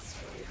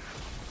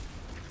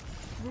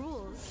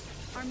 Rules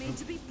are made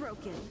to be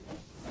broken.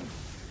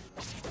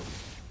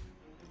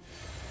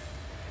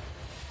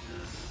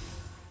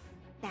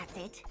 That's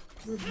it.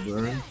 Good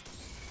burn.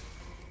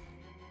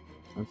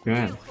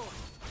 Okay.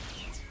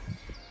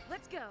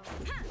 Let's go.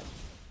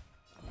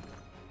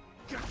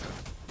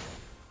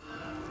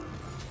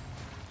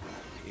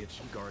 It's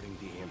guarding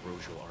the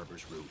Ambrosial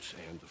Arbor's roots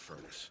and the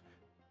furnace.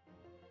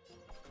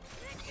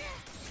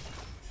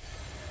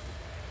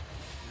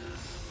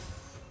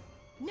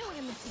 No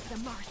one listens to the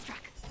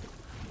Marastruck.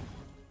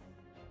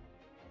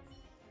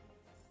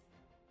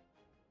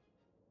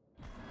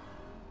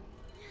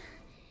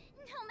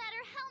 No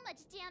matter how much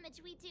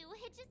damage we do,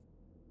 it just...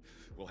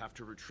 We'll have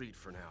to retreat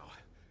for now.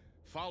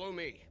 Follow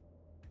me.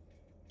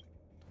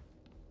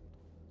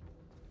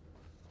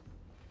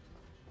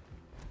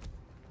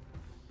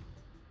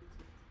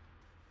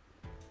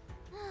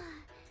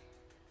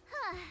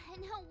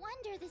 No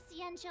wonder the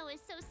Xianzhou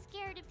is so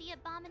scared of the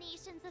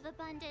abominations of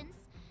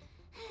abundance.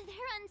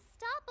 They're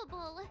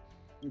unstoppable.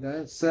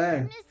 Don't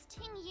say. Miss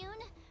Ting Yun,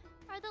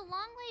 are the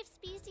long-lived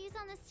species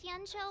on the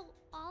Xianzhou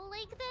all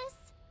like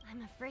this?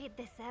 I'm afraid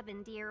this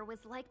ebon deer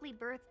was likely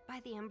birthed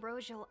by the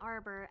Ambrosial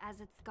Arbor as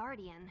its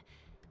guardian.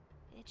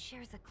 It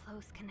shares a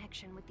close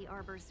connection with the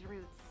Arbor's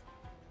roots.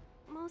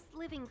 Most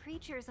living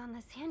creatures on the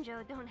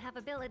Xianzhou don't have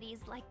abilities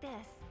like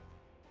this.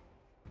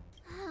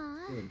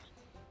 Huh.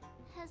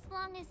 As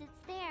long as it's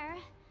there,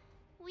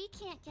 we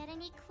can't get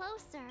any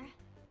closer.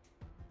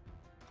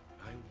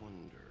 I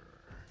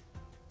wonder...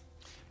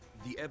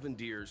 The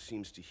Evandir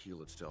seems to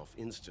heal itself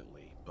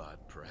instantly,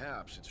 but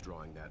perhaps it's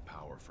drawing that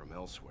power from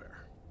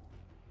elsewhere.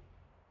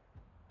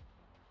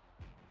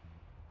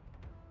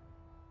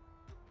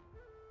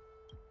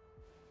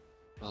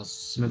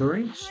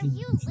 Smithereens? Are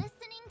you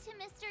listening to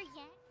Mr.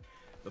 Yang?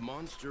 The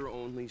monster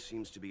only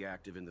seems to be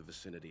active in the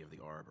vicinity of the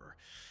arbor.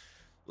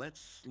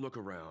 Let's look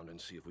around and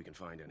see if we can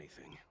find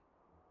anything.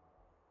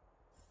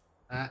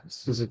 That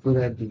is a good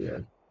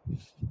idea.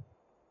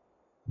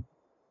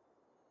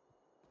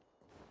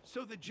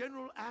 So the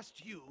General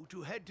asked you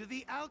to head to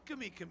the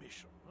Alchemy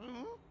Commission,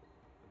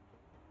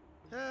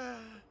 huh?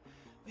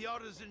 The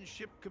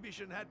Artisanship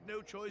Commission had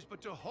no choice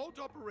but to halt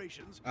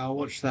operations. I'll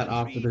watch that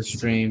after the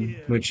stream,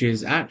 which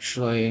is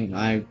actually,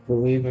 I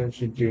believe I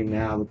should do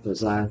now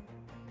because of,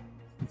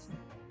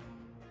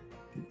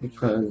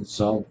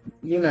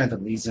 you know the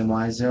reason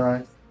why,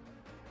 Zero.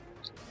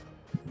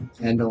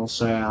 And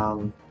also,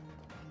 I'm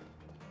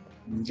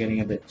getting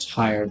a bit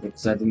tired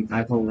because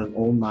I pulled an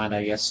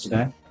all-nighter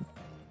yesterday.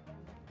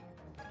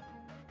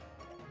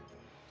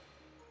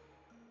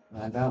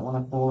 I don't want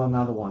to pull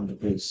another one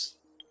because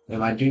if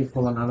I do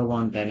pull another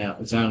one, then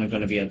it's only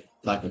going to be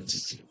like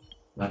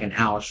an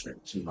hour stream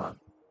too much.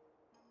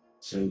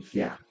 So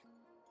yeah.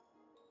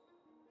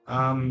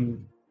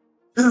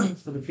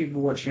 For the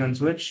people watching on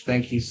Twitch,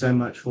 thank you so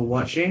much for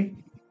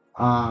watching.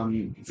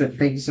 Thank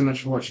you so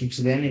much for watching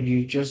today. And if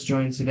you've just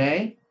joined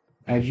today,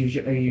 if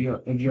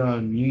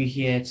you're new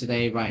here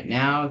today right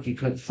now, if you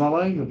click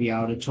follow, you'll be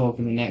able to talk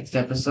in the next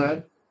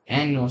episode.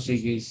 And also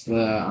use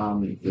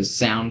the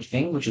sound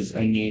thing, which is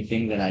a new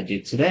thing that I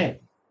did today.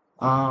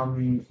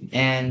 And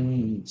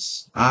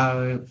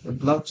I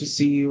would love to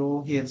see you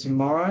all here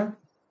tomorrow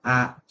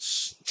at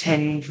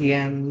 10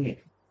 p.m.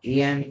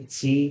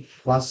 EMT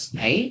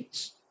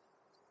 +8.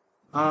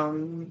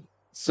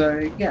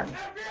 So yeah.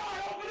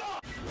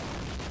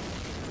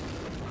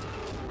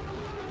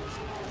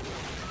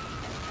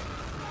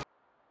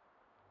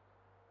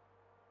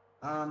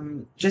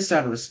 Just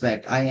out of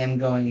respect, I am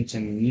going to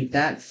mute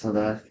that for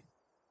the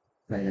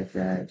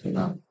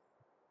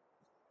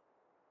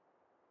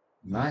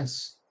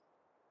Nice.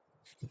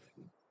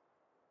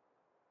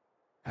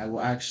 I will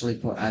actually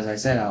put, as I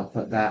said, I'll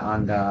put that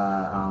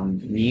under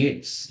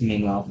mute.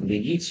 Meanwhile, for the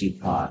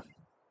YouTube part.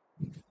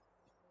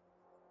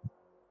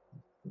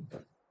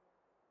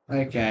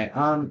 Okay.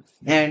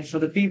 And for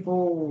the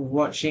people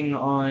watching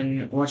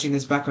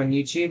this back on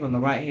YouTube, on the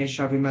right here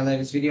shall be my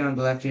latest video, on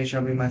the left here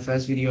shall be my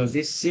first video of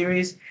this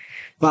series.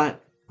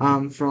 But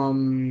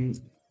from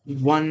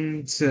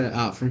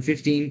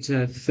 15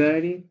 to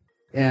 30,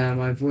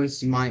 my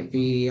voice might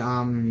be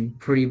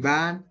pretty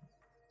bad.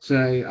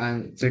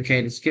 So it's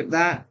okay to skip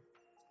that.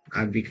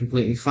 I'd be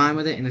completely fine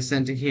with it. In the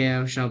center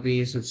here shall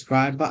be a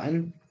subscribe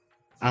button.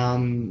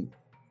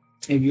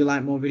 If you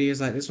like more videos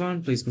like this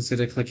one, please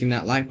consider clicking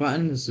that like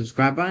button, the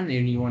subscribe button. And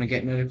if you want to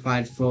get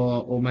notified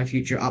for all my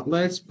future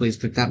uploads, please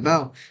click that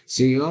bell.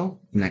 See you all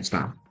next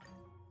time.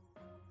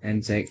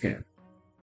 And take care.